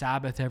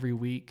Sabbath every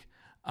week.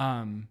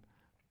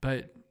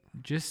 But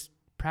just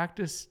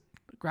practice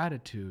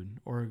gratitude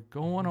or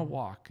go on a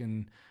walk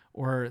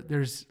or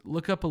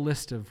look up a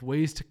list of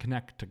ways to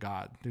connect to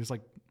God. There's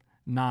like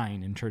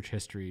 9 in church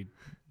history,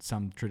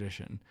 some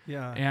tradition.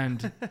 Yeah.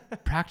 And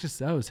practice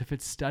those. If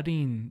it's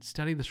study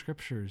the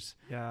scriptures.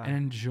 Yeah. And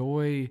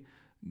enjoy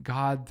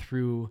God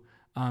through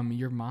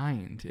your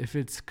mind. If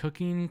it's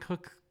cooking,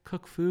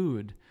 cook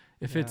food.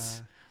 If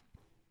it's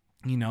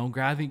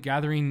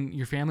gathering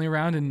your family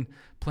around and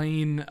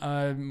playing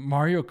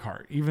Mario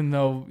Kart, even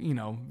though,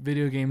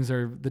 video games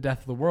are the death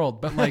of the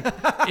world, but like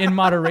in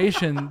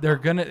moderation,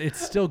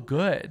 it's still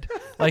good.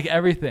 Like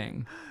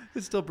everything.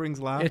 It still brings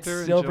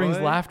laughter. It still brings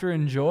laughter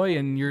and joy,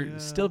 and you're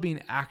still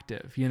being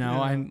active,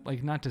 I'm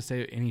like, not to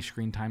say any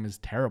screen time is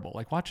terrible.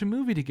 Like watch a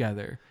movie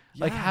together,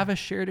 like have a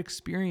shared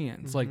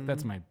experience. Like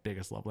that's my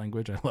biggest love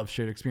language. I love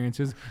shared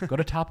experiences. Go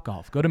to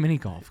Topgolf, go to mini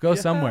golf, go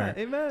somewhere.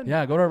 Amen.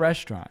 Yeah. Go to a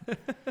restaurant,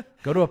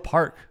 go to a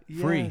park,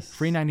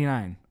 free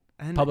 99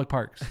 and public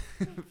parks,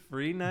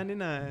 free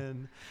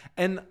 99.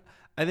 And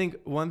I think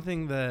one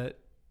thing that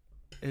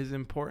is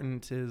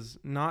important is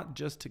not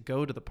just to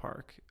go to the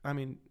park. I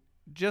mean,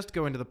 just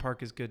going to the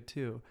park is good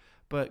too,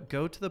 but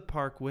go to the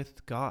park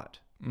with God.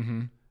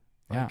 Mm-hmm.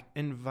 Like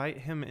invite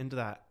him into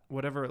that,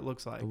 whatever it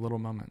looks like. The little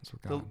moments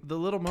with God. The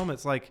little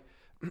moments, like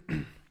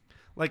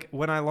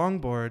when I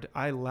longboard,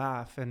 I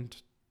laugh and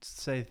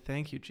say,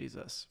 "Thank you,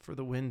 Jesus, for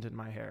the wind in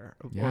my hair,"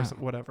 or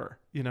whatever.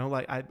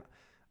 Like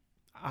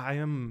I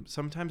am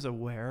sometimes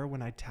aware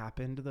when I tap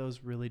into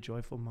those really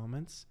joyful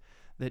moments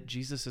that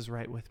Jesus is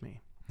right with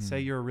me. Say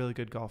you're a really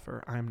good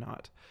golfer. I'm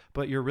not.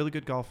 But you're a really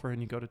good golfer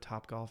and you go to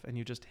Topgolf and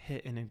you just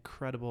hit an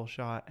incredible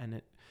shot and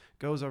it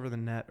goes over the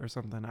net or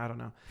something. I don't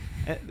know.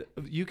 And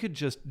you could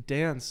just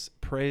dance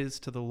praise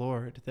to the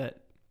Lord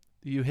that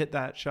you hit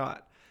that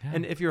shot. Yeah.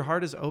 And if your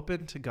heart is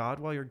open to God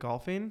while you're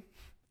golfing,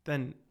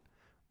 then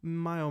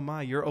my, oh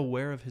my, you're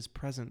aware of his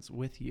presence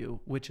with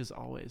you, which is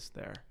always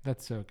there.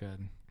 That's so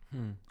good.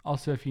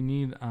 Also, if you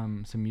need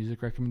some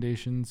music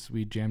recommendations,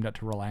 we jammed out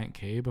to Reliant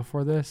K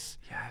before this.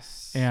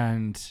 Yes.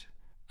 And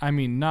I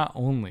mean, not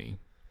only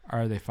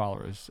are they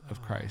followers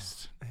of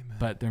Christ, amen.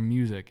 but their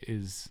music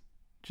is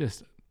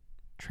just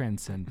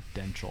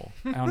transcendental.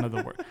 I don't know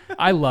the word.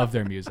 I love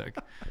their music.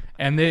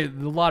 And a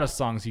lot of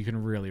songs you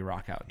can really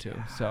rock out to.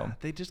 Yeah, So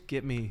they just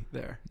get me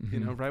there, you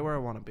know, right where I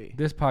want to be.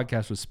 This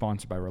podcast was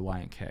sponsored by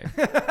Reliant K.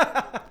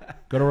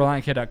 Go to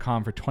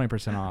ReliantK.com for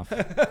 20% off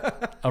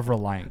of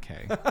Reliant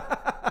K.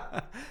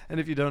 And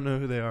if you don't know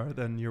who they are,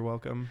 then you're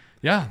welcome.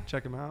 Yeah,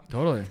 Check them out.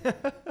 totally.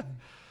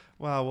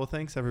 Wow. Well,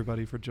 thanks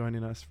everybody for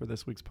joining us for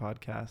this week's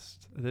podcast.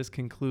 This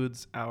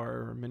concludes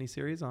our mini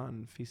series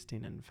on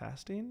feasting and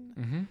fasting.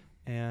 Mm-hmm.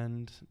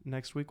 And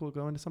next week we'll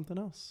go into something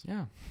else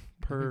Yeah.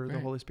 per the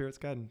great. Holy Spirit's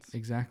guidance.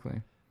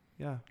 Exactly.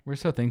 Yeah. We're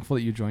so thankful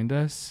that you joined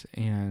us,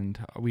 and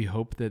we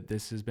hope that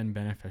this has been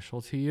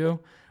beneficial to you.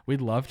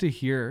 We'd love to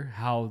hear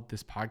how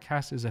this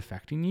podcast is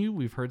affecting you.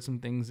 We've heard some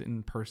things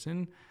in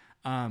person,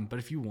 but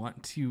if you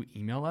want to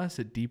email us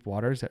at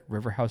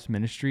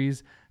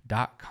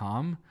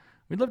deepwaters@riverhouseministries.com,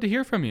 we'd love to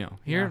hear from you.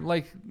 Hear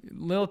like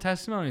little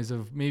testimonies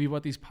of maybe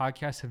what these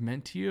podcasts have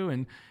meant to you.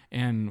 And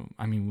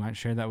I mean, we might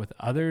share that with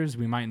others.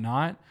 We might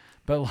not.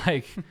 But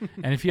like,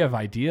 and if you have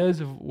ideas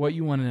of what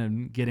you want to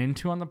get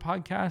into on the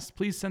podcast,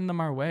 please send them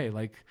our way.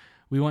 Like,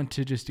 we want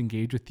to just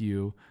engage with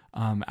you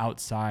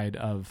outside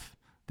of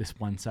this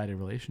one-sided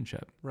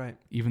relationship. Right.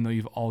 Even though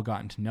you've all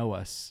gotten to know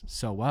us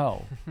so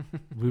well,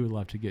 we would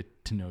love to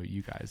get to know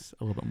you guys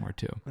a little bit more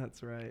too.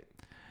 That's right.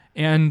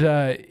 And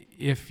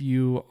if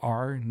you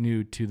are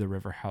new to the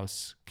River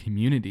House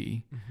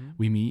community,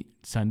 we meet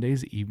Sunday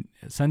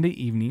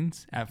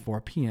evenings at 4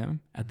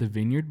 p.m. at the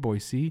Vineyard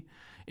Boise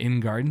in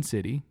Garden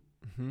City.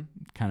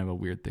 Kind of a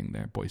weird thing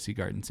there, Boise,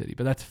 Garden City,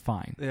 but that's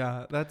fine.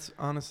 Yeah, that's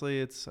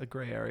honestly, it's a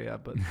gray area,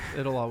 but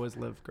it'll always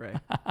live gray.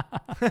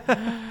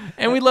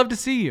 And we'd love to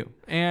see you.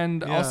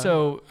 And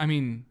also, I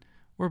mean,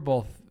 we're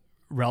both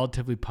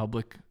relatively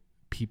public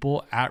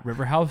people at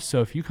River House, so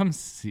if you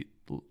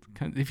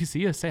if you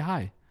see us, say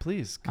hi.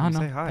 Please come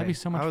say hi. That'd be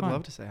so much I would fun.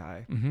 love to say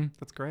hi. Mm-hmm.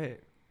 That's great.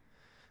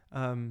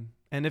 And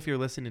if you're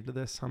listening to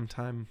this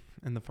sometime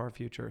in the far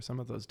future, some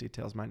of those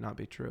details might not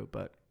be true,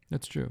 but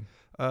That's true.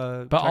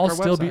 but I'll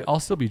still be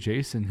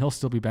Jace, and he'll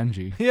still be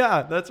Benji.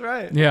 Yeah, that's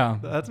right. Yeah,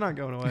 that's not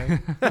going away.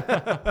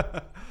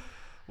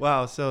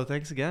 Wow. So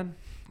thanks again.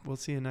 We'll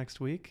see you next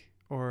week,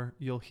 or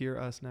you'll hear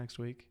us next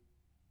week,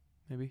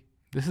 maybe.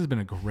 This has been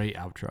a great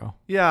outro.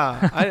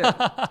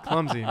 Yeah,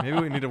 clumsy. Maybe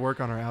we need to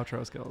work on our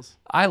outro skills.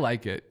 I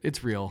like it.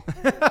 It's real.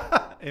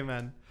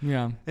 Amen.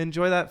 Yeah.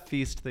 Enjoy that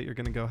feast that you're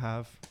going to go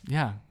have.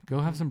 Yeah. Go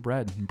have some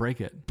bread and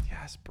break it.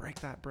 Yes, break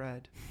that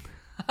bread.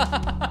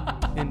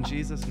 In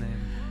Jesus'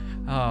 name.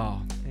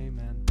 Oh.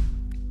 Amen.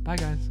 Bye,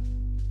 guys.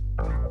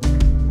 I love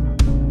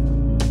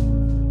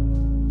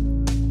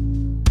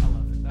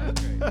it. That was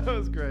great. That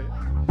was great.